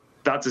 So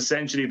that's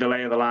essentially the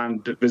lay of the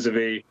land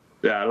vis-a-vis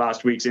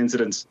last week's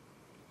incidents.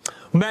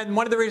 Man,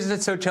 one of the reasons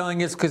it's so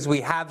chilling is because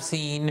we have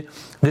seen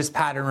this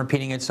pattern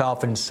repeating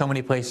itself in so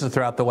many places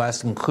throughout the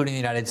West, including the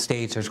United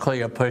States. There's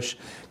clearly a push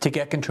to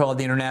get control of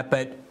the internet,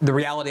 but the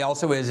reality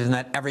also is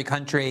that every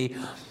country,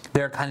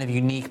 there are kind of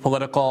unique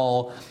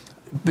political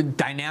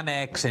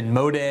dynamics and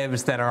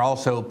motives that are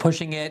also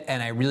pushing it,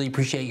 and I really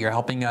appreciate your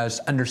helping us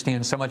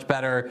understand so much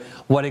better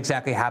what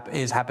exactly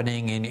is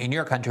happening in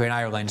your country, in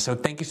Ireland. So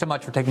thank you so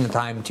much for taking the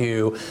time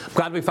I'm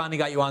glad we finally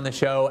got you on the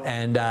show,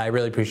 and I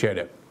really appreciate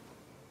it.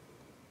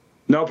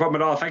 No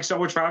problem at all. Thanks so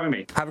much for having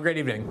me. Have a great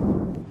evening.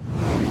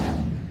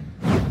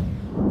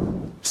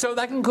 So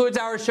that concludes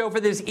our show for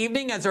this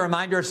evening. As a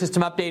reminder,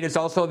 System Update is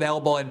also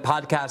available in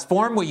podcast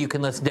form, where you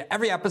can listen to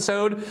every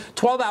episode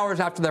 12 hours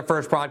after their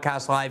first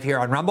broadcast live here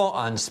on Rumble,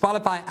 on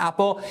Spotify,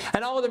 Apple,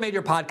 and all other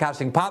major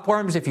podcasting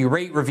platforms. If you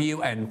rate,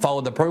 review, and follow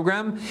the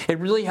program, it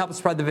really helps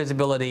spread the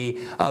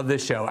visibility of the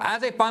show.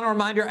 As a final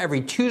reminder,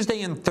 every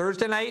Tuesday and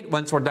Thursday night,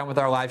 once we're done with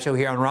our live show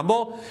here on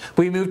Rumble,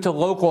 we move to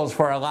Locals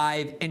for a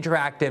live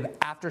interactive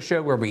after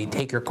show where we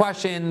take your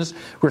questions,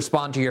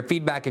 respond to your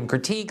feedback and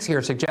critiques,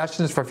 hear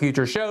suggestions for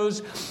future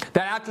shows.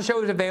 That after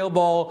show is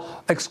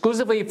available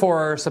exclusively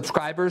for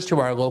subscribers to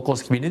our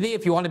Locals community.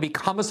 If you want to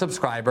become a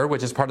subscriber,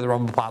 which is part of the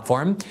Rumble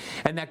platform,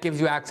 and that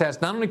gives you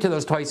access not only to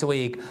those twice a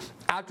week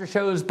after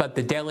shows, but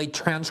the daily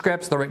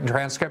transcripts, the written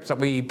transcripts that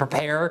we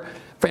prepare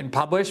and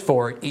publish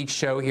for each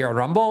show here on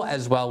Rumble,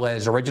 as well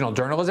as original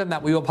journalism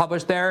that we will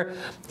publish there.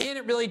 And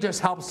it really just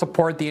helps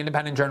support the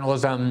independent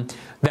journalism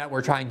that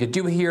we're trying to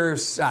do here.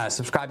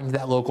 Subscribing to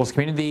that Locals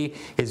community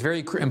is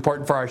very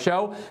important for our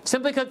show.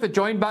 Simply click the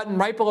join button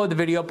right below the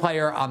video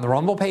player on the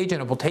Rumble page,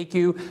 and it will take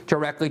you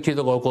directly to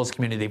the Locals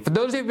community. For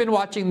those who've been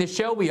watching this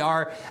show, we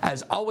are,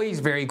 as always,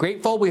 very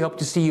grateful. We hope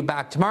to see you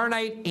back tomorrow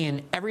night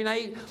and every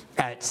night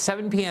at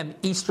 7 p.m.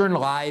 Eastern,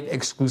 live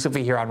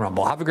exclusively here on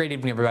Rumble. Have a great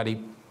evening,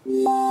 everybody.